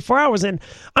for 24 hours. And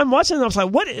I'm watching and I was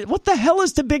like, what the hell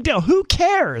is the big deal? Who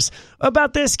cares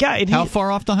about this guy? And how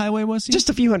far off the highway was he? Just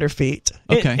a few hundred feet.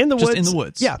 Okay. In the just woods. in the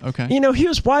woods. Yeah. Okay. He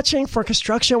was watching for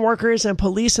construction workers and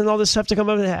police and all this stuff to come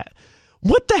over that.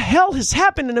 What the hell has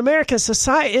happened in American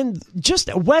society, in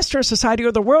just Western society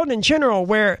or the world in general,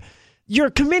 where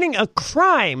you're committing a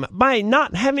crime by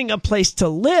not having a place to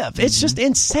live? It's just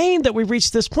insane that we've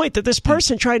reached this point, that this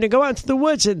person trying to go out into the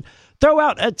woods and throw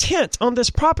out a tent on this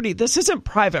property. This isn't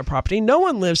private property. No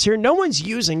one lives here. No one's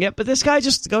using it. But this guy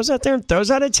just goes out there and throws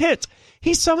out a tent.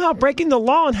 He's somehow breaking the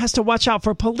law and has to watch out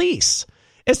for police.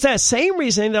 It's that same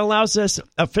reason that allows us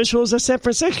officials of San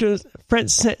Francisco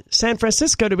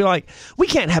to be like, we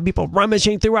can't have people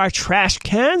rummaging through our trash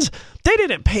cans. They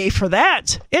didn't pay for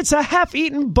that. It's a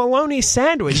half-eaten bologna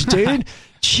sandwich, dude.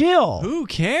 Chill. Who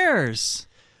cares?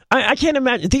 I can't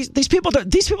imagine these people.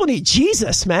 These people need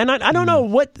Jesus, man. I don't know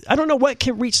what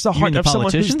can reach the heart of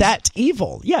someone who's that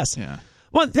evil. Yes. Yeah.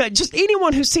 Well, just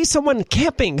anyone who sees someone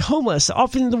camping, homeless,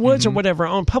 off in the woods or whatever,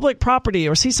 on public property,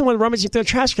 or see someone rummaging through a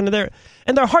trash can,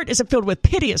 and their heart isn't filled with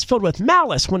pity; it's filled with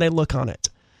malice when they look on it.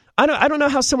 I don't know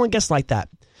how someone gets like that.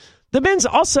 The bins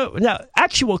also, now,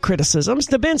 actual criticisms.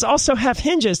 The bins also have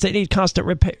hinges that need constant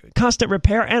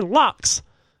repair, and locks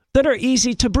that are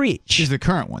easy to breach. These are the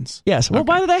current ones. Yes. Well,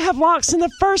 why do they have locks in the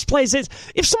first place?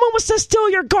 If someone was to steal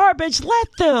your garbage, let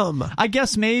them. I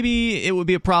guess maybe it would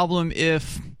be a problem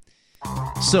if.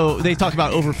 So they talk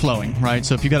about overflowing, right?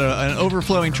 So if you got an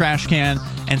overflowing trash can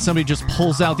and somebody just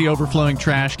pulls out the overflowing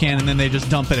trash can and then they just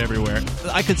dump it everywhere,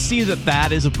 I could see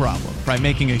that is a problem, right?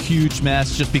 Making a huge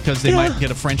mess just because they might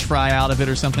get a French fry out of it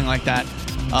or something like that.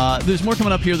 There's more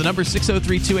coming up here. The number is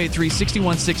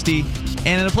 603-283-6160.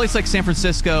 And in a place like San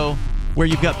Francisco, where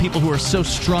you've got people who are so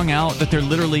strung out that they're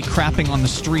literally crapping on the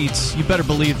streets, you better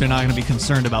believe they're not going to be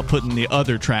concerned about putting the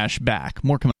other trash back.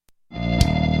 More coming up.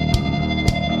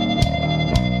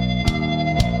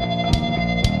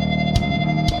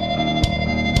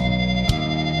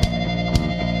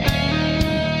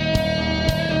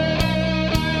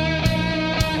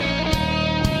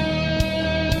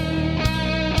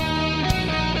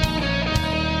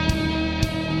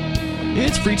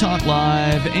 It's Free Talk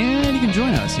Live, and you can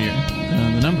join us here.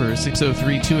 The number is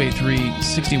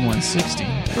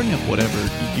 603-283-6160. Bring up whatever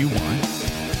you want.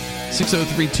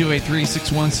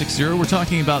 603-283-6160. We're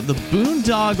talking about the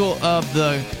boondoggle of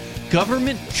the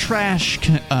government trash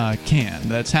can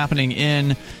that's happening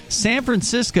in San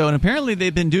Francisco, and apparently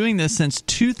they've been doing this since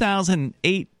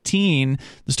 2018.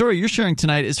 The story you're sharing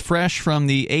tonight is fresh from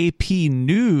the AP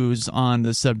News on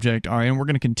the subject, Ari, and we're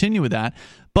going to continue with that.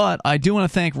 But I do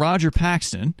want to thank Roger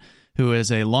Paxton, who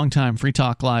is a longtime Free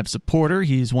Talk Live supporter.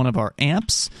 He's one of our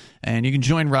amps, and you can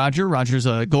join Roger. Roger's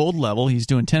a gold level. He's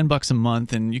doing $10 a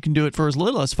month, and you can do it for as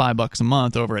little as $5 a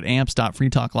month over at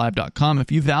amps.freetalklive.com. If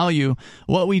you value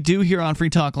what we do here on Free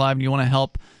Talk Live and you want to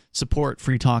help support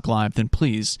Free Talk Live, then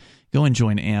please go and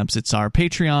join AMPS. It's our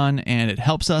Patreon, and it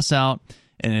helps us out,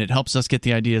 and it helps us get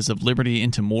the ideas of liberty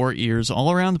into more ears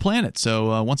all around the planet.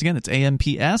 So once again, it's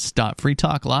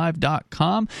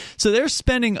amps.freetalklive.com. So they're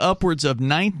spending upwards of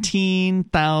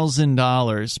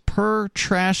 $19,000 per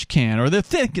trash can, or they're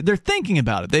thinking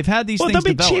about it. They've had these things developed.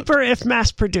 Well, they'll be cheaper if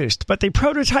mass-produced, but the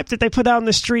prototype that they put out on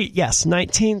the street, yes,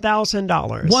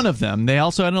 $19,000. One of them. They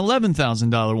also had an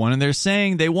 $11,000 one, and they're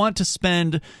saying they want to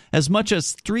spend as much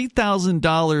as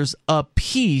 $3,000 a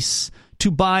piece to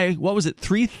buy,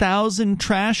 3,000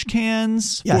 trash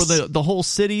cans for the whole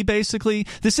city, basically.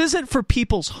 This isn't for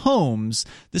people's homes.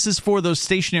 This is for those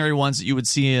stationary ones that you would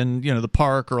see in, the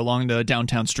park or along the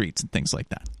downtown streets and things like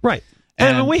that. Right.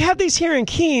 And when we have these here in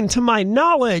Keene, to my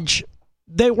knowledge,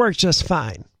 they work just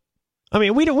fine. I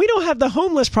mean, we don't have the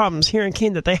homeless problems here in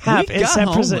Keene that they have in San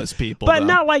Francisco. Homeless people, but though.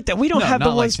 not like that. We don't have the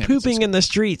not ones like San pooping in the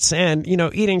streets and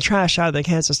eating trash out of the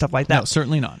cans and stuff like that. No,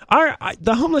 certainly not.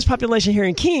 The homeless population here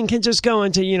in Keene can just go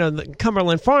into the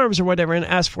Cumberland Farms or whatever and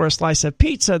ask for a slice of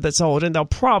pizza that's old, and they'll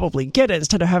probably get it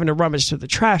instead of having to rummage through the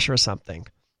trash or something.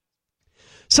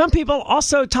 Some people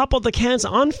also topple the cans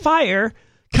on fire,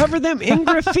 cover them in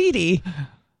graffiti.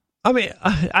 I mean,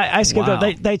 I skipped Wow.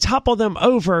 over. They topple them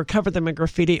over, cover them in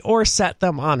graffiti, or set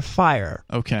them on fire.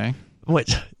 Okay.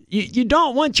 Which you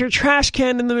don't want your trash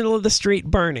can in the middle of the street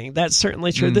burning. That's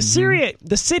certainly true. The city is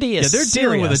they're serious.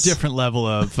 dealing with a different level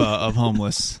of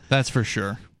homeless. That's for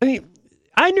sure. I mean,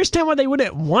 I understand why they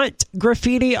wouldn't want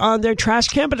graffiti on their trash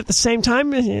can, but at the same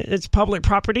time, it's public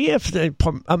property. If a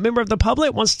member of the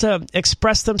public wants to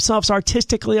express themselves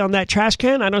artistically on that trash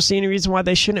can, I don't see any reason why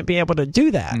they shouldn't be able to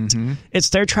do that. Mm-hmm. It's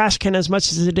their trash can as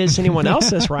much as it is anyone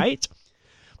else's, right?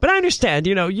 But I understand,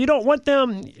 you don't want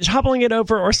them hobbling it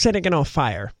over or setting it on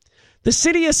fire. The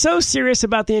city is so serious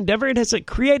about the endeavor, it has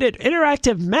created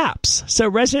interactive maps so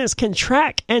residents can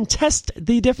track and test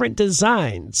the different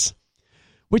designs,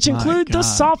 which include the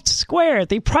soft square,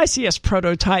 the priciest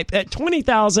prototype at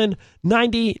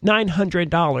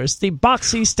 $20,900. The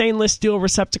boxy stainless steel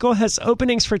receptacle has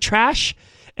openings for trash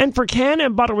and for can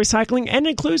and bottle recycling and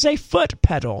includes a foot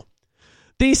pedal.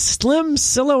 The slim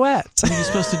silhouette. What are you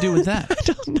supposed to do with that? I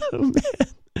don't know, man.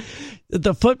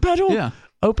 The foot pedal? Yeah.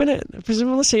 Open it,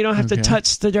 presumably, so you don't have to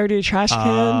touch the dirty trash can.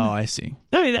 Oh, I see.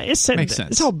 I mean, Makes sense.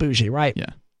 It's all bougie, right?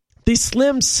 Yeah. The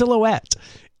slim silhouette.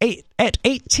 At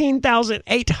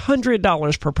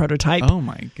 $18,800 per prototype. Oh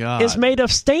my God! Is made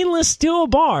of stainless steel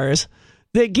bars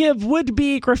that give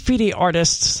would-be graffiti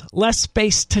artists less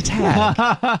space to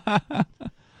tag.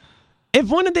 If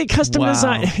one of the custom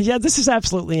design, this is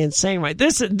absolutely insane, right?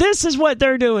 This is what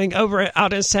they're doing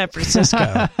out in San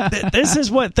Francisco. This is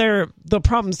what the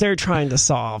problems they're trying to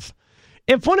solve.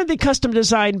 If one of the custom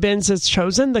design bins is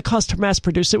chosen, the cost to mass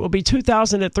produce it will be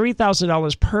 $2,000 to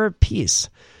 $3,000 per piece.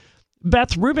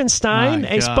 Beth Rubenstein,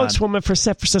 a spokeswoman for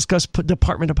San Francisco's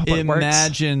Department of Public Works.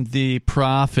 Imagine the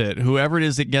profit. Whoever it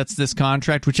is that gets this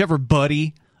contract, whichever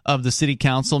buddy of the city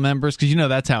council members, because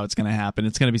that's how it's going to happen.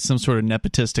 It's going to be some sort of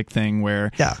nepotistic thing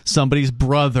where somebody's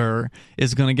brother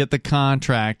is going to get the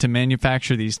contract to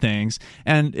manufacture these things,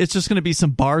 and it's just going to be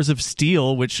some bars of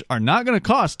steel, which are not going to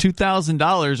cost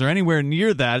 $2,000 or anywhere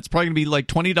near that. It's probably going to be like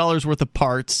 $20 worth of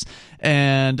parts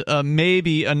and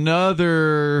maybe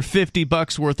another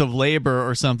 $50 worth of labor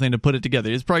or something to put it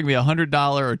together. It's probably going to be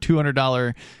 $100 or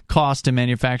 $200 cost to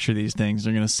manufacture these things.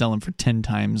 They're going to sell them for 10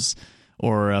 times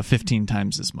or 15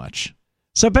 times as much.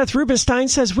 So Beth Rubenstein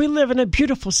says, we live in a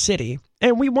beautiful city,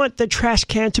 and we want the trash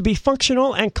can to be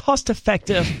functional and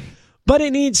cost-effective, but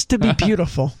it needs to be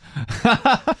beautiful.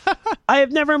 I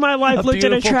have never in my life looked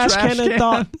at a trash can and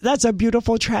thought, that's a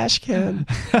beautiful trash can.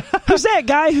 Who's that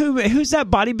guy who's that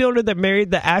bodybuilder that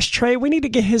married the ashtray? We need to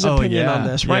get his opinion on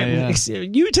this, right? Yeah.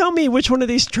 You tell me which one of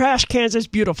these trash cans is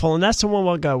beautiful, and that's the one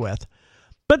we'll go with.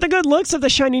 But the good looks of the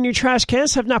shiny new trash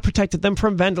cans have not protected them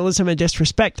from vandalism and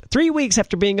disrespect. 3 weeks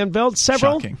after being unveiled,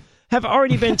 several have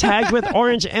already been tagged with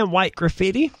orange and white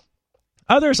graffiti.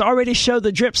 Others already show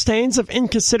the drip stains of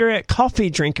inconsiderate coffee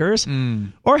drinkers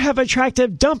or have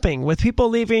attractive dumping, with people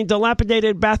leaving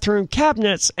dilapidated bathroom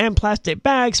cabinets and plastic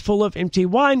bags full of empty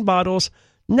wine bottles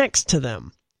next to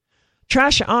them.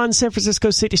 Trash on San Francisco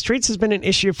city streets has been an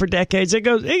issue for decades.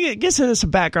 It gets into some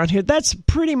background here. That's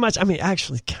pretty much,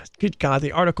 actually, good God,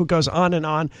 the article goes on and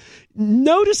on.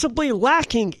 Noticeably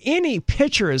lacking any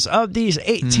pictures of these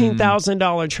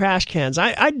 $18,000 trash cans.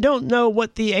 I don't know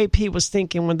what the AP was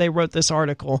thinking when they wrote this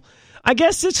article. I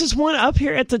guess this is one up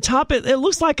here at the top. It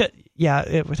looks like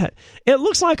it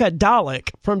looks like a Dalek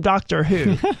from Doctor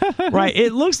Who, right?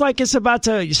 It looks like it's about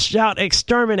to shout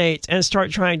exterminate and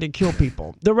start trying to kill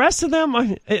people. The rest of them,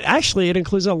 it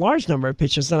includes a large number of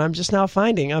pictures that I'm just now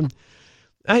finding.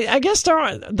 I guess they're all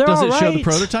right. Does it show the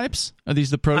prototypes? Are these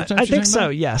the prototypes? I think so.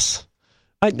 Yes.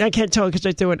 I can't tell because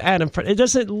I threw an ad in front. It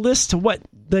doesn't list what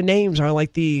the names are,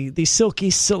 like the silky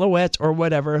silhouette or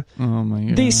whatever. Oh my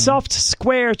God. The soft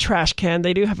square trash can.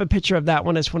 They do have a picture of that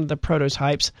one as one of the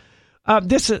prototypes.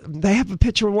 They have a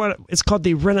picture of one. It's called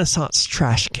the Renaissance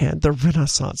trash can. The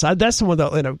Renaissance. That's the one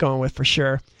they'll end up going with for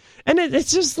sure. And it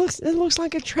just looks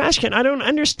like a trash can. I don't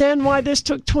understand why this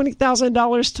took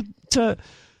 $20,000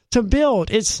 to build.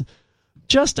 It's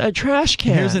just a trash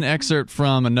can. Here's an excerpt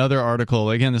from another article.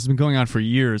 Again, this has been going on for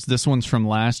years. This one's from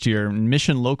last year.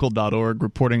 MissionLocal.org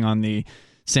reporting on the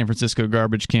San Francisco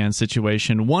garbage can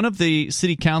situation. One of the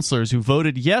city councilors who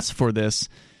voted yes for this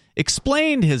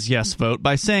explained his yes vote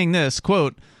by saying this,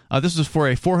 quote, This was for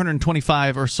a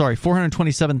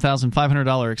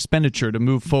 $427,500 expenditure to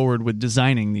move forward with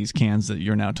designing these cans that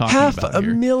you're now talking about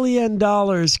here.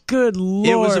 $500,000. Good Lord.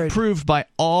 It was approved by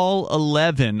all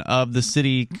 11 of the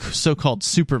city so-called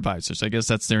supervisors. I guess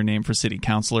that's their name for city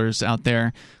councilors out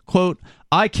there. Quote,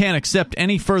 I can't accept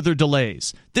any further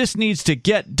delays. This needs to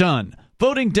get done.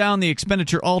 Voting down the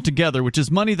expenditure altogether, which is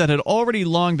money that had already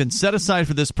long been set aside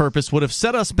for this purpose, would have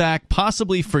set us back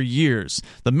possibly for years.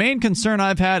 The main concern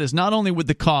I've had is not only with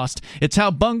the cost, it's how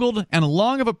bungled and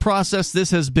long of a process this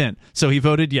has been. So he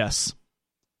voted yes.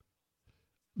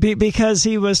 Because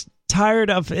he was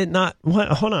tired of it not... What?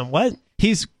 Hold on, what?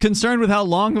 He's concerned with how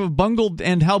long of a bungled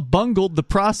the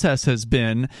process has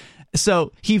been.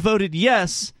 So he voted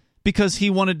yes because he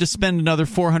wanted to spend another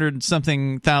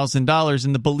 $400,000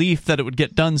 in the belief that it would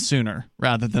get done sooner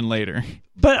rather than later.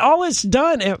 But all it's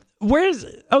done,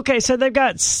 okay, so they've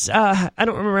got, I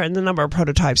don't remember the number of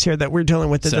prototypes here that we're dealing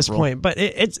with at this point, but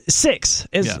it's 6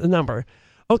 is the number.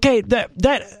 Okay, that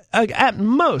at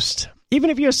most, even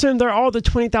if you assume they're all the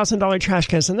 $20,000 trash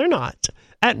cans, and they're not,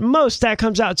 at most that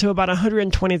comes out to about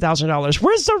 $120,000.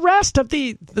 Where's the rest of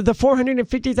the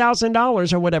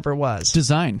 $450,000 or whatever it was?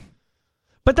 Design.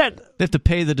 But they have to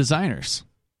pay the designers,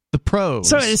 the pros.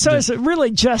 So it's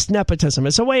really just nepotism.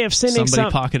 It's a way of sending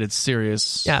somebody pocketed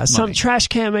serious money. Some trash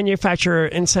can manufacturer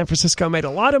in San Francisco made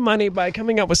a lot of money by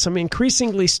coming up with some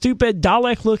increasingly stupid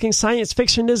Dalek-looking science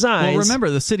fiction designs. Well, remember,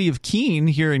 the city of Keene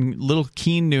here in Little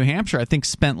Keene, New Hampshire, I think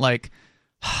spent like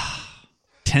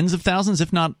tens of thousands,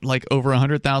 if not like over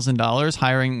 $100,000,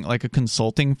 hiring like a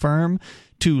consulting firm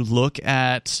to look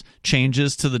at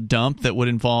changes to the dump that would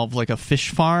involve like a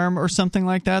fish farm or something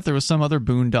like that. There was some other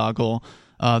boondoggle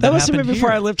that must have been before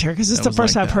here. I lived here, because it's the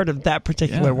first I've heard of that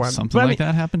particular one. Something like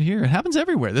that happened here. It happens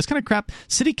everywhere. This kind of crap.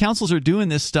 City councils are doing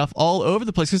this stuff all over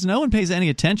the place because no one pays any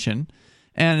attention.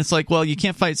 And it's like, well, you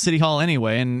can't fight City Hall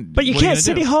anyway. But you can't.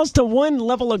 City Hall's the one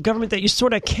level of government that you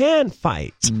sort of can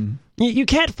fight. Mm. You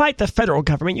can't fight the federal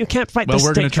government. You can't fight the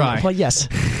state government. Try. Well, yes,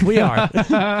 we are.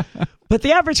 But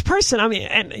the average person, I mean,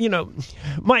 and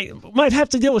might have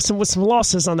to deal with some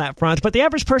losses on that front. But the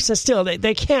average person still,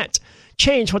 they can't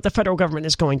change what the federal government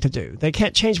is going to do. They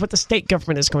can't change what the state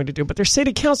government is going to do. But their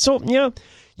city council,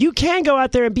 you can go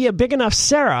out there and be a big enough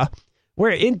Sarah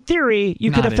where, in theory,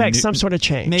 you could affect some sort of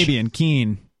change. Maybe in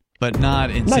Keene, but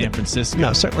not in San Francisco.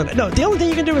 No, certainly not. No, the only thing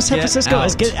you can do in San Francisco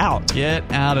is get out.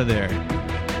 Get out of there.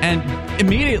 And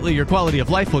immediately your quality of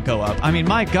life will go up. I mean,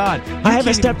 my God. I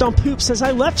haven't stepped on poop since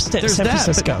I left San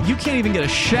Francisco. But you can't even get a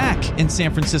shack in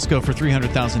San Francisco for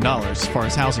 $300,000 as far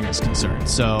as housing is concerned.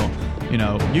 So,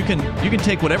 you can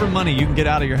take whatever money you can get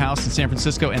out of your house in San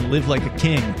Francisco and live like a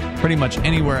king pretty much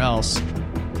anywhere else,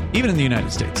 even in the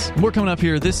United States. More coming up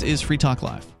here. This is Free Talk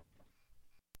Live.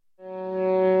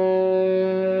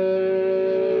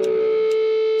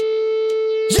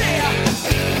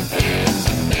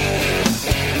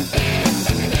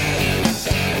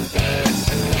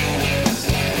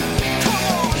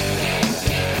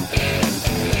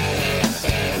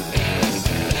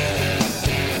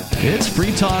 It's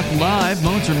Free Talk Live.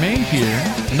 Moments remain here.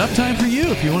 Enough time for you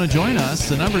if you want to join us.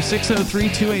 The number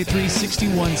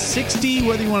 603-283-6160.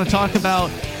 Whether you want to talk about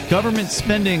government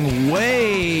spending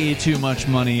way too much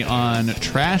money on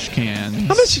trash cans.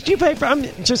 How much did you pay for? I'm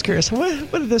just curious.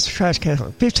 What did this trash can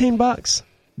cost? $15?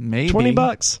 Maybe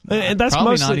 $20, and that's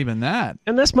probably mostly not even that.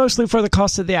 And that's mostly for the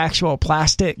cost of the actual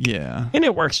plastic. Yeah, and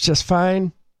it works just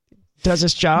fine. Does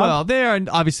its job. Well,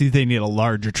 they need a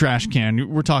larger trash can.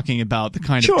 We're talking about the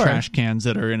kind of trash cans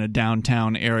that are in a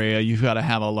downtown area. You've got to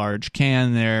have a large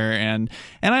can there, and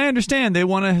I understand they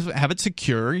want to have it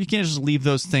secure. You can't just leave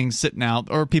those things sitting out,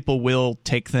 or people will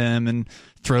take them and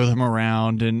throw them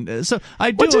around, and so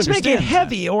I do just understand make it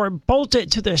heavy or bolt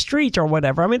it to the street or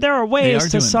whatever. I mean, there are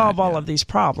ways to solve all of these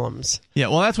problems. Yeah,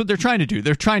 well, that's what they're trying to do.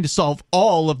 They're trying to solve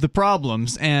all of the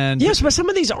problems, and yes, but some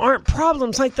of these aren't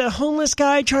problems. Like the homeless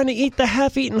guy trying to eat the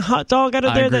half-eaten hot dog out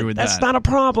of there. That's not a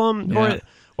problem. Yeah.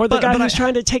 Or the guy who's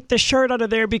trying to take the shirt out of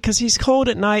there because he's cold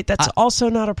at night. That's also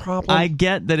not a problem. I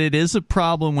get that it is a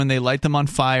problem when they light them on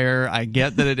fire. I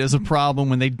get that it is a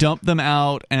problem when they dump them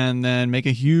out and then make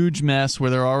a huge mess where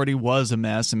there already was a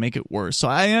mess and make it worse. So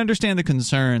I understand the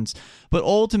concerns. But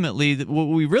ultimately, what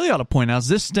we really ought to point out is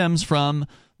this stems from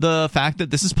the fact that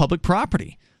this is public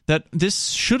property. That this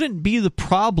shouldn't be the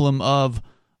problem of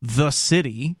the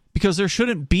city, because there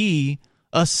shouldn't be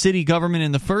a city government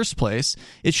in the first place.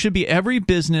 It should be every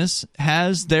business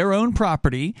has their own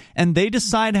property, and they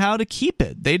decide how to keep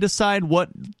it. They decide what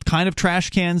kind of trash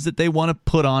cans that they want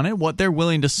to put on it, what they're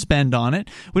willing to spend on it.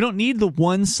 We don't need the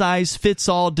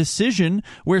one-size-fits-all decision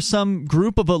where some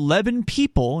group of 11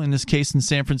 people, in this case in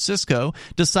San Francisco,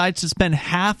 decides to spend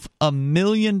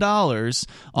 $500,000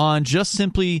 on just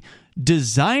simply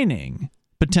designing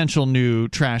potential new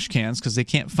trash cans because they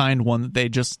can't find one that they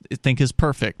just think is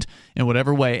perfect in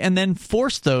whatever way, and then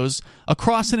force those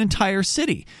across an entire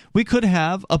city. We could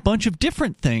have a bunch of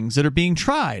different things that are being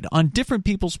tried on different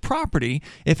people's property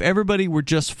if everybody were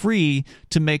just free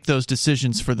to make those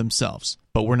decisions for themselves.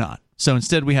 But we're not. So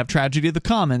instead we have Tragedy of the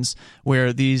Commons,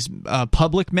 where these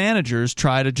public managers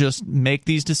try to just make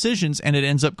these decisions, and it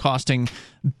ends up costing,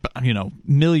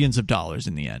 millions of dollars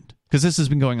in the end. Because this has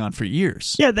been going on for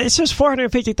years. Yeah, this was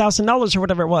 $450,000 or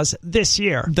whatever it was this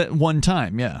year. That one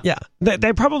time, yeah. Yeah,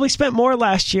 they probably spent more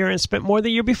last year and spent more the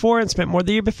year before and spent more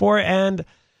the year before, and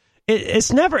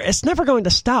it's never going to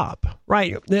stop,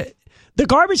 right? The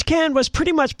garbage can was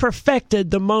pretty much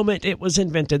perfected the moment it was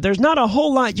invented. There's not a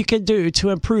whole lot you can do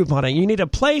to improve on it. You need a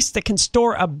place that can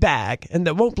store a bag and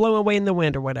that won't blow away in the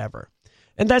wind or whatever.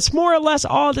 And that's more or less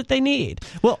all that they need.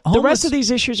 Well, the rest of these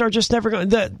issues are just never going.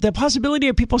 The possibility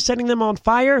of people setting them on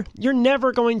fire, you're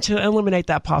never going to eliminate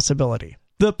that possibility.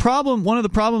 One of the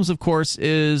problems, of course,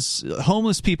 is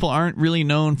homeless people aren't really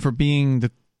known for being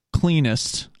the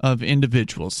cleanest of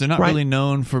individuals. They're not really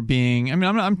known for being. I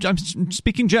mean, I'm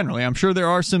speaking generally. I'm sure there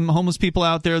are some homeless people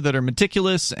out there that are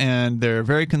meticulous and they're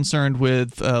very concerned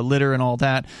with litter and all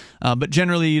that. But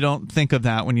generally, you don't think of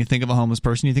that when you think of a homeless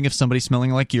person. You think of somebody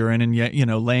smelling like urine and yet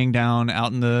laying down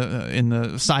out in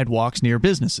the sidewalks near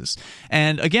businesses.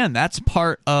 And again, that's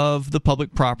part of the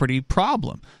public property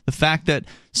problem. The fact that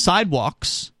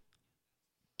sidewalks,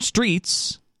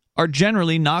 streets, are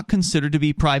generally not considered to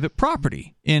be private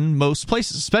property in most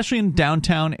places, especially in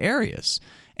downtown areas.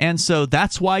 And so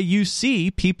that's why you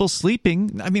see people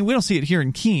sleeping. I mean, we don't see it here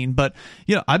in Keene, but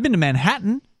I've been to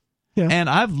Manhattan, and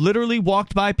I've literally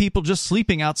walked by people just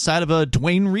sleeping outside of a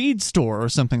Dwayne Reed store or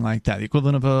something like that, the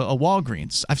equivalent of a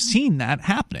Walgreens. I've seen that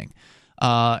happening.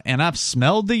 And I've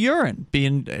smelled the urine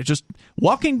being just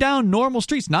walking down normal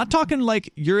streets, not talking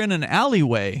like you're in an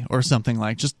alleyway or something,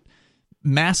 like just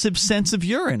massive scents of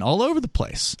urine all over the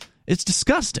place. It's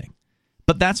disgusting.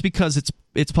 But that's because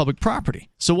it's public property.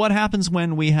 So what happens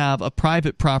when we have a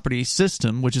private property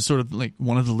system, which is sort of like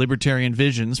one of the libertarian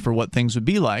visions for what things would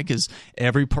be like, is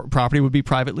every property would be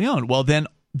privately owned. Well, then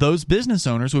those business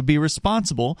owners would be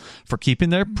responsible for keeping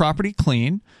their property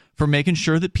clean, for making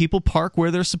sure that people park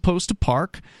where they're supposed to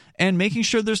park, and making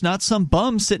sure there's not some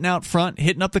bum sitting out front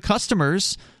hitting up the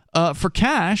customers for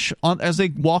cash as they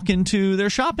walk into their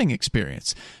shopping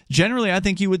experience. Generally, I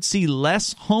think you would see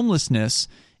less homelessness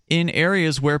in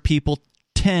areas where people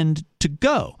tend to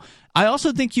go. I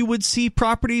also think you would see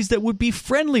properties that would be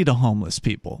friendly to homeless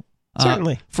people.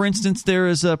 Certainly. For instance, there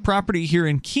is a property here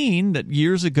in Keene that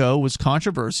years ago was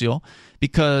controversial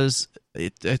because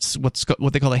it's what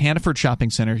they call the Hannaford Shopping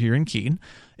Center here in Keene.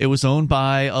 It was owned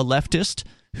by a leftist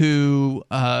who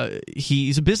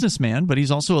he's a businessman, but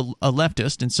he's also a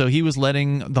leftist, and so he was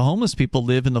letting the homeless people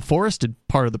live in the forested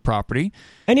part of the property.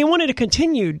 And he wanted to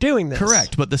continue doing this.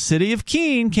 Correct, but the city of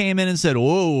Keene came in and said,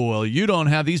 "Oh, well, you don't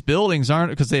have these buildings,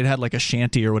 aren't?" Because they'd had like a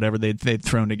shanty or whatever they'd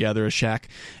thrown together, a shack,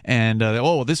 and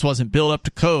this wasn't built up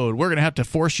to code. We're going to have to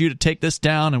force you to take this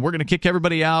down, and we're going to kick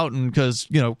everybody out, and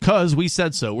because we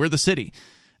said so. We're the city.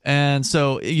 And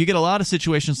so you get a lot of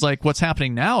situations like what's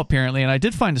happening now, apparently. And I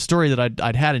did find a story that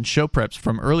I'd had in show preps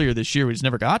from earlier this year. We just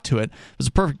never got to it. It was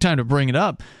a perfect time to bring it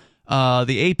up.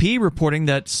 The AP reporting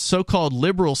that so-called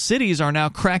liberal cities are now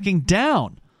cracking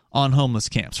down on homeless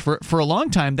camps. For a long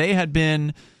time, they had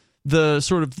been the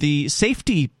sort of the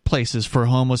safety places for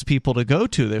homeless people to go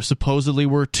to. They supposedly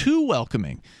were too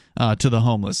welcoming to the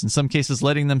homeless, in some cases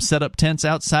letting them set up tents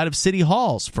outside of city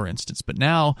halls, for instance. But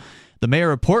now the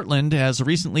mayor of Portland has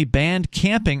recently banned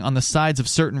camping on the sides of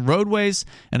certain roadways,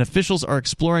 and officials are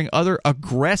exploring other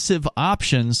aggressive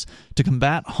options to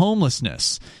combat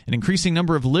homelessness. An increasing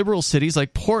number of liberal cities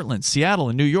like Portland, Seattle,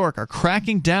 and New York are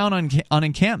cracking down on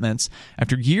encampments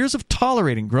after years of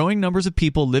tolerating growing numbers of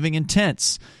people living in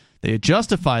tents. They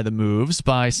justify the moves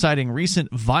by citing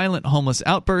recent violent homeless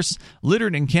outbursts,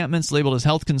 littered encampments labeled as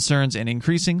health concerns, and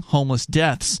increasing homeless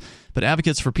deaths. But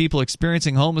advocates for people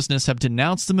experiencing homelessness have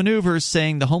denounced the maneuvers,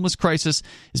 saying the homeless crisis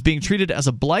is being treated as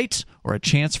a blight or a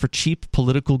chance for cheap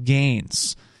political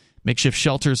gains. Makeshift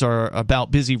shelters are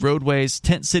about busy roadways,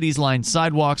 tent cities line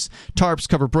sidewalks, tarps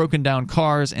cover broken down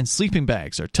cars, and sleeping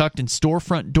bags are tucked in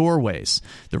storefront doorways.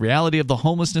 The reality of the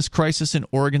homelessness crisis in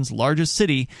Oregon's largest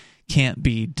city can't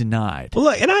be denied. Well,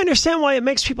 look, and I understand why it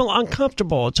makes people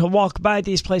uncomfortable to walk by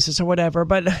these places or whatever,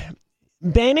 but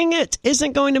banning it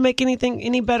isn't going to make anything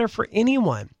any better for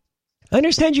anyone. I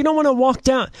understand you don't want to walk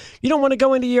down. You don't want to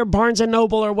go into your Barnes &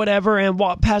 Noble or whatever and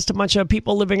walk past a bunch of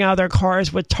people living out of their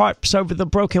cars with tarps over the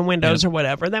broken windows or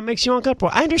whatever. That makes you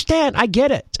uncomfortable. I understand. I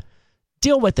get it.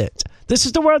 Deal with it. This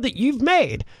is the world that you've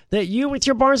made, that you with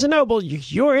your Barnes & Noble,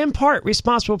 you're in part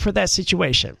responsible for that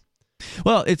situation.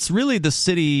 Well, it's really the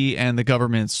city and the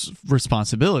government's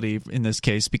responsibility in this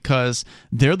case because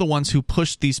they're the ones who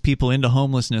pushed these people into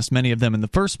homelessness, many of them in the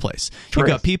first place. You've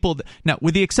got people now,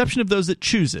 with the exception of those that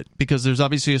choose it, because there's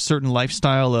obviously a certain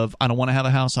lifestyle of I don't want to have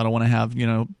a house, I don't want to have,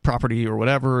 property or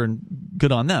whatever, and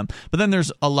good on them. But then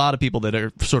there's a lot of people that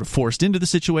are sort of forced into the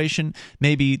situation.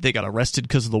 Maybe they got arrested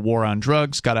because of the war on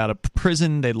drugs, got out of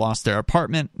prison, they lost their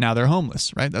apartment, now they're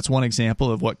homeless, right? That's one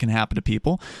example of what can happen to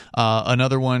people.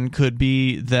 Another one could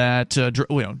be that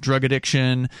drug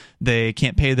addiction, they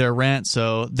can't pay their rent,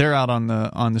 so they're out on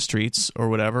the streets or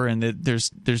whatever, and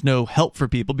there's no help for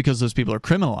people because those people are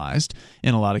criminalized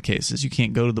in a lot of cases. You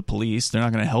can't go to the police, they're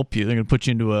not going to help you, they're going to put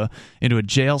you into a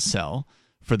jail cell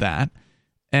for that.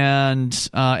 And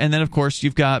then of course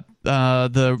you've got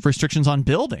the restrictions on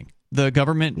building. The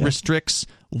government restricts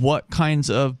what kinds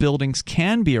of buildings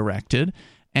can be erected,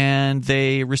 and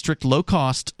they restrict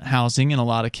low-cost housing in a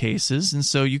lot of cases. And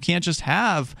so you can't just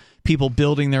have people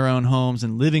building their own homes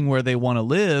and living where they want to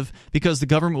live because the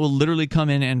government will literally come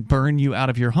in and burn you out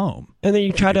of your home. And then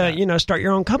you try to, start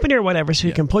your own company or whatever so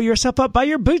you can pull yourself up by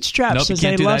your bootstraps, as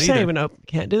they love saying. But nope,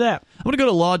 can't do that. I'm going to go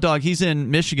to Law Dog. He's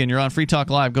in Michigan. You're on Free Talk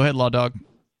Live. Go ahead, Law Dog.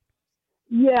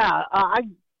 Yeah,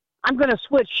 I'm going to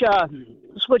switch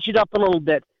it up a little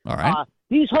bit. All right.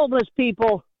 These homeless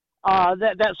people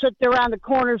that sit there on the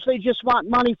corners, they just want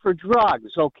money for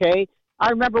drugs, okay? I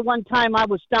remember one time I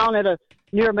was down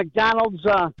near McDonald's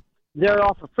there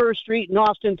off of First Street in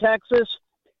Austin, Texas,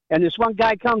 and this one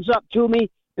guy comes up to me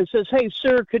and says, "Hey,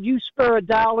 sir, could you spare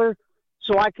 $1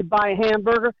 so I could buy a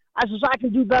hamburger?" I says, "I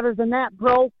can do better than that,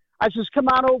 bro." I says, "Come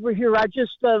on over here. I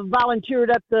just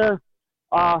volunteered at the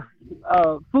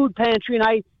food pantry, and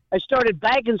I started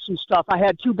bagging some stuff. I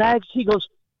had 2 bags." He goes,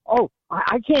 "Oh,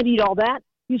 I can't eat all that."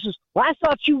 He says, "Well, I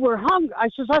thought you were hungry." I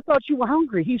says, "I thought you were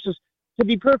hungry." He says, "To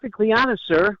be perfectly honest,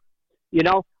 sir,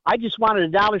 I just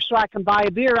wanted $1 so I can buy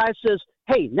a beer." I says,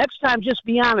 "Hey, next time just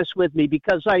be honest with me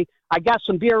because I got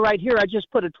some beer right here. I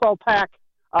just put a 12-pack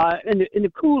in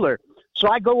the cooler." So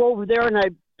I go over there and I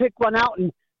pick one out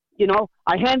and,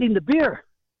 I hand him the beer.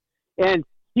 And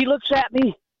he looks at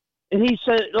me and he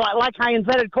said, like I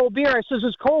invented cold beer. I says,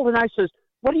 "It's cold." And I says,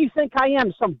 "What do you think I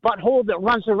am, some butthole that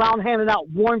runs around handing out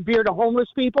warm beer to homeless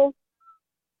people?"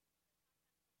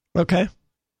 Okay.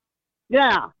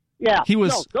 Yeah. He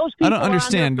was. No, I don't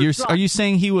understand. Are you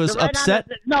saying he was upset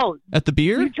at the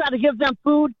beer? You try to give them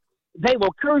food, they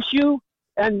will curse you,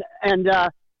 and then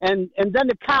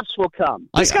the cops will come.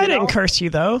 This guy didn't curse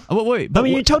you, though. Wait.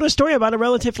 You told a story about a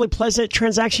relatively pleasant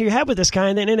transaction you had with this guy,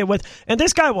 and then ended with, and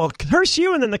this guy will curse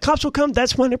you, and then the cops will come.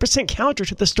 That's 100% counter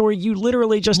to the story you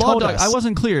literally just told us. I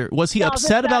wasn't clear. Was he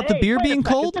upset about the beer being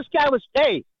cold? This guy was.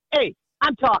 Hey,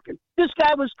 I'm talking. This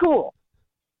guy was cool.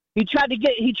 He tried to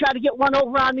get one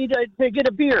over on me to get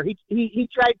a beer. He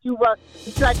tried to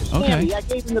scam me. I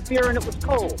gave him the beer and it was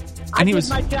cold. I did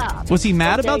my job. Was he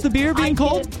mad about the beer being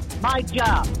cold? Did my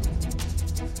job.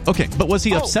 Okay, but was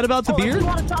he upset about the beer? You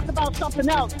want to talk about something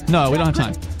else? No, we don't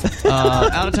have time.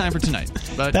 Out of time for tonight.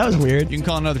 But that was weird. You can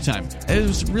call another time. It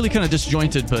was really kind of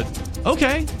disjointed, but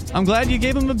okay. I'm glad you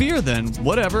gave him a beer then.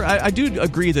 Whatever. I do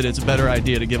agree that it's a better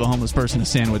idea to give a homeless person a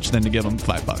sandwich than to give them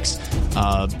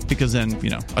 $5. Because then,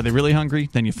 are they really hungry?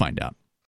 Then you find out.